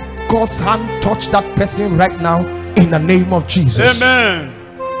 let God's hand touch that person right now in the name of Jesus. Amen.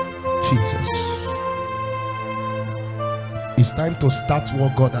 Jesus. It's time to start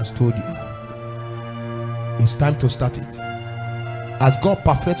what God has told you. It's time to start it. As God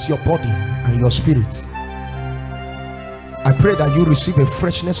perfects your body and your spirit, I pray that you receive a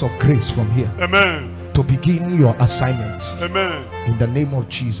freshness of grace from here. Amen. To begin your assignment. Amen. In the name of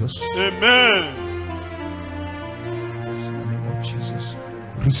Jesus. Amen. In the name of Jesus.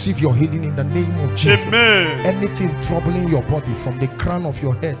 Receive your healing in the name of Jesus. Amen. Anything troubling your body from the crown of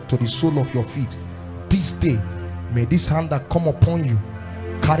your head to the sole of your feet, this day, may this hand that come upon you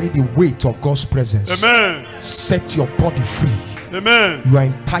carry the weight of God's presence. Amen. Set your body free. Amen. Your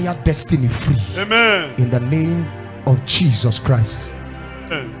entire destiny free. Amen. In the name of Jesus Christ.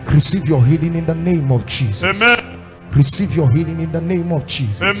 Amen. Receive your healing in the name of Jesus. Amen. Receive your healing in the name of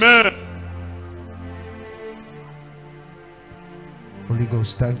Jesus. Amen. Holy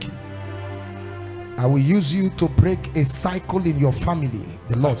Ghost, thank you. I will use you to break a cycle in your family.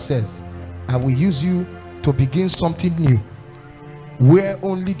 The Lord says, I will use you to begin something new. Where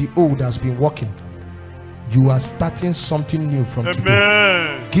only the old has been working, you are starting something new from today.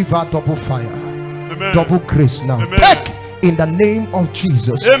 Amen. Give her double fire. Amen. Double grace now. Amen. Take in the name of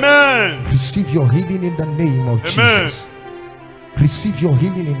Jesus. Amen. Receive your healing in the name of Amen. Jesus. Receive your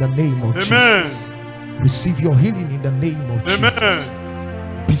healing in the name of Amen. Jesus. Receive your healing in the name of Amen.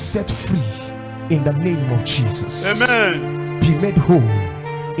 Jesus. Be set free in the name of Jesus. Amen. Be made whole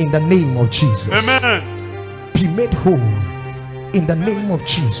in the name of Jesus. Amen. Be made whole in the name of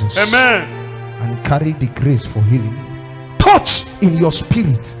Jesus. Amen. And carry the grace for healing. Touch in your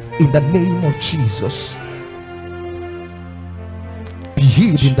spirit in the name of Jesus. Be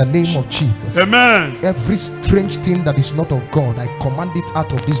healed in the name of Jesus. Amen. Every strange thing that is not of God, I command it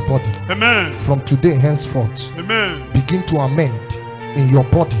out of this body. Amen. From today henceforth, Amen. begin to amend in your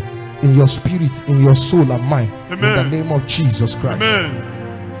body, in your spirit, in your soul and mind. Amen. In the name of Jesus Christ. Amen.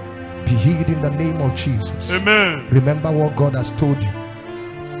 Be healed in the name of Jesus. Amen. Remember what God has told you.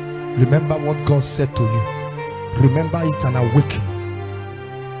 Remember what God said to you. Remember it and awaken.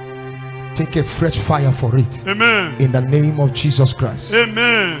 Take a fresh fire for it. Amen. In the name of Jesus Christ.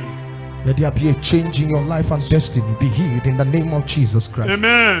 Amen. Let there be a change in your life and destiny. Be healed in the name of Jesus Christ.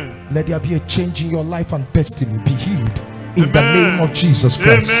 Amen. Let there be a change in your life and destiny. Be healed in Amen. the name of Jesus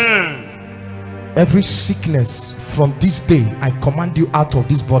Christ. Amen. Every sickness from this day, I command you out of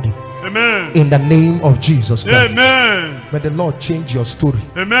this body. Amen. In the name of Jesus Christ. Amen. May the Lord change your story.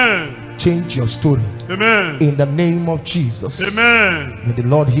 Amen. Change your story. Amen. In the name of Jesus. Amen. May the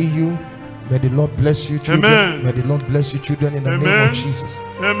Lord heal you. May the Lord bless you, children. Amen. May the Lord bless you, children, in the name Amen. of Jesus.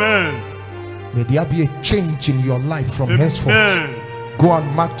 Amen. May there be a change in your life from henceforth. Amen. Go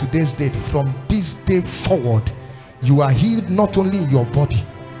and mark today's date. From this day forward, you are healed not only in your body,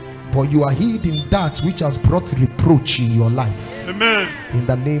 but you are healed in that which has brought reproach in your life. Amen. In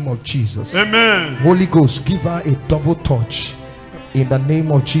the name of Jesus. Amen. Holy Ghost, give her a double touch. In the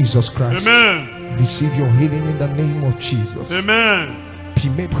name of Jesus Christ. Amen. Receive your healing in the name of Jesus. Amen. Be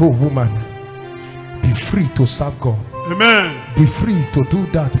made whole, woman. Be free to serve God. Amen. Be free to do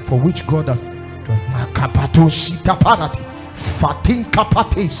that for which God has done.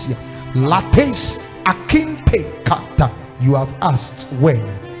 You have asked when,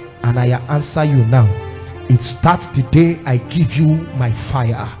 and I answer you now. It starts the day I give you my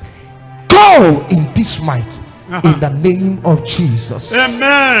fire. Go in this might, in the name of Jesus.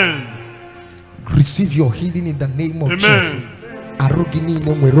 Amen. Receive your healing in the name of Amen. Jesus. Arugini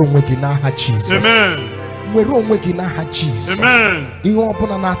mo nwere onwe gị n'aha Jesus. Amen. Nwere onwe gị n'aha Jesus. Amen. Ihe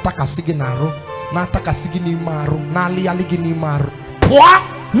ọbụla na-atakasị gị n'arụ, na-atakasị gị n'ime arụ, na-alịghalị gị n'ime arụ,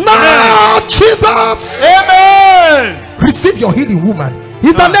 pụọ now, Jesus. Amen. Receive your healing, woman,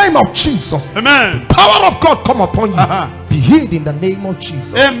 in the name of Jesus. Amen. Power of God come upon you. Be healed in the name of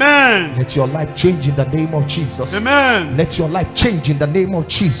Jesus. Amen. Let your life change in the name of Jesus. Amen. Let your life change in the name of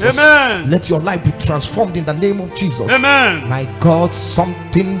Jesus. Amen. Let your life be transformed in the name of Jesus. Amen. My God,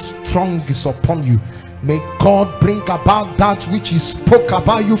 something strong is upon you. May God bring about that which He spoke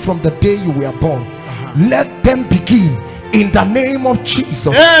about you from the day you were born. Let them begin in the name of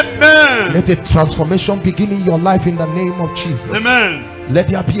Jesus. Amen. Let a transformation begin in your life in the name of Jesus. Amen. Let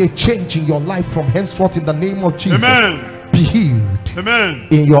there be a change in your life from henceforth in the name of Jesus. Amen. Be healed Amen.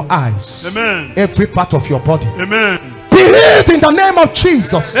 in your eyes. Amen. Every part of your body. Amen. Be healed in the name of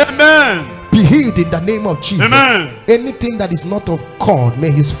Jesus. Amen. Be healed in the name of Jesus. Amen. Anything that is not of God, may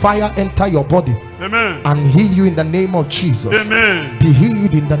His fire enter your body Amen. and heal you in the name of Jesus. Amen. Be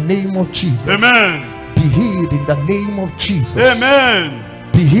healed in the name of Jesus. Amen. Be healed in the name of Jesus.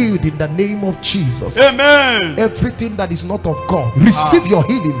 Amen. Be healed in the name of Jesus. Amen. Everything that is not of God, receive your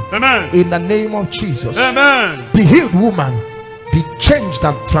healing Amen. in the name of Jesus. Amen. Be healed, woman. Be changed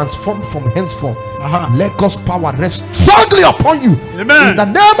and transformed from henceforth. Let God's power rest strongly upon you. Amen. In the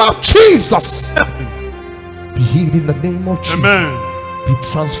name of Jesus. Be healed in the name of Jesus. Amen. Be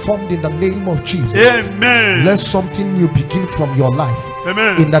transformed in the name of Jesus. Amen. Let something new begin from your life.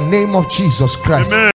 Amen. In the name of Jesus Christ. Amen.